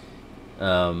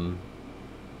 Yeah.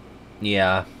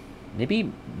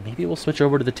 Maybe we'll switch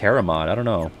over to the Terra mod. I don't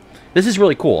know. This is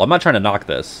really cool. I'm not trying to knock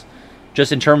this.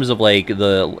 Just in terms of, like,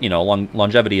 the, you know,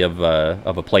 longevity of a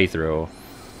playthrough.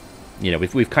 You know,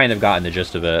 we've kind of gotten the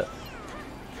gist of it.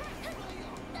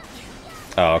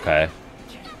 Oh, okay.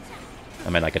 I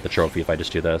might not get the trophy if I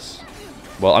just do this.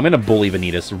 Well, I'm going to bully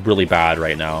Vanitas really bad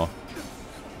right now.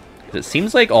 It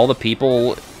seems like all the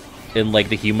people in, like,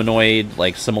 the humanoid,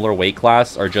 like, similar weight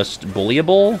class are just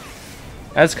bullyable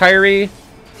as Kairi.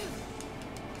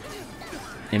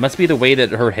 It must be the way that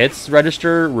her hits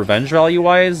register revenge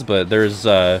value-wise, but there is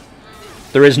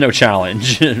no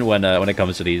challenge when it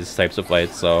comes to these types of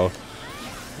fights, so...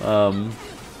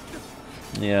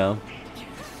 yeah.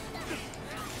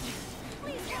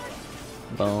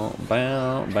 Bow,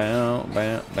 bow, bow,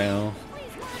 bow, bow.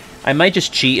 I might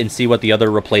just cheat and see what the other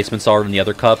replacements are in the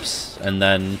other cups, and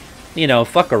then, you know,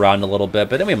 fuck around a little bit,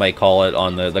 but then we might call it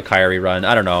on the Kairi run.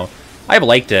 I don't know. I've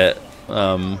liked it.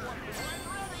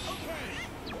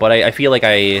 But I feel like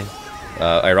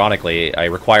ironically, I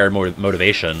require more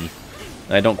motivation,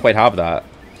 and I don't quite have that.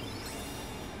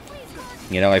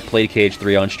 You know, I've played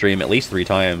KH3 on stream at least 3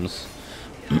 times.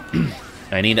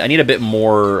 I need a bit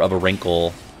more of a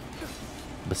wrinkle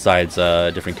besides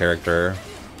a different character.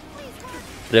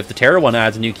 But if the Terra one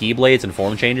adds new keyblades and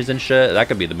form changes and shit, that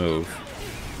could be the move.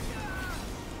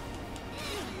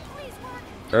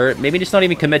 Or maybe just not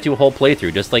even commit to a whole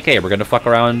playthrough. Just like, hey, we're gonna fuck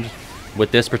around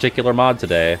with this particular mod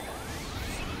today.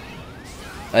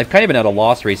 I've kind of been at a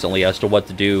loss recently as to what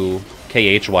to do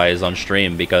KH-wise on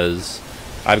stream, because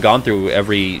I've gone through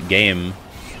every game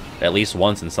at least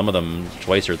once, and some of them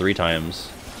twice or 3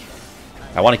 times.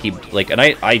 I want to keep, like, and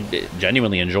I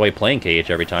genuinely enjoy playing KH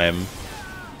every time,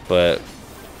 but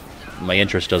my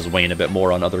interest does wane a bit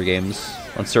more on other games,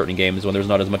 on certain games when there's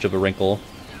not as much of a wrinkle.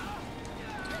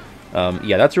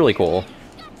 Yeah, that's really cool.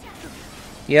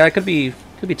 Yeah, it could be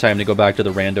time to go back to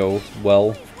the rando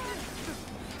well.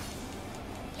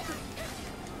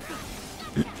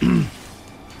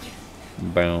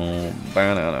 Boom,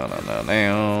 bow, no, no, no,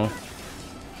 no.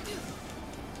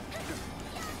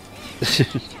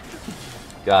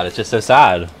 God, it's just so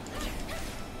sad.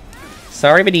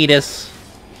 Sorry, Vanitas.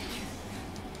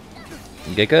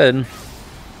 Get good.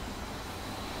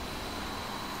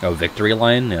 Oh, victory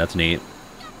line? Yeah, that's neat.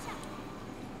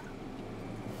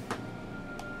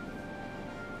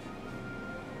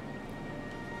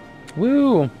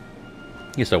 Woo!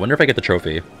 Yeah, so I wonder if I get the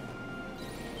trophy.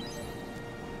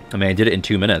 I mean, I did it in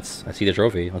 2 minutes. I see the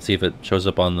trophy. Let's see if it shows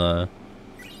up on the...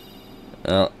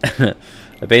 I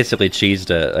basically cheesed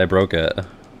it. I broke it.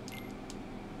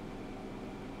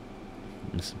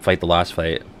 Just fight the last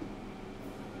fight.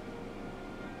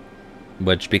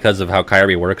 Which, because of how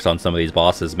Kairi works on some of these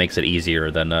bosses, makes it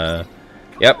easier than...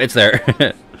 Yep, it's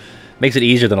there. Makes it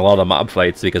easier than a lot of the mob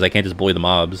fights, because I can't just bully the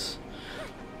mobs.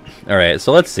 Alright,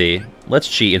 so let's see. Let's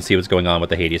cheat and see what's going on with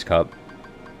the Hades Cup.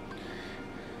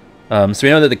 So we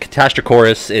know that the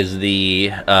Catastrochorus is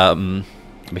the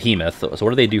behemoth. So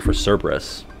what do they do for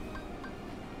Cerberus?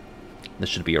 This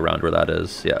should be around where that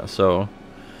is. Yeah, so...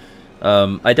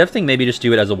 I definitely think maybe just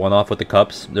do it as a one-off with the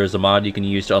cups. There's a mod you can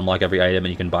use to unlock every item,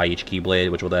 and you can buy each Keyblade,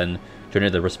 which will then turn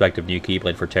into the respective new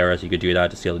Keyblade for Terra, so you could do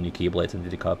that to steal the new Keyblades into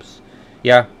the cups.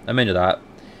 Yeah, I'm into that.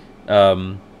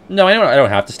 No, I don't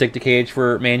have to stick to KH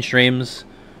for mainstreams,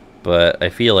 but I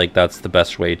feel like that's the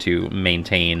best way to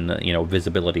maintain, you know,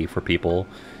 visibility for people.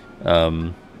 I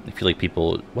feel like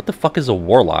people... What the fuck is a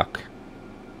Warlock?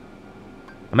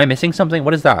 Am I missing something?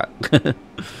 What is that? What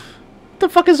the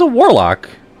fuck is a Warlock?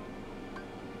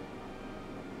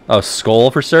 Oh,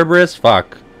 Skull for Cerberus?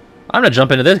 Fuck. I'm gonna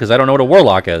jump into this because I don't know what a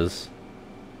Warlock is.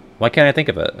 Why can't I think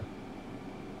of it?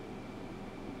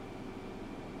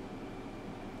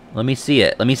 Let me see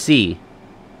it. Let me see.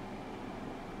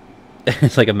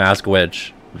 It's like a masked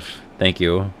witch. Thank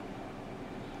you.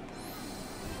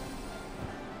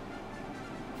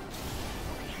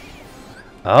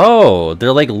 Oh,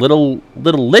 they're like little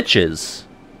liches.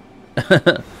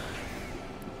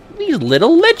 These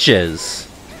little liches.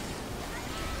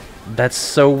 That's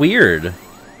so weird.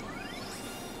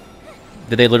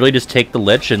 Did they literally just take the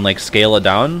lich and like scale it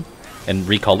down and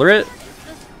recolor it?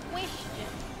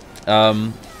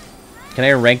 Can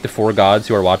I rank the 4 gods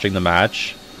who are watching the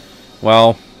match?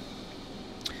 Well,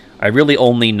 I really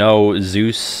only know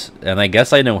Zeus, and I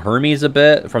guess I know Hermes a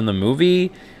bit from the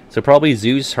movie. So probably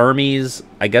Zeus, Hermes,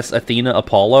 I guess Athena,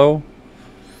 Apollo.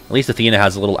 At least Athena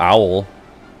has a little owl.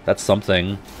 That's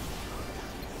something.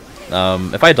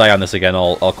 If I die on this again,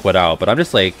 I'll quit out. But I'm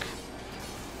just like,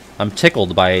 I'm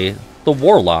tickled by the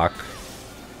Warlock.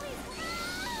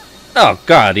 Oh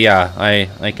god, yeah,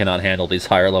 I cannot handle these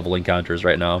higher level encounters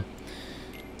right now.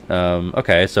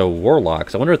 Okay, so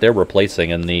Warlocks. I wonder if they're replacing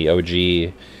in the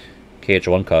OG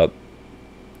KH1 Cup.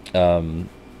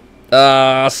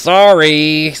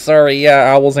 Sorry,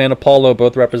 yeah, Owls and Apollo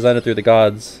both represented through the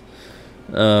gods.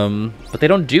 But they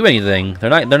don't do anything. They're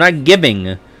not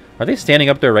giving. Are they standing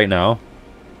up there right now?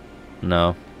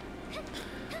 No.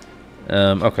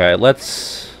 Okay,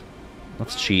 let's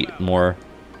cheat more.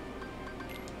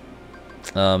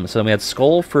 So then we had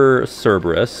Skull for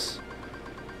Cerberus.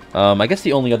 I guess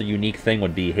the only other unique thing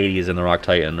would be Hades and the Rock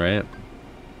Titan, right?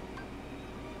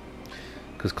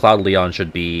 Because Cloud Leon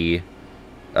should be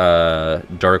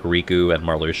Dark Riku and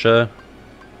Marluxia.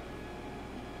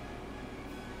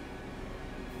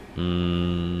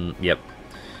 Yep.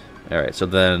 Alright, so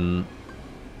then...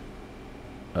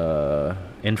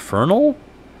 Infernal?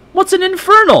 What's an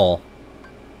Infernal?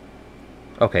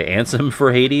 Okay, Ansem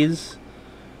for Hades.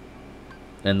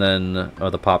 And then... Oh,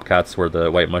 the Popcats were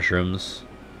the White Mushrooms.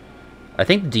 I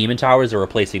think Demon Towers are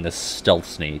replacing the Stealth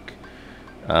Snake.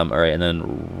 Alright, and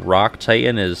then Rock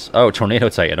Titan is... Oh, Tornado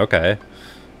Titan, okay.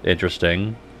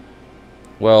 Interesting.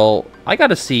 Well, I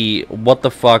gotta see what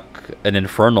the fuck an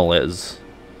Infernal is.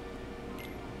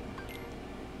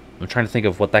 I'm trying to think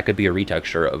of what that could be a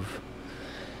retexture of.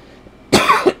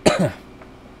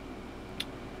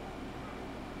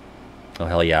 Oh,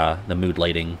 hell yeah. The mood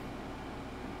lighting.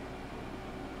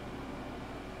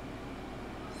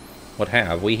 What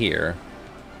have we here?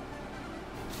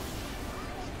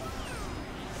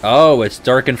 Oh, it's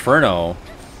Dark Inferno.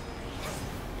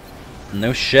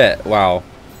 No shit. Wow.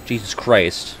 Jesus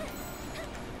Christ.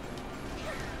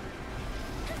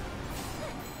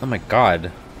 Oh my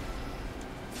god.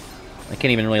 I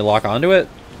can't even really lock onto it?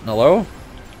 Hello?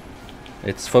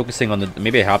 It's focusing on the...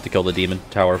 Maybe I have to kill the Demon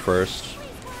Tower first.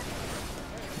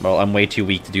 Well, I'm way too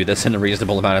weak to do this in a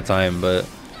reasonable amount of time, but...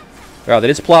 Wow, they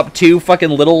just plopped 2 fucking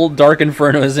little Dark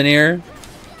Infernos in here.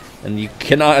 And you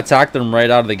cannot attack them right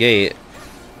out of the gate.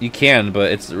 You can,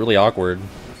 but it's really awkward.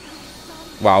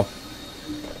 Wow.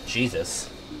 Jesus.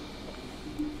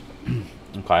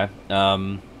 Okay.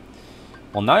 Well,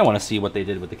 now I want to see what they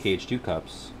did with the KH2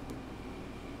 cups.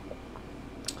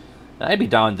 I'd be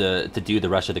down to do the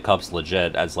rest of the cups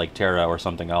legit as like Terra or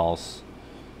something else.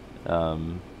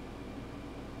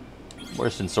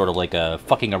 Worse than sort of like a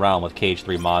fucking around with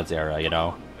KH3 mods era, you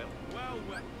know?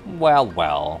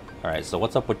 Well. Alright, so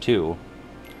what's up with 2?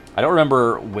 I don't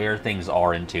remember where things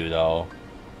are in 2, though.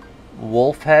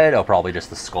 Wolfhead? Oh, probably just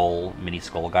the skull, mini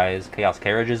skull guys. Chaos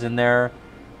Carriage is in there.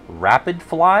 Rapid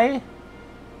Fly?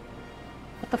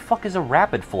 What the fuck is a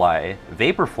Rapid Fly?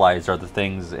 Vapor Flies are the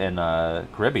things in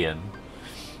Caribbean.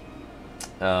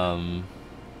 Rapid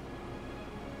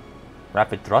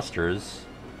Thrusters.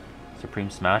 Supreme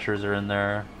Smashers are in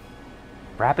there.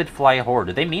 Rapid Fly Horde.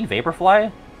 Did they mean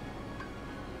Vaporfly?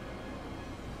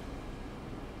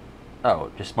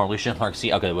 Oh, just Marluxia and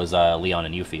Larxene. Okay, it was Leon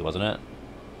and Yuffie, wasn't it?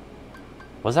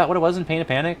 Was that what it was in Pain and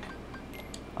Panic?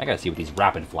 I gotta see what these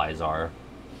Rapid Flies are.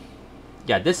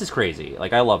 Yeah, this is crazy.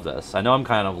 Like, I love this. I know I'm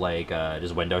kind of like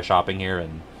just window shopping here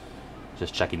and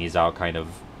just checking these out kind of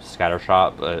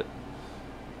scattershot, but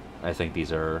I think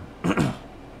these are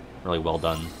really well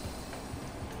done.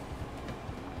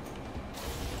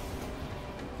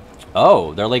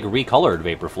 Oh, they're like recolored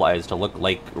Vapor Flies to look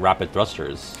like Rapid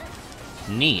Thrusters.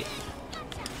 Neat.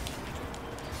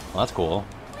 Well, that's cool.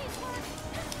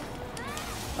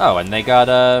 Oh, and they got,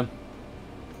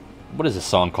 what is this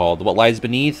song called? What Lies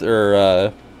Beneath?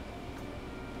 Or,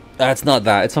 it's not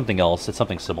that. It's something else. It's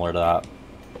something similar to that.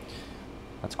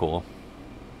 That's cool.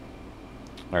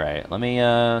 Alright, let me,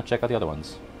 check out the other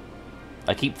ones.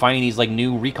 I keep finding these, like,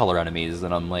 new recolor enemies,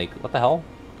 and I'm like, what the hell?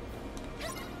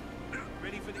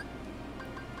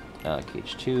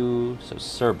 KH2, so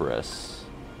Cerberus.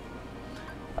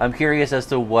 I'm curious as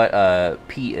to what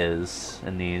Pete is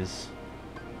in these.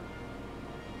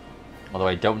 Although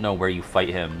I don't know where you fight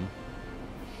him.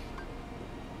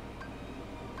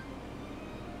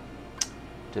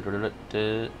 Alright,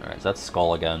 so that's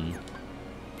Skull again.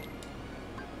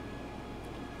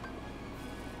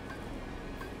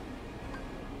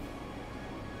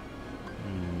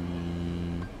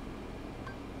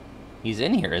 He's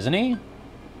in here, isn't he?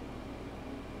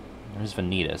 There's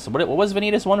Vanitas. What was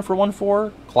Vanitas 1 for 1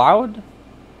 for? Cloud?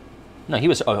 No, he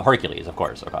was Hercules, of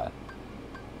course. Okay.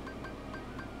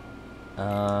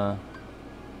 The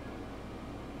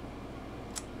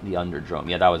Underdrum.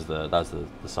 Yeah, that was the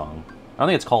song. I don't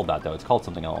think it's called that though. It's called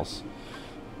something else.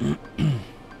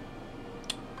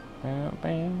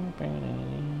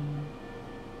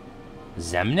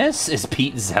 Xemnas? Is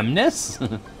Pete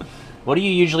Xemnas? What do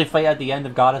you usually fight at the end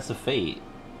of Goddess of Fate?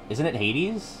 Isn't it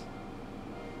Hades?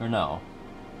 Or no?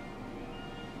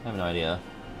 I have no idea.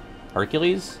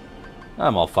 Hercules?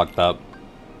 I'm all fucked up.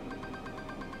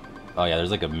 Oh yeah,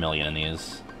 there's like a million in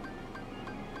these.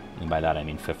 And by that I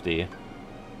mean 50.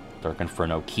 Dark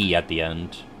Inferno key at the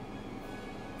end.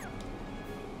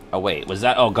 Oh wait, was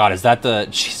that... Oh god, is that the...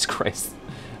 Jesus Christ.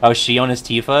 Oh, Shion is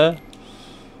Tifa?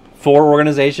 4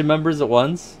 organization members at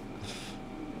once?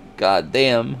 God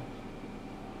damn.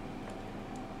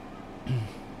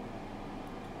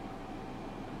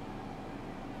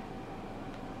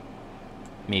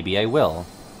 Maybe I will.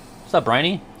 What's up,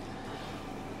 Bryony?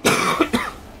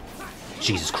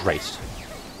 Jesus Christ.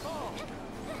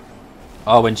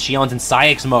 Oh, and Shion's in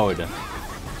Psyx mode.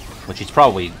 Which he's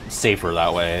probably safer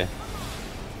that way.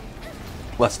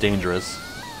 Less dangerous.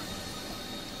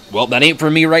 Well, that ain't for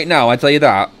me right now, I tell you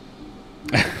that.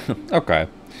 Okay.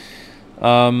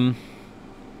 Yeah,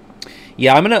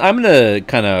 I'm gonna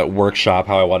kind of workshop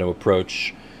how I want to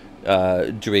approach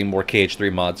doing more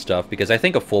KH3 mod stuff, because I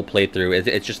think a full playthrough,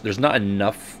 it's just, there's not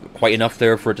quite enough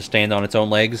there for it to stand on its own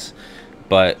legs.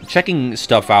 But checking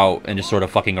stuff out and just sort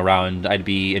of fucking around, I'd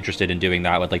be interested in doing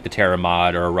that with like the Terra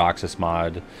mod or a Roxas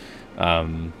mod.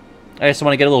 I just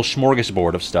want to get a little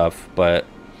smorgasbord of stuff, but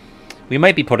we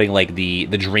might be putting like the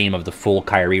dream of the full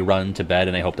Kairi run to bed,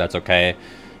 and I hope that's okay.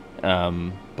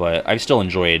 But I've still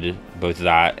enjoyed both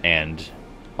that and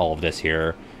all of this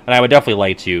here. And I would definitely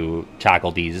like to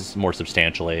tackle these more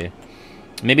substantially.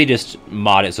 Maybe just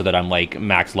mod it so that I'm like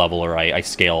max level, or I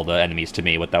scale the enemies to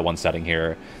me with that one setting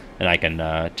here, and I can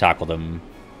tackle them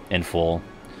in full.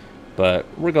 But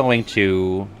we're going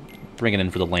to bring it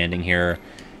in for the landing here.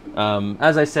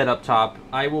 As I said up top,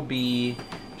 I will be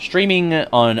streaming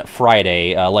on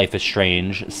Friday, Life is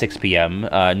Strange, 6 p.m.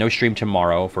 No stream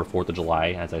tomorrow for 4th of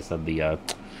July, as I said,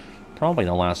 probably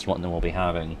the last one that we'll be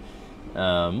having.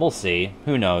 We'll see.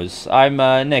 Who knows? I'm,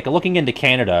 Nick, looking into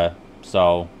Canada,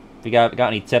 so if you got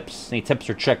any tips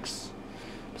or tricks,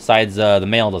 besides the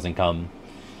mail doesn't come,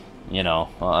 you know,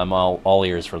 I'm all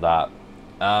ears for that.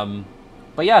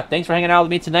 But yeah, thanks for hanging out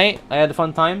with me tonight. I had a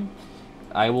fun time.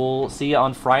 I will see you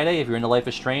on Friday if you're into Life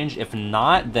is Strange. If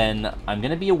not, then I'm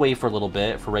going to be away for a little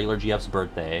bit for regular GF's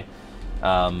birthday.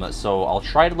 So I'll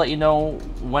try to let you know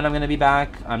when I'm going to be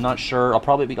back. I'm not sure. I'll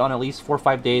probably be gone at least 4 or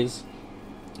 5 days.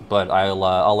 But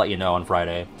I'll let you know on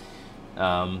Friday.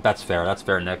 That's fair. That's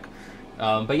fair, Nick.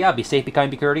 But yeah, be safe, be kind,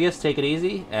 be courteous. Take it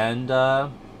easy. And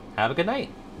have a good night.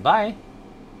 Bye.